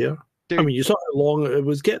grow hair. Dude. I mean, you saw how long it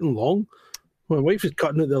was getting long. My wife was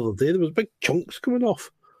cutting it the other day. There was big chunks coming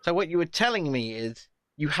off. So what you were telling me is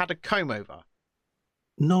you had a comb over.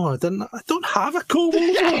 No, I didn't. I don't have a comb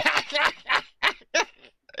over.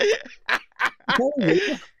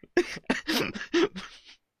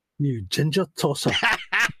 You ginger tosser.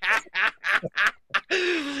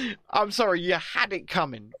 I'm sorry, you had it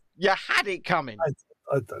coming. You had it coming.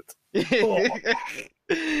 I did. Oh.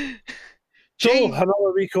 So,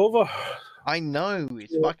 another week over. I know.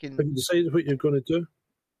 It's fucking... Have you decided what you're going to do?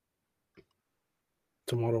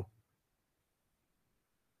 Tomorrow.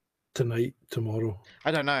 Tonight, tomorrow.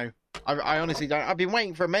 I don't know. I honestly don't. I've been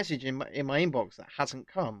waiting for a message in my inbox that hasn't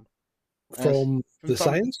come. From the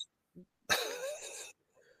science?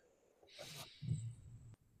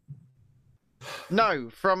 No,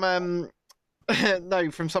 from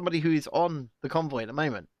from somebody who is on the convoy at the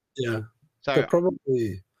moment. Yeah. So they're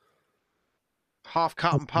probably half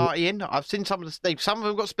cut and partying. I've seen some of the some of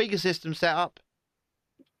them got speaker systems set up.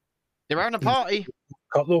 They're having a party.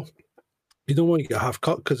 Cut though. You don't want to get half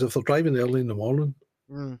cut because if they're driving early in the morning,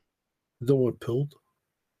 Mm. you don't want it pulled.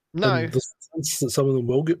 No, And there's a chance that some of them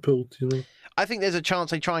will get pulled, you know. I think there's a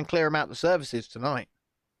chance they try and clear them out the services tonight.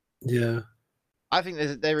 Yeah. I think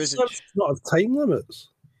there is. Services not have time limits.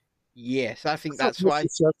 Yes, I think I thought that's why.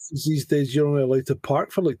 most services these days you're only allowed to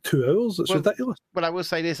park for like 2 hours. It's Well, ridiculous. But I will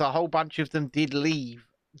say this: a whole bunch of them did leave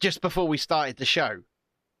just before we started the show.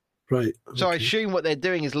 Right. So I okay. assume what they're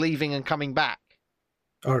doing is leaving and coming back.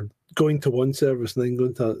 Or going to one service and then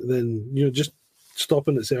going to just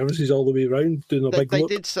stopping at services all the way around, doing a big loop.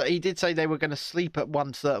 He did say they were going to sleep at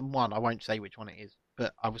one certain one. I won't say which one it is,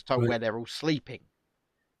 but I was told Right. where they're all sleeping.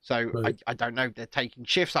 So Right. I don't know if they're taking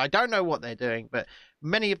shifts. I don't know what they're doing, but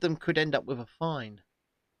many of them could end up with a fine.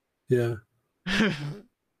 Yeah.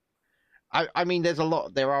 I mean, there's a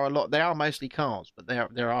lot. There are a lot. They are mostly cars, but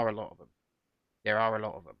there are a lot of them. There are a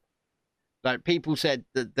lot of them. Like people said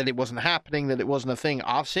that it wasn't happening, that it wasn't a thing.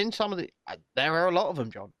 I've seen some of the. There are a lot of them,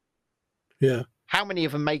 John. Yeah. How many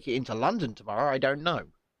of them make it into London tomorrow? I don't know.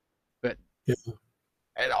 But Yeah.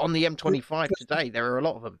 on the M25 today, there are a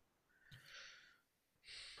lot of them.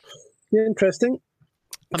 Yeah, interesting.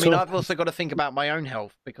 I mean, So- I've also got to think about my own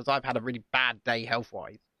health because I've had a really bad day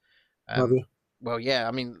health-wise. Have you? Well, yeah,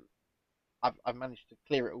 I mean, I've managed to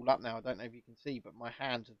clear it all up now. I don't know if you can see, but my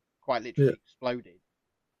hands have quite literally exploded.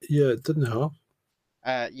 Yeah, it didn't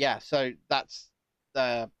have. Yeah, so that's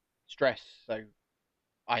stress. So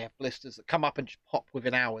I have blisters that come up and just pop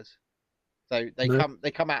within hours. So they No.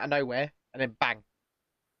 come out of nowhere and then bang.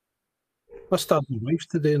 I stabbed my wife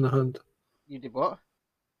today in the hand. You did what?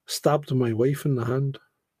 Stabbed my wife in the hand.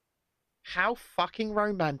 How fucking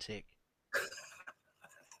romantic.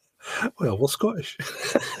 Well, we're Scottish.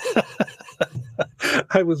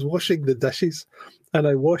 I was washing the dishes and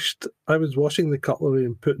I was washing the cutlery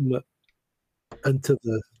and putting it into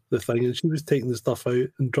the thing, and she was taking the stuff out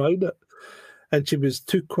and drying it. And she was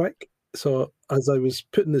too quick. So as I was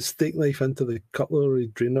putting the steak knife into the cutlery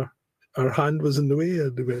drainer, her hand was in the way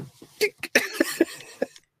and it went tick.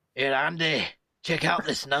 Here, Andy, check out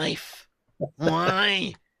this knife.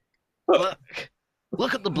 Why?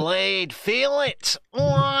 Look at the blade. Feel it.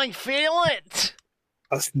 Why? Feel it.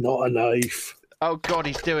 That's not a knife. Oh, God,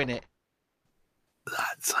 he's doing it.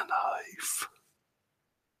 That's a knife.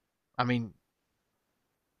 I mean,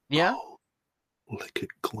 yeah? Oh, look at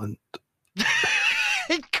Clint.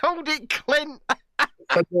 He called it Clint.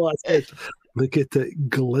 I know I said, look at it,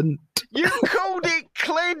 glint. You called it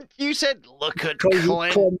Clint. You said, look at Call you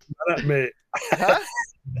Clint. Clint, innit, mate. Huh?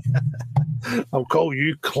 I'll call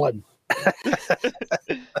you Clint.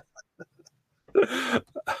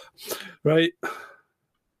 Right.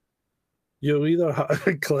 You'll either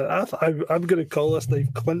have Clint. I'm going to call this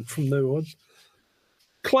knife Clint from now on.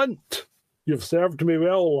 Clint, you've served me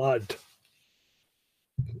well, lad.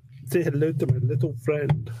 Say hello to my little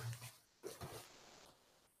friend.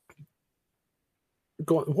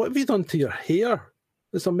 God, what have you done to your hair?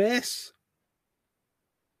 It's a mess.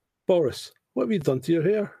 Boris, what have you done to your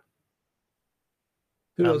hair?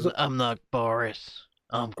 Who is it? I'm not Boris.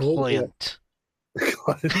 I'm Oh, yeah. Clint.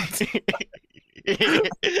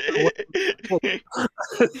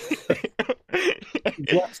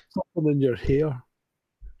 What's something in your hair?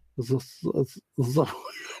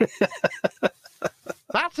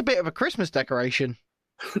 That's a bit of a Christmas decoration.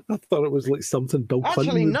 I thought it was like something Bill Clinton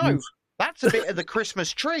Actually, would no. move. That's a bit of the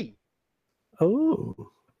Christmas tree. Oh,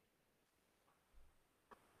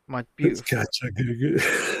 My let's beautiful. catch a goo.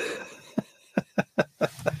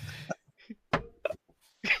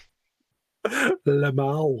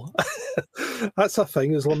 Lamal. That's a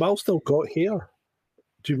thing. Is Lamal still got hair?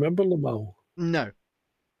 Do you remember Lamal? No,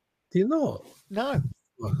 Do you not? no.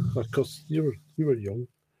 Because you were young.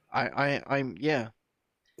 I'm yeah.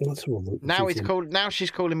 Let's have a look. Now it's called. Now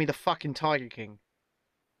she's calling me the fucking Tiger King.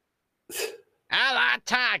 I like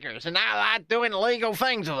tigers, and I like doing illegal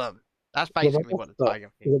things with them. That's basically what the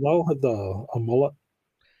Tiger King. Lamal had a mullet.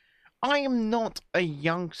 I am not a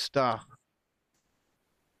youngster.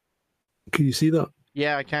 Can you see that?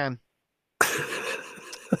 Yeah, I can.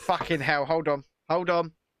 Fucking hell! Hold on.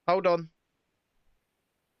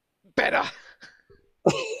 Better.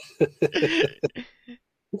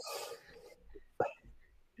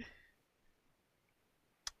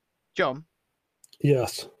 John,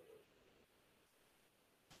 Yes.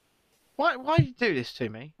 why do you do this to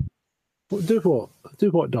me? Do what? Do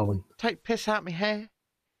what, darling? Take piss out my hair?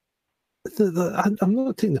 I'm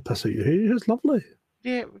not taking the piss out of your hair. It's lovely.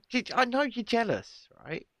 Yeah, I know you're jealous,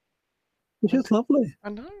 right? It's lovely. I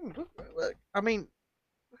know. Look. I mean,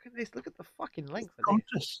 look at this. Look at the fucking length of this.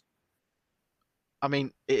 Gorgeous. I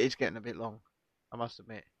mean, it is getting a bit long, I must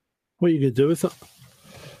admit. What are you going to do with it?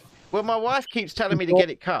 Well, my wife keeps telling me to get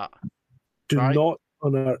it cut. Do Right. not,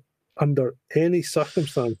 under any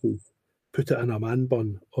circumstances, put it in a man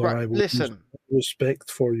bun, or Right, I will listen. lose respect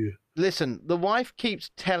for you. Listen, the wife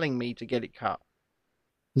keeps telling me to get it cut.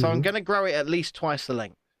 So I'm Mhm. going to grow it at least twice the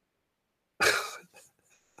length.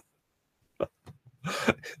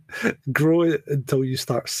 Grow it until you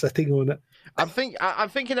start sitting on it. I'm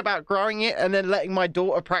thinking about growing it and then letting my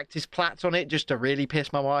daughter practice plaits on it just to really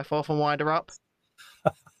piss my wife off and wind her up.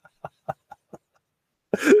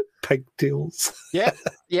 Pigtails. Yep.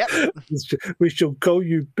 We shall call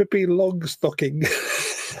you Pippi Longstocking.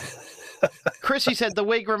 Chrissy said the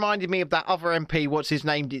wig reminded me of that other MP. What's his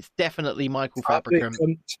name? It's definitely Michael Fabricant.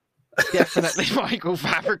 Definitely Michael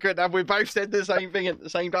Fabricant. And we both said the same thing at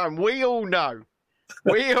the same time. We all know.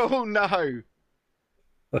 We all know.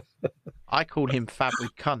 I call him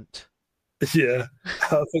Fabricant. Yeah,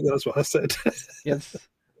 I think that's what I said. Yes.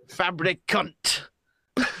 Fabricant.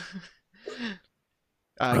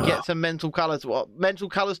 Get some mental colours. What mental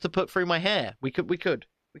colours to put through my hair? We could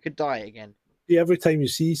dye it again. Every time you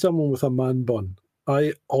see someone with a man bun,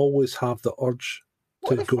 I always have the urge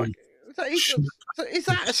What to the go. fuck? So is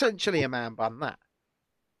that essentially a man bun? That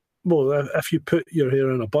Well, if you put your hair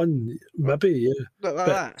in a bun, maybe, yeah. look like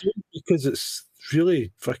But that. because it's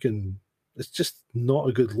really fucking, it's just not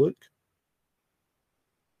a good look.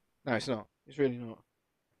 No, it's not. It's really not.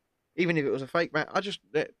 Even if it was a fake man, I just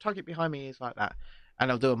tuck it behind my ears like that, and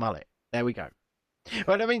I'll do a mullet. There we go.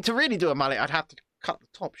 But I mean, to really do a mullet, I'd have to cut the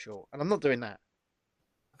top short, and I'm not doing that.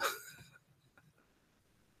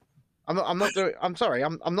 I'm not doing. I'm sorry.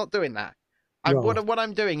 I'm not doing that. No. What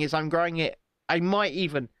I'm doing is I'm growing it. I might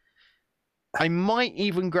even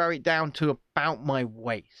grow it down to about my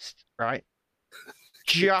waist, right?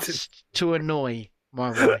 Just to annoy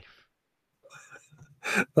my wife.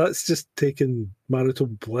 That's just taking marital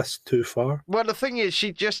bliss too far. Well, the thing is,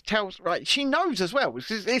 she just tells, right? She knows as well.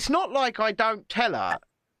 It's not like I don't tell her.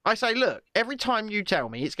 I say, look, every time you tell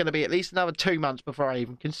me, it's going to be at least another 2 months before I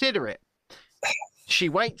even consider it. She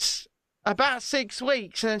waits about 6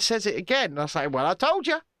 weeks and then says it again. And I say, well, I told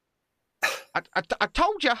you. I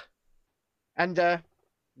told you. And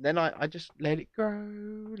then I just let it grow.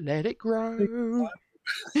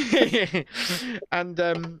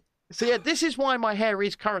 And so yeah, this is why my hair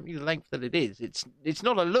is currently the length that it is. It's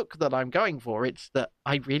not a look that I'm going for. It's that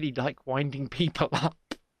I really like winding people up,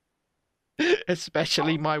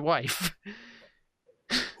 especially my wife.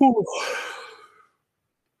 Whew.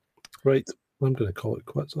 Right, I'm going to call it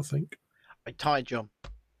quits, I think. I'm tired, John.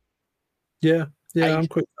 Yeah, Age. I'm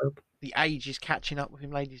quite tired. The age is catching up with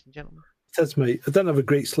him, ladies and gentlemen. It is, mate. I didn't have a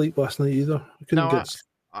great sleep last night either. I couldn't No, get.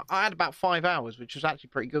 I had about 5 hours, which was actually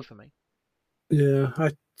pretty good for me. Yeah,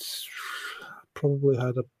 I probably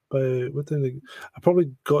had about. I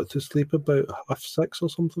probably got to sleep about 6:30 or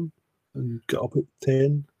something, and got up at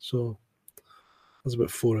 10. So that's about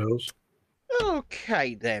 4 hours.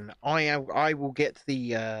 Okay, then I will get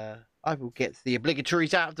the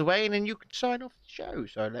obligatories out of the way, and then you can sign off the show.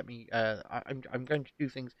 So let me. I'm going to do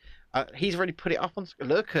things. He's already put it up on.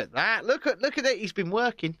 Look at that! Look at it! He's been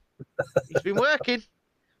working. He's been working.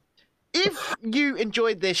 If you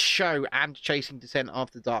enjoyed this show and Chasing Descent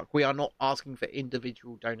After Dark, we are not asking for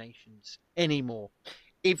individual donations anymore.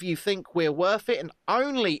 If you think we're worth it, and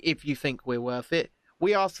only if you think we're worth it,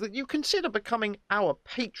 we ask that you consider becoming our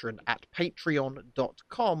patron at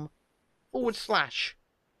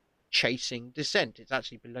patreon.com/Chasing Descent. It's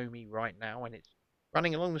actually below me right now, and it's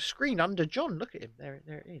running along the screen under John. Look at him. There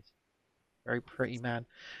it is. Very pretty man.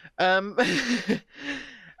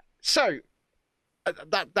 So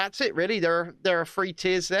that's it, really. There are 3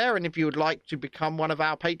 tiers there, and if you would like to become one of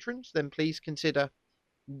our patrons, then please consider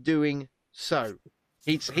doing so.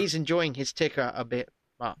 He's enjoying his ticker a bit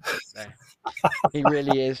much there. He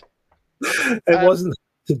really is. It wasn't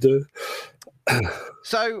to do.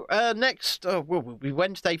 So next will be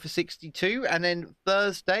Wednesday for 62, and then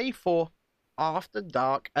Thursday for After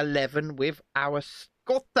Dark 11 with our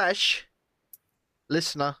Scottish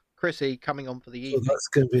listener Chrissy coming on for the So evening. that's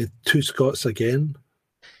going to be 2 Scots again.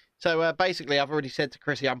 So basically, I've already said to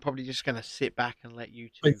Chrissy, I'm probably just going to sit back and let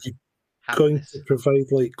you Are two you have going this. to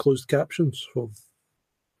provide like closed captions for?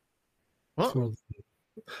 What? Are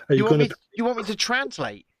You you want going me? You want me to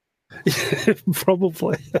translate? to?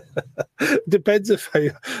 Probably. Depends if how.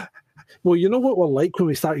 Well, you know what we're like when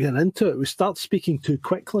we start getting into it. We start speaking too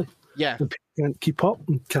quickly. Yeah, And people can't keep up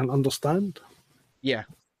and can't understand. yeah.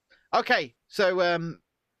 Okay, so I'm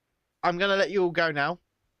going to let you all go now.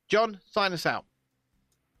 John, sign us out.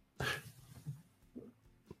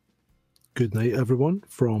 good night, everyone,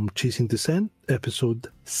 from Chasing Descent, episode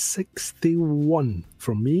 61.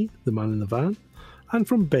 From me, the man in the van, and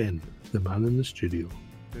from Ben, the man in the studio.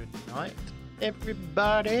 Good night,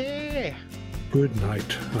 everybody. Good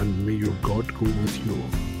night, and may your God go with you.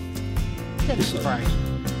 That's right.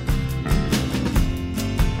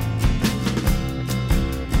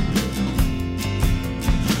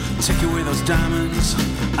 Take away those diamonds,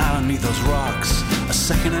 I don't need those rocks. A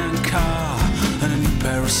second-hand car and a new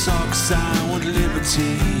pair of socks. I want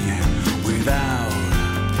liberty without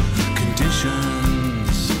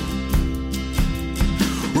conditions.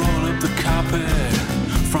 Roll up the carpet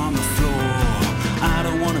from the floor. I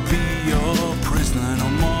don't want to be your prisoner no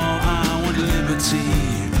more. I want liberty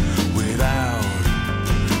without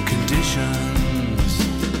conditions.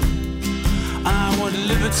 I want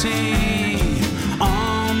liberty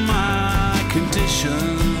on my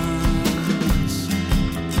conditions.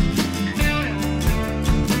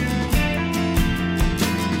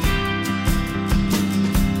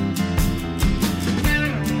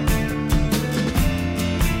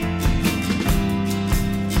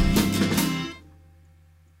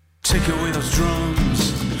 Take away those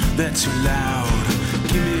drums, they're too loud.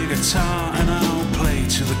 Give me a guitar and I'll play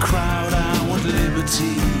to the crowd. I want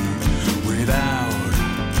liberty without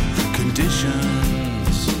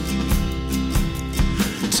conditions.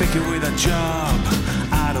 Take away that job,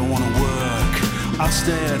 I don't want to work. I'll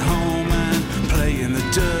stay at home and play in the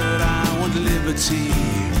dirt. I want liberty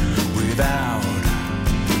without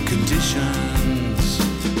conditions.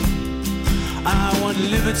 I want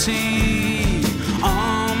liberty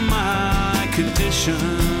on my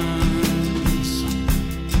conditions.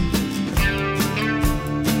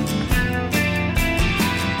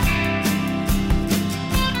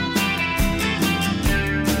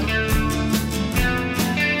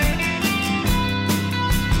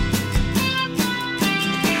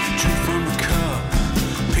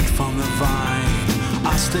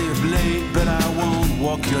 Stay up late, but I won't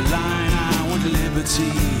walk your line. I want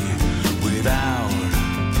liberty without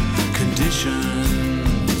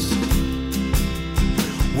conditions.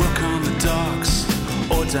 Work on the docks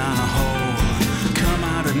or down a hole. Come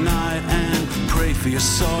out at night and pray for your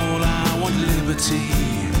soul. I want liberty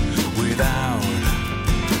without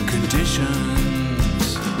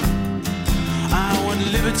conditions. I want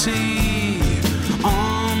liberty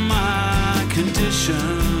on my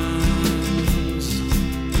conditions.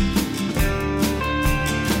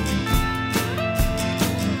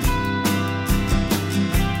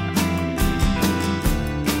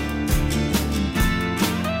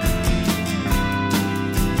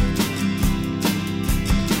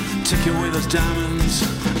 Take away those diamonds,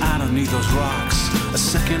 I don't need those rocks. A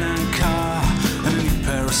second-hand car and a new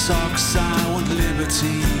pair of socks. I want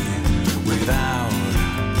liberty without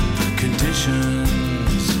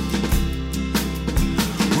conditions.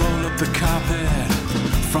 Roll up the carpet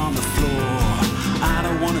from the floor. I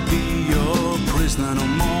don't want to be your prisoner no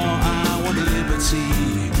more. I want liberty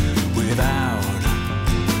without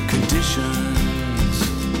conditions.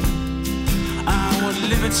 I want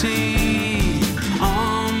liberty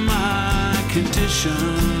on my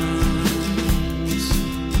conditions.